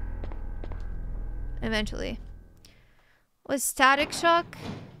 Eventually. Was static shock?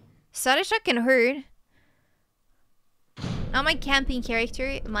 Static shock can hurt. Not my camping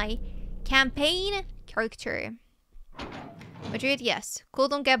character, my campaign character. Madrid, yes. Cool,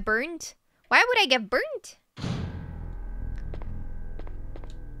 don't get burned. Why would I get burned?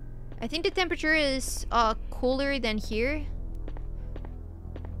 I think the temperature is cooler than here.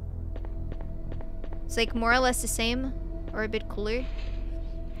 It's like more or less the same, or a bit cooler.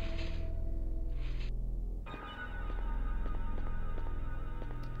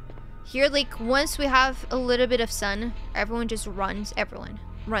 Here, like, once we have a little bit of sun, everyone just runs. Everyone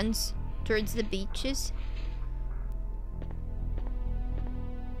runs towards the beaches.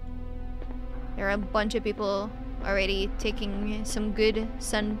 There are a bunch of people already taking some good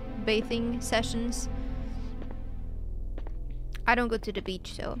sunbathing sessions. I don't go to the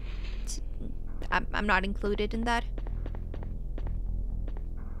beach, so I'm not included in that.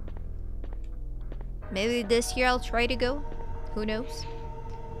 Maybe this year I'll try to go. Who knows?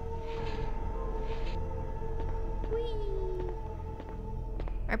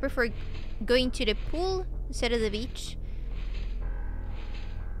 I prefer going to the pool instead of the beach.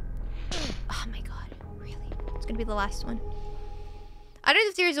 Oh my god, really? It's gonna be the last one. I don't know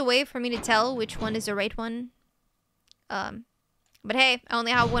if there's a way for me to tell which one is the right one. But hey, I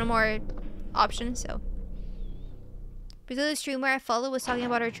only have one more option, so. Brazilian streamer I follow was talking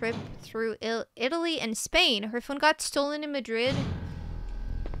about her trip through Italy and Spain. Her phone got stolen in Madrid.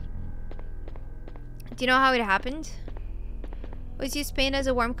 Do you know how it happened? Was you Spain as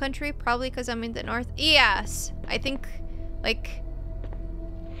a warm country? Probably because I'm in the north. Yes, I think, like,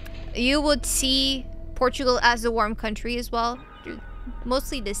 you would see Portugal as a warm country as well. They're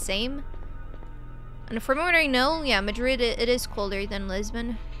mostly the same. And from what I know, yeah, Madrid, it is colder than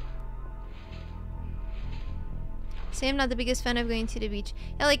Lisbon. Say I'm not the biggest fan of going to the beach.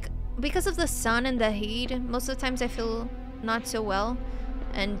 Yeah, like, because of the sun and the heat, most of the times I feel not so well.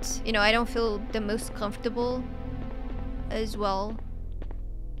 And, you know, I don't feel the most comfortable as well.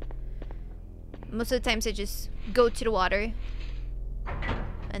 Most of the times I just go to the water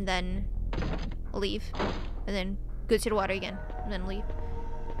and then leave, and then go to the water again and then leave.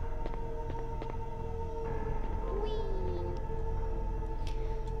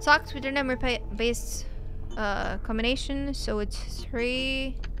 Socks with a number based combination, so it's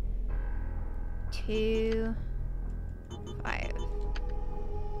 3, 2, 5.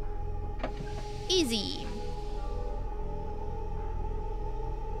 Easy.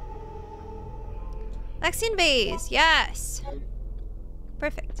 Vaccine base, yes.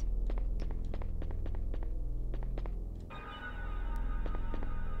 Perfect.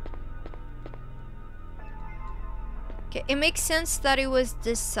 Okay, it makes sense that it was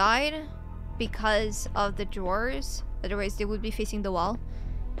this side because of the drawers. Otherwise, they would be facing the wall.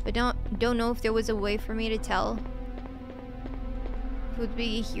 But don't know if there was a way for me to tell. It would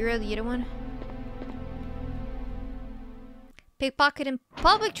be here or the other one. Pickpocket in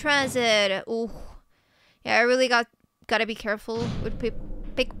public transit. Ooh. Yeah, I really gotta be careful with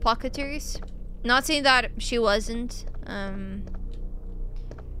pickpocketers. Not saying that she wasn't.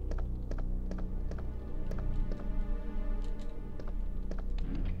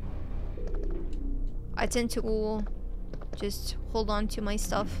 I tend to just hold on to my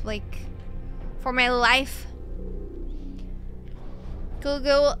stuff, like, for my life.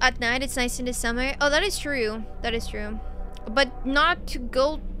 Go at night, it's nice in the summer. Oh, that is true. That is true. But not to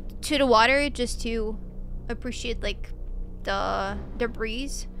go to the water, just to appreciate, like, the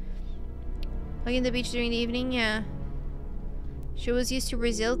breeze. Like in the beach during the evening, yeah. She was used to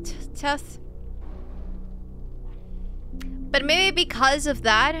Brazil tough. But maybe because of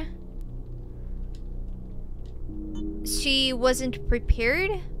that, she wasn't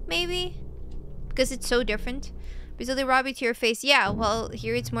prepared, maybe? Because it's so different. Brazil, they rob you to your face. Yeah, well,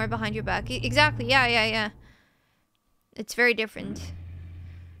 here it's more behind your back. Exactly, yeah. It's very different.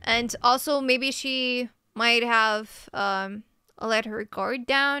 And also, maybe she might have let her guard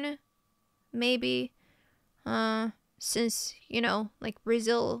down. Maybe. since, you know, like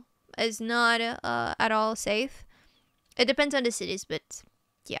Brazil is not at all safe. It depends on the cities, but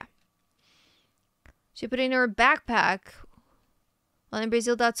yeah. So you put it in your backpack. Well, in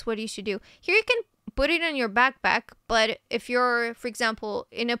Brazil, that's what you should do. Here you can put it in your backpack, but if you're, for example,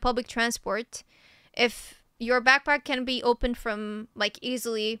 in a public transport, if your backpack can be opened from, like,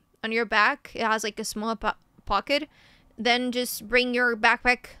 easily on your back, it has, like, a small pocket, then just bring your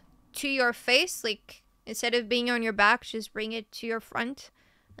backpack to your face, like, instead of being on your back, just bring it to your front,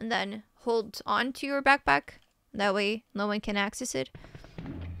 and then hold on to your backpack. That way, no one can access it.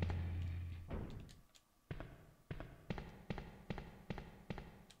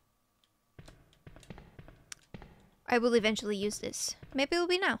 I will eventually use this. Maybe it will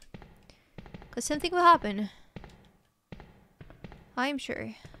be now. Because something will happen. I'm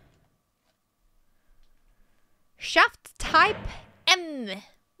sure. Shaft type M.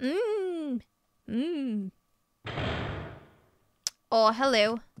 Oh,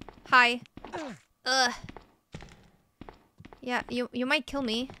 hello. Hi. Ugh. Yeah, you might kill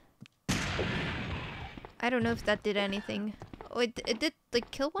me. I don't know if that did anything. Oh, it did,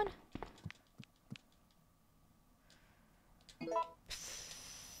 like, kill one?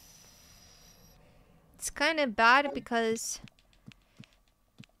 It's kind of bad because...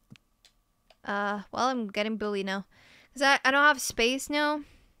 well, I'm getting bullied now. Because I don't have space now.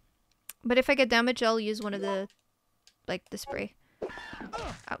 But if I get damaged, I'll use one of the... like, the spray.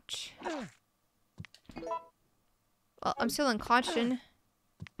 Ouch. Well, I'm still unconscious.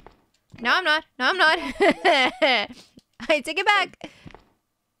 No, I'm not. No, I'm not. I take it back.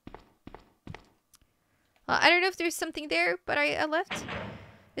 I don't know if there's something there, but I left.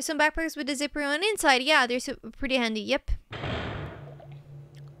 There's some backpacks with a zipper on the inside. Yeah, they're pretty handy. Yep.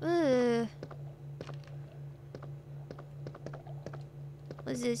 Ugh.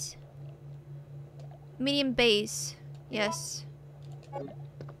 What's this? Medium base. Yes. Well,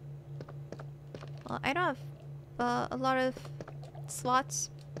 I don't have a lot of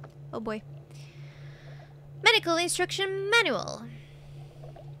slots. Oh boy. Medical instruction manual.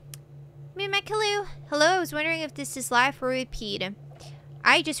 Mimakalu. Hello, I was wondering if this is live or repeat.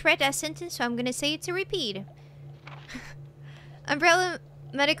 I just read that sentence, so I'm gonna say it's a repeat. Umbrella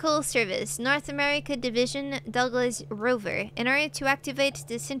Medical Service, North America Division, Douglas Rover. In order to activate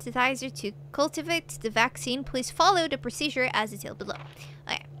the synthesizer to cultivate the vaccine, please follow the procedure as detailed below.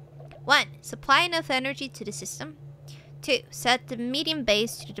 Okay. 1. Supply enough energy to the system. 2. Set the medium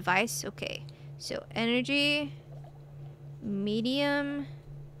base to the device. Okay. So, energy. Medium.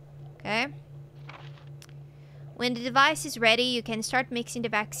 Okay. When the device is ready, you can start mixing the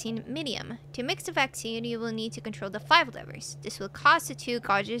vaccine medium. To mix the vaccine, you will need to control the 5 levers. This will cause the 2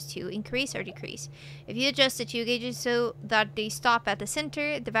 gauges to increase or decrease. If you adjust the 2 gauges so that they stop at the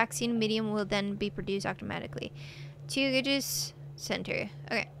center, the vaccine medium will then be produced automatically. 2 gauges, center.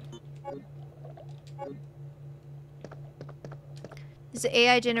 Okay. This is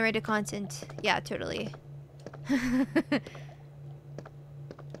AI generated content. Yeah, totally.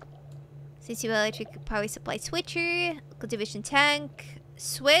 CCU electric power supply switcher, cultivation tank,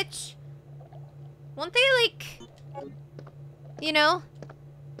 switch. Won't they, like, you know,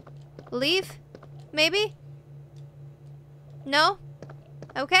 leave? Maybe? No?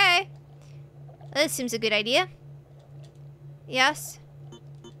 Okay. This seems a good idea. Yes.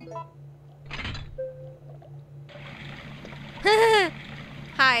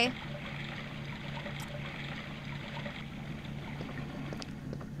 Hi.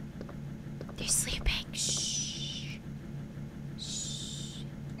 They're sleeping. Shh. Shh.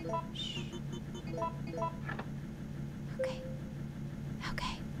 Shh. Okay.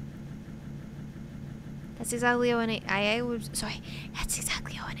 Okay. That's exactly how an AI would... Sorry. That's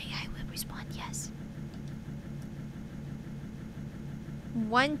exactly how an AI would respond. Yes.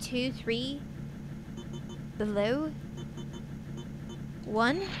 1, 2, 3. Below.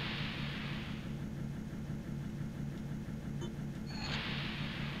 1.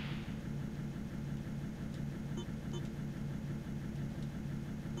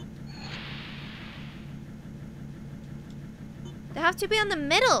 They have to be on the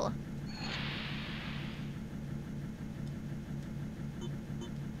middle.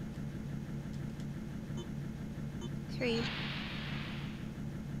 Three.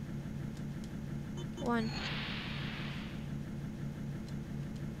 1.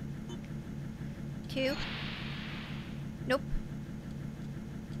 2. Nope.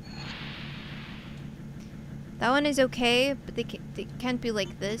 That one is okay, but they can't be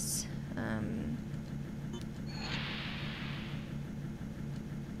like this.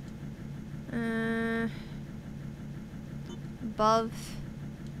 Above.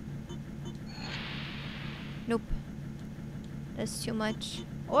 Nope. That's too much.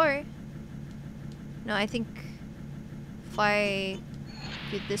 Or no, I think if I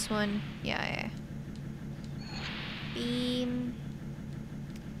did this one, yeah. Beam.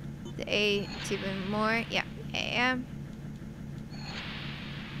 The A, it's even more. Yeah.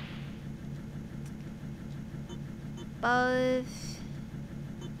 Above.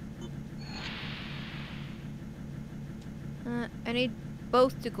 I need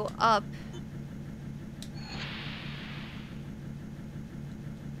both to go up.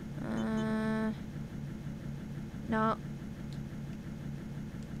 No.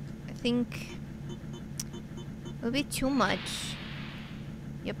 I think it will be too much.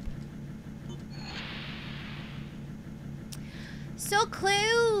 Yep. So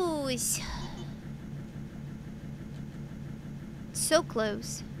close. So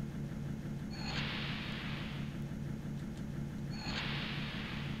close.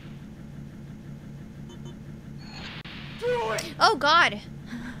 Oh God.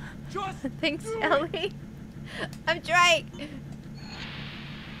 Thanks, Ellie. I'm trying.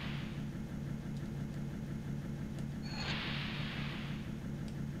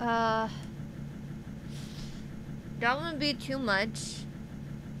 That wouldn't be too much.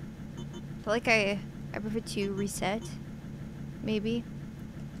 I feel like I prefer to reset. Maybe.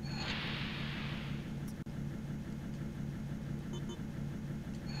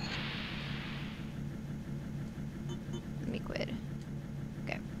 Let me quit.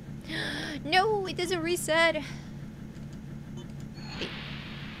 Okay. No, it doesn't reset.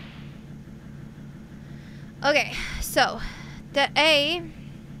 Okay, so the A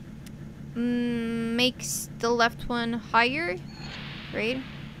makes the left one higher, right?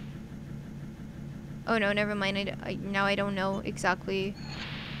 Oh no, never mind. Now I don't know exactly.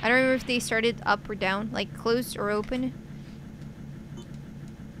 I don't remember if they started up or down, like closed or open.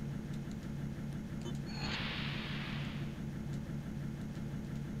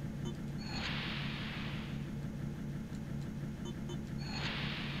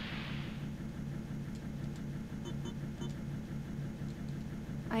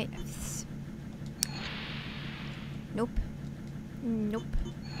 Nope. Nope.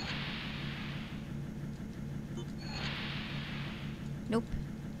 Nope.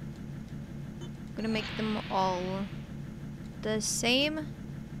 I'm gonna make them all the same.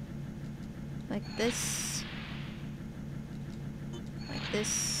 Like this. Like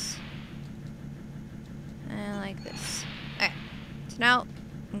this. And like this. Alright. So now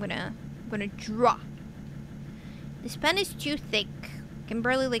I'm gonna draw. This pen is too thick. I can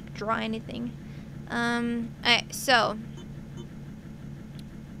barely like draw anything. Alright, so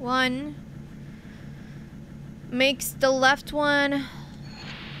one makes the left one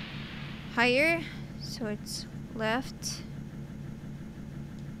higher, so it's left.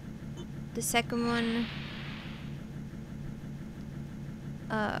 The second one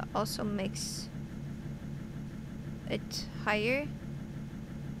also makes it higher.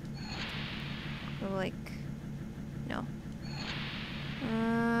 Or like, no.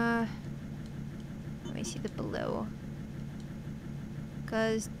 Let me see the below.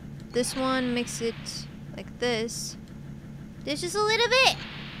 Because this one makes it like this. There's just a little bit.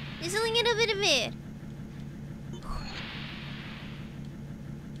 Just a little bit of it.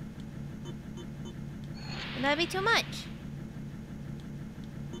 Would that be too much?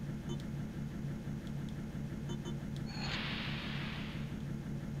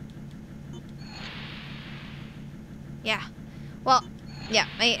 Yeah. Well, yeah,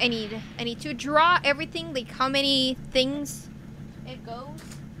 I need to draw everything, like how many things it goes.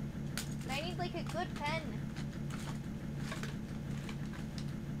 And I need like a good pen.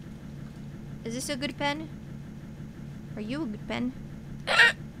 Is this a good pen? Are you a good pen?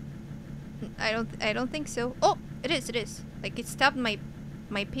 I don't think so. Oh, it is. Like it stopped my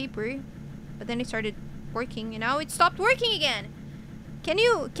paper, but then it started working and now it stopped working again. Can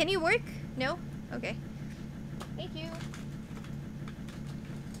you work? No? Okay. Thank you.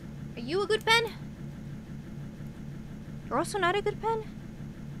 Are you a good pen? You're also not a good pen?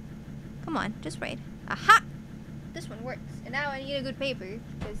 Come on, just write. Aha! This one works. And now I need a good paper,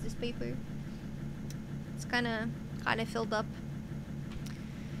 because this paper, it's kinda filled up.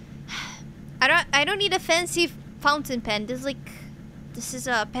 I don't need a fancy fountain pen. This is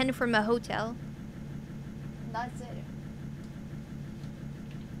a pen from a hotel. That's it.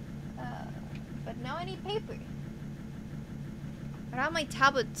 But now I need paper. I have my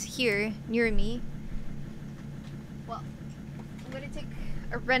tablet here near me. Well, I'm gonna take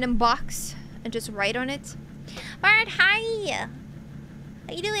a random box and just write on it. Alright, hi!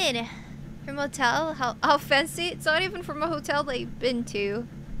 How you doing? From a hotel? How fancy? It's not even from a hotel that I've been to.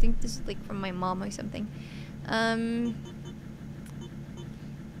 I think this is like from my mom or something.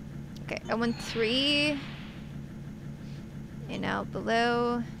 Okay, I want 3. And now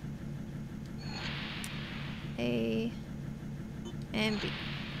below A and B.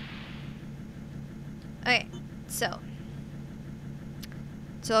 Okay, so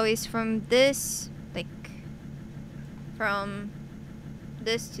it's always from this, like from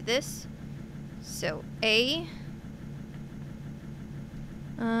this to this. So A,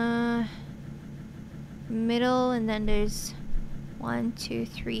 middle, and then there's 1, 2,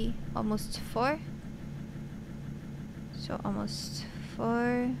 3, almost 4. So almost 4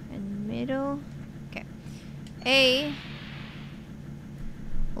 and middle. Okay. A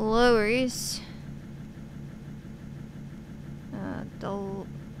lowers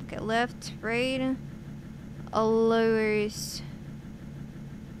okay, left, right. Lowers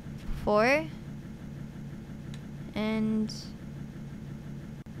 4 and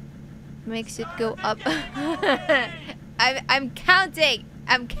makes it go up. I'm counting.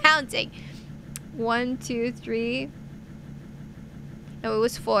 1, 2, 3. No, it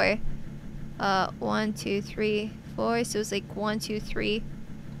was 4. 1, 2, 3, 4. So it's like 1, 2, 3.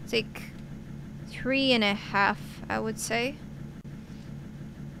 It's like 3.5, I would say.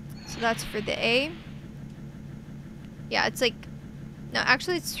 So that's for the A. Yeah, it's like, no,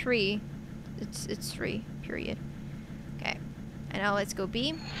 actually it's 3. It's 3, period. Okay. And now let's go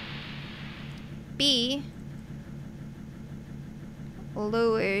B. B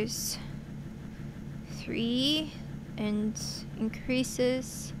lowers 3 and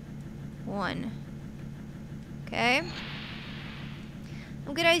increases 1. Okay.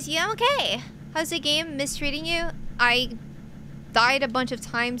 I'm good, guys. Yeah, I'm okay. How's the game? Mistreating you? I died a bunch of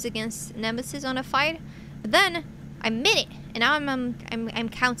times against Nemesis on a fight, but then I made it, and now I'm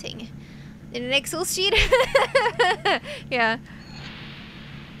counting in an Excel sheet. Yeah.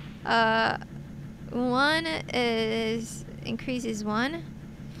 1 is increases 1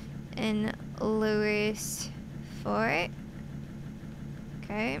 and lowers 4.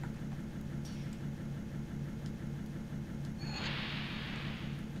 Okay.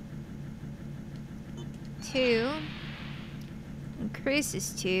 Two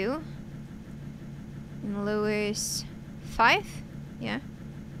increases 2 and lowers 5. Yeah.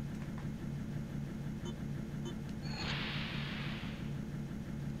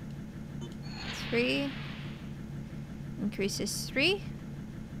 3 increases 3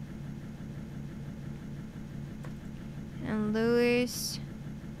 and lowers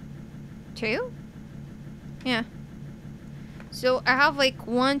 2. Yeah. So I have like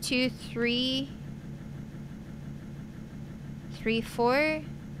 1, 2, 3, 3, 4.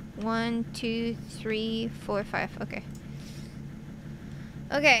 1, 2, 3, 4, 5. Okay.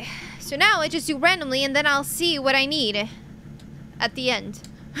 Okay. So now I just do randomly and then I'll see what I need at the end.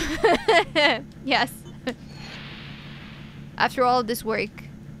 Yes. After all this work.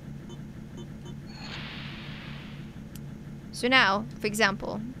 So now, for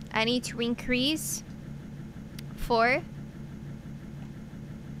example, I need to increase 4,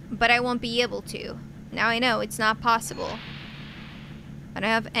 but I won't be able to. Now I know it's not possible. I don't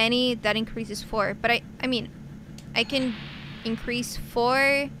have any that increases 4, but I mean, I can increase 4.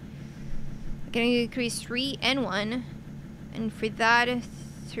 I can increase 3 and 1, and for that,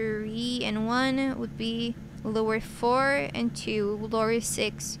 3 and 1 would be lower 4 and 2, lower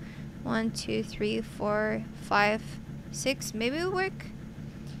 6. 1, 2, 3, 4, 5, 6. Maybe it would work.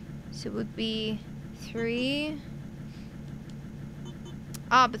 So it would be 3.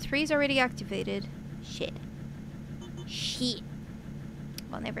 Ah, but 3 is already activated. Shit.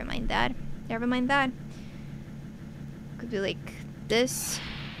 Well, never mind that. Could be like this.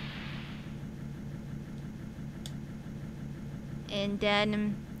 And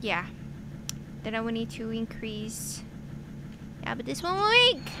then, yeah. Then I will need to increase. Yeah, but this won't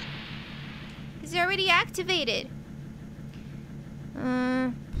work. It's already activated.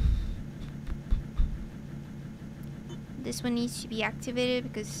 This one needs to be activated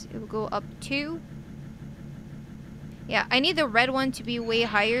because it will go up 2. Yeah, I need the red one to be way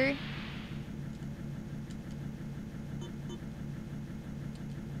higher.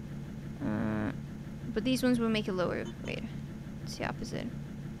 But these ones will make it lower. Wait, it's the opposite.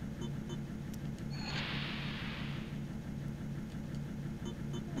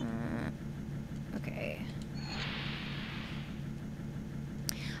 Okay.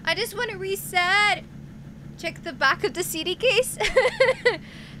 I just want to reset. Check the back of the CD case.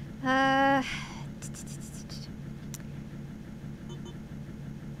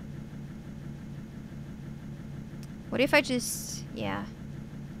 What if I just, yeah.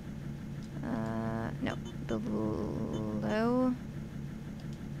 No, below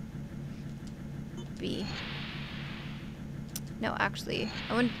B. No, actually,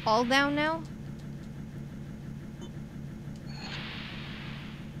 I went all down now.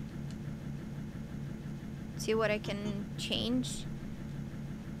 See what I can change.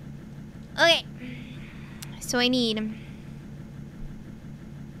 Okay. So I need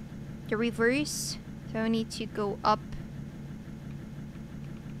the reverse. So I need to go up.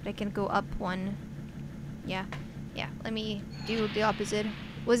 But I can go up one. Yeah. Yeah, let me do the opposite.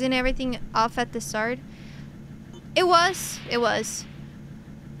 Wasn't everything off at the start? It was. It was.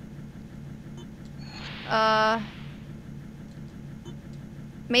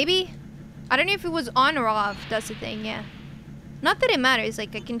 Maybe? I don't know if it was on or off. That's the thing, yeah. Not that it matters.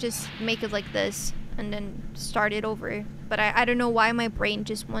 Like, I can just make it like this and then start it over. But I don't know why my brain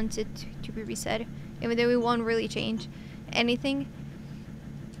just wants it to be reset. Even though it won't really change anything.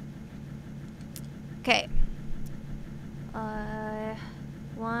 Okay.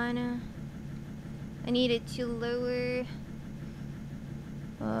 One. I needed to lower.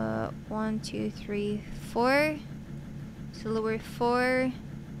 1, 2, 3, 4. So lower 4.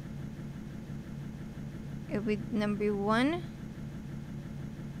 With number 1.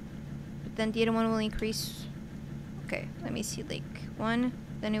 But then the other one will increase. Okay, let me see. Like 1.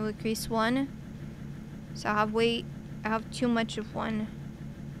 Then it will increase 1. So I have too much of 1.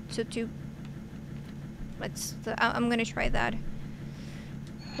 So 2. I'm gonna try that.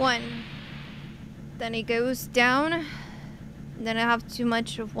 1. Then it goes down. Then I have too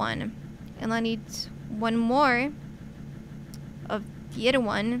much of 1. And I need 1 more of the other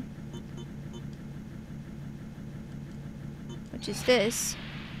one. Which is this.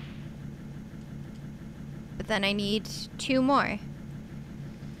 But then I need 2 more.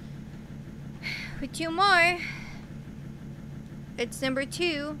 With 2 more, it's number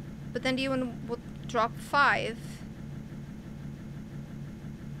 2. But then the other one will drop 5.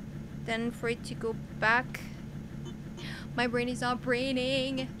 Then for it to go back, my brain is not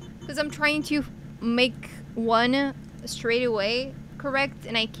braining because I'm trying to make 1 straight away correct,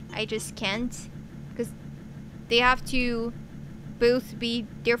 and I just can't because they have to both be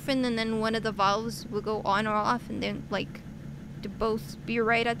different, and then one of the valves will go on or off, and then like to both be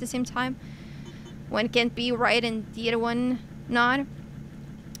right at the same time. One can't be right and the other one not.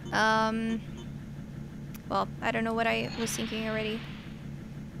 Well, I don't know what I was thinking already.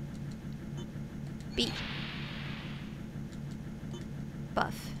 B.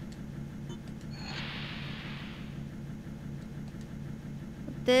 Buff.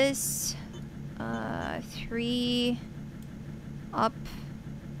 This 3 up,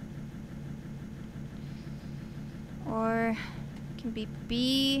 or it can be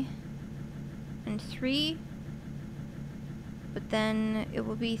B and 3, but then it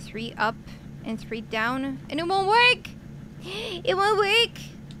will be 3 up and 3 down, and it won't work. It won't work.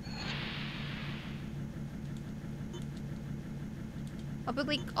 I'll be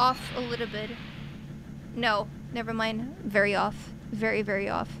like off a little bit. No, never mind. Very off. Very, very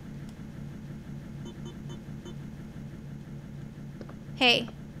off. Hey,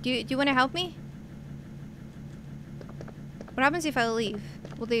 do you want to help me? What happens if I leave?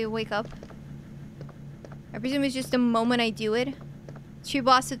 Will they wake up? I presume it's just the moment I do it. True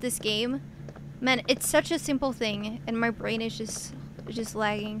boss of this game. Man, it's such a simple thing, and my brain is just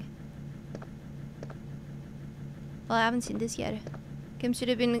lagging. Well, I haven't seen this yet. Game should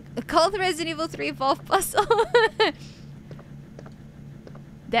have been called Resident Evil 3 Evolve Puzzle.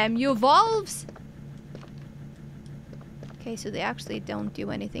 Damn you, Evolves! Okay, so they actually don't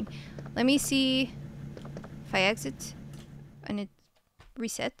do anything. Let me see if I exit and it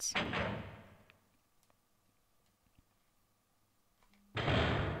resets.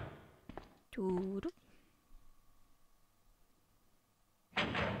 Doo-doo.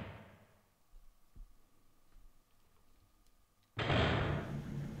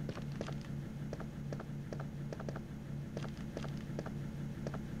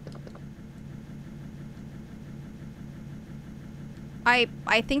 I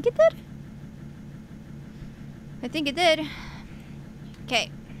think it did. I think it did. Okay.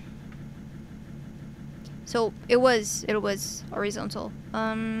 So it was horizontal.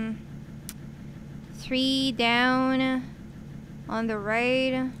 3 down on the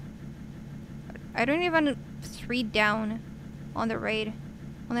right. I don't even 3 down on the right. I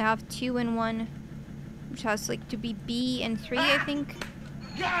only have 2 and 1, which has like to be B and 3, I think.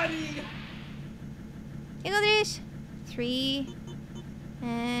 Got it. English. 3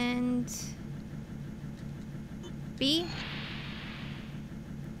 and B.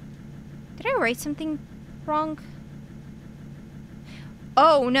 Did I write something wrong?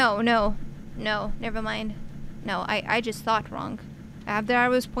 Oh, no, never mind. No, I just thought wrong. After I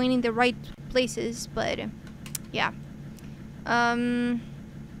was pointing the right places, but yeah. If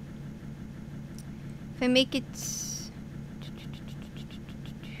I make it...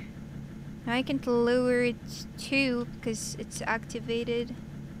 Now I can lower it too because it's activated.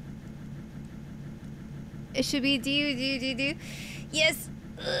 It should be do. Yes!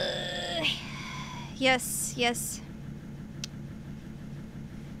 Yes, yes.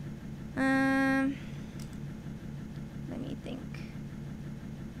 Let me think.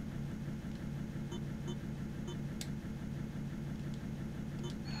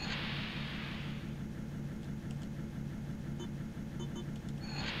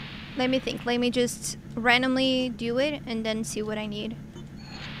 Let me think. Let me just randomly do it and then see what I need.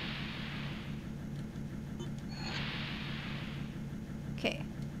 Okay.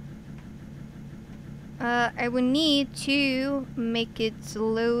 I would need to make it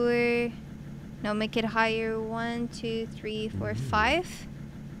lower. No, make it higher. 1, 2, 3, 4, 5.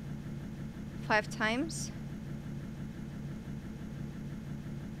 5 times.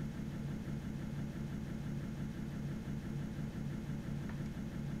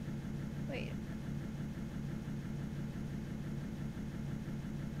 Wait.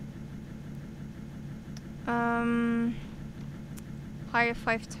 Higher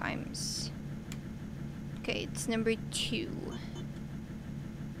 5 times. Okay, it's number 2.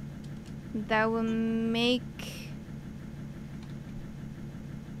 That will make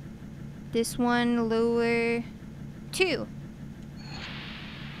this one lower 2.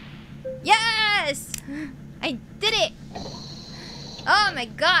 Yes! I did it! Oh my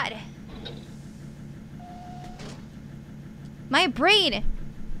god! My brain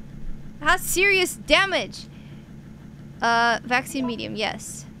has serious damage. Vaccine medium,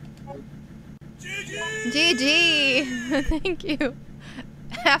 yes. GG! Thank you.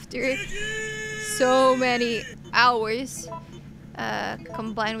 After so many hours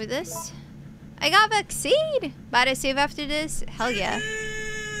combined with this, I got vaccine. But I save after this? Hell yeah.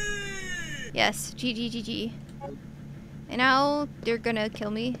 Yes, GG. And now they're gonna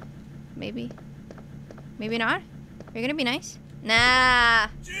kill me. Maybe. Maybe not. You're gonna be nice? Nah.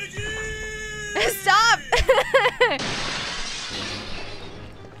 Stop!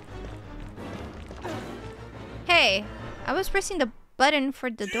 Hey, I was pressing the button for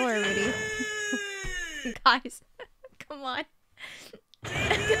the door already. Guys, come on.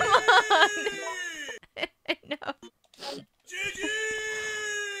 Come on. No.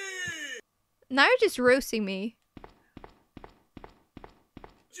 Now you're just roasting me.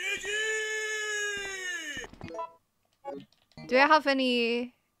 Do I have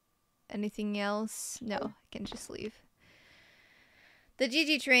anything else? No, I can just leave. The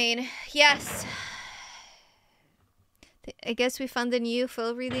GG train. Yes. I guess we found a new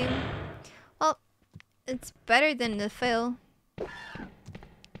fill redeem. Well, it's better than the fill.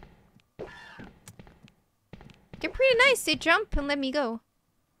 They're pretty nice. They jump and let me go.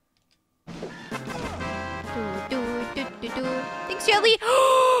 Thanks, Jelly.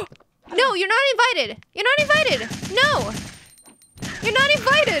 No, you're not invited. You're not invited. No. You're not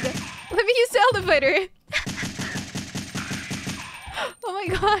invited. Let me use the elevator. Oh my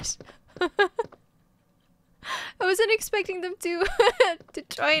gosh. I wasn't expecting them to to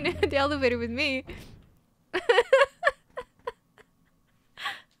join the elevator with me.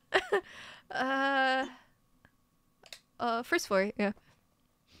 First floor, yeah.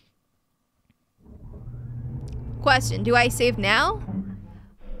 Question, do I save now?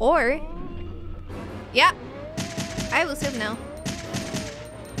 Or... Yeah, I will save now.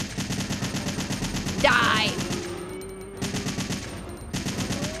 Die!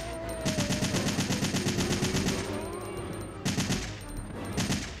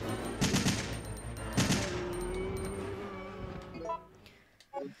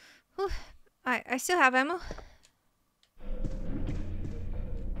 I still have ammo.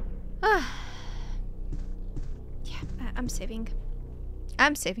 Yeah, I'm saving.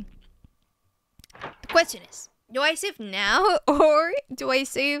 I'm saving. The question is, do I save now or do I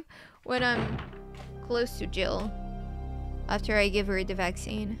save when I'm close to Jill after I give her the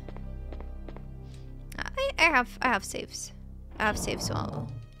vaccine? I have saves. I have saves, so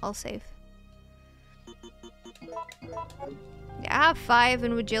I'll save. Yeah, I have 5,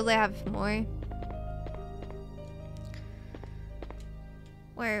 and with Jill I have more.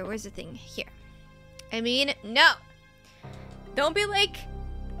 Where's the thing? Here. I mean, no! Don't be like,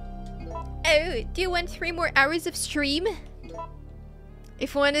 oh, do you want 3 more hours of stream?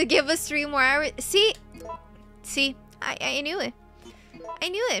 If you want to give us 3 more hours... See? I knew it. I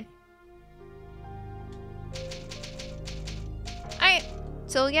knew it. Alright.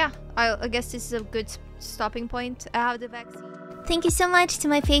 So yeah, I guess this is a good stopping point. I have the vaccine. Thank you so much to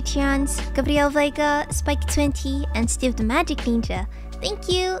my Patreons, Gabriel Vega, Spike20, and Steve the Magic Ninja. Thank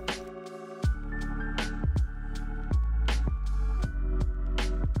you!